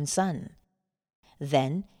very own son.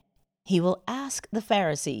 Then he will ask the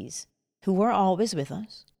Pharisees, who were always with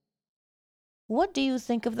us, What do you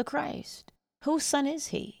think of the Christ? Whose son is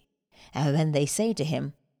he? And when they say to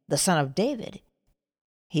him, The son of David,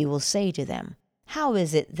 he will say to them, How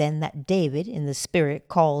is it then that David in the Spirit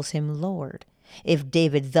calls him Lord? If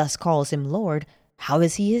David thus calls him Lord, how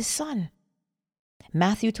is he his son?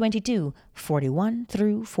 Matthew 22:41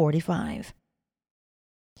 through 45.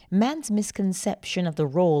 Man's misconception of the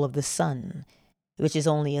role of the Son, which is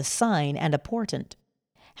only a sign and a portent,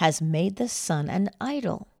 has made the Son an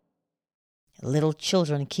idol. Little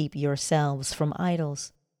children, keep yourselves from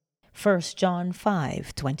idols. 1 John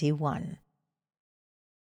 5:21.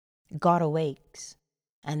 God awakes,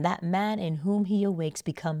 and that man in whom he awakes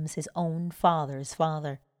becomes his own father's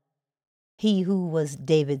father. He who was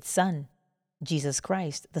David's son, Jesus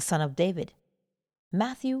Christ, the Son of David,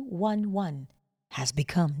 Matthew 1:1, has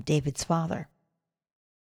become David's father.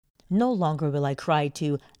 No longer will I cry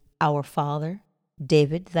to our father,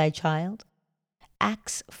 David, thy child.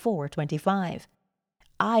 Acts 4:25.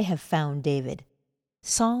 I have found David.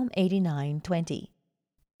 Psalm 89:20.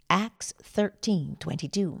 Acts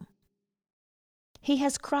 13:22. He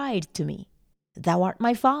has cried to me, Thou art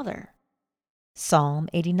my father. Psalm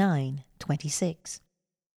 89:26.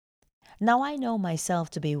 Now I know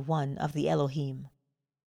myself to be one of the Elohim,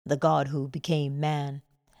 the God who became man,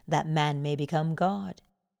 that man may become God.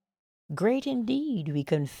 Great indeed, we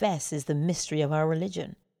confess, is the mystery of our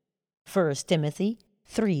religion. 1 Timothy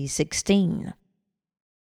 3:16.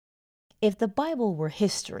 If the Bible were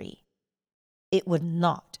history, it would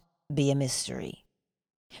not be a mystery.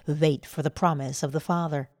 Wait for the promise of the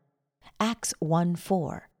Father. Acts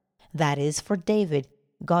 1:4. That is for David,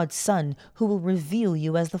 God's Son, who will reveal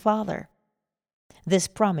you as the Father. This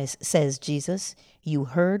promise, says Jesus, you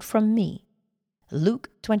heard from me. Luke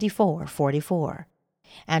 24:44.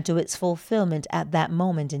 And to its fulfillment at that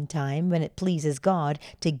moment in time when it pleases God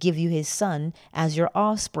to give you his Son as your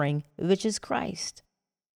offspring, which is Christ.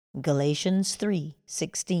 Galatians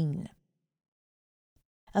 3:16.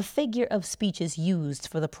 A figure of speech is used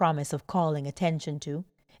for the promise of calling attention to,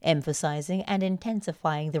 emphasizing and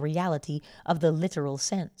intensifying the reality of the literal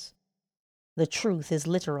sense. The truth is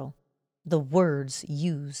literal. The words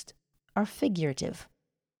used are figurative.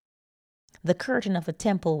 The curtain of the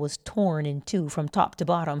temple was torn in two from top to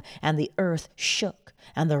bottom, and the earth shook,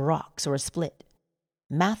 and the rocks were split.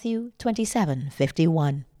 Matthew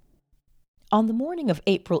 27:51. On the morning of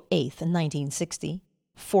April 8th, 1960,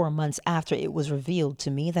 4 months after it was revealed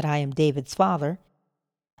to me that I am David's father,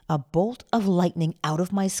 a bolt of lightning out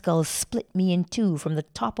of my skull split me in two from the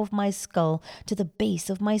top of my skull to the base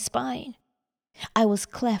of my spine. I was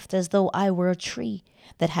cleft as though I were a tree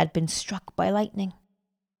that had been struck by lightning.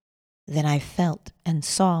 Then I felt and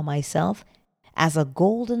saw myself as a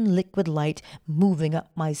golden liquid light moving up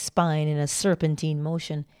my spine in a serpentine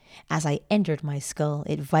motion. As I entered my skull,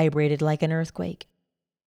 it vibrated like an earthquake.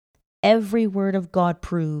 Every word of God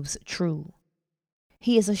proves true.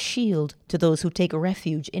 He is a shield to those who take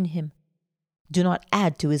refuge in him. Do not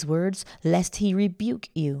add to his words, lest he rebuke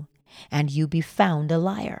you, and you be found a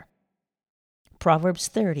liar. Proverbs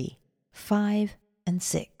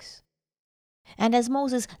 30:5-6. And as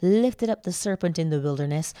Moses lifted up the serpent in the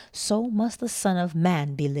wilderness, so must the Son of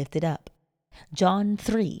Man be lifted up. John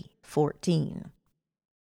 3:14.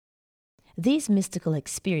 These mystical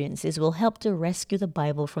experiences will help to rescue the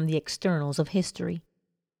Bible from the externals of history,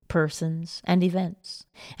 persons, and events,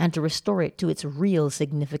 and to restore it to its real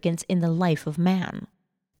significance in the life of man.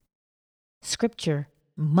 Scripture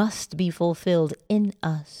must be fulfilled in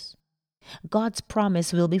us. God's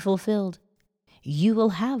promise will be fulfilled. You will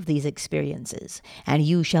have these experiences, and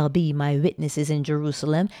you shall be my witnesses in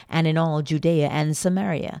Jerusalem and in all Judea and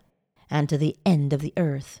Samaria, and to the end of the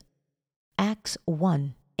earth. Acts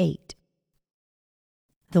 1:8.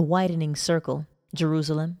 The widening circle,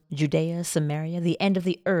 Jerusalem, Judea, Samaria, the end of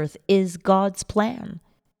the earth, is God's plan.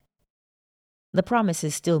 The promise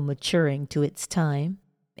is still maturing to its time,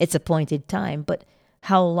 its appointed time, but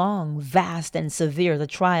how long, vast, and severe the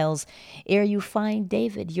trials ere you find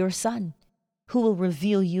David, your son, who will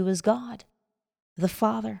reveal you as God, the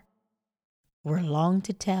Father. We're long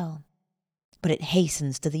to tell, but it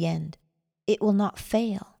hastens to the end. It will not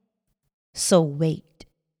fail. So wait,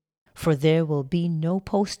 for there will be no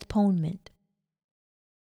postponement.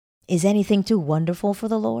 Is anything too wonderful for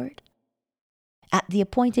the Lord? At the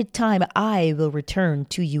appointed time I will return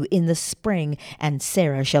to you in the spring, and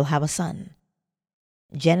Sarah shall have a son.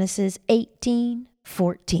 Genesis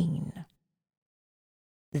 18:14.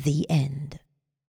 The end.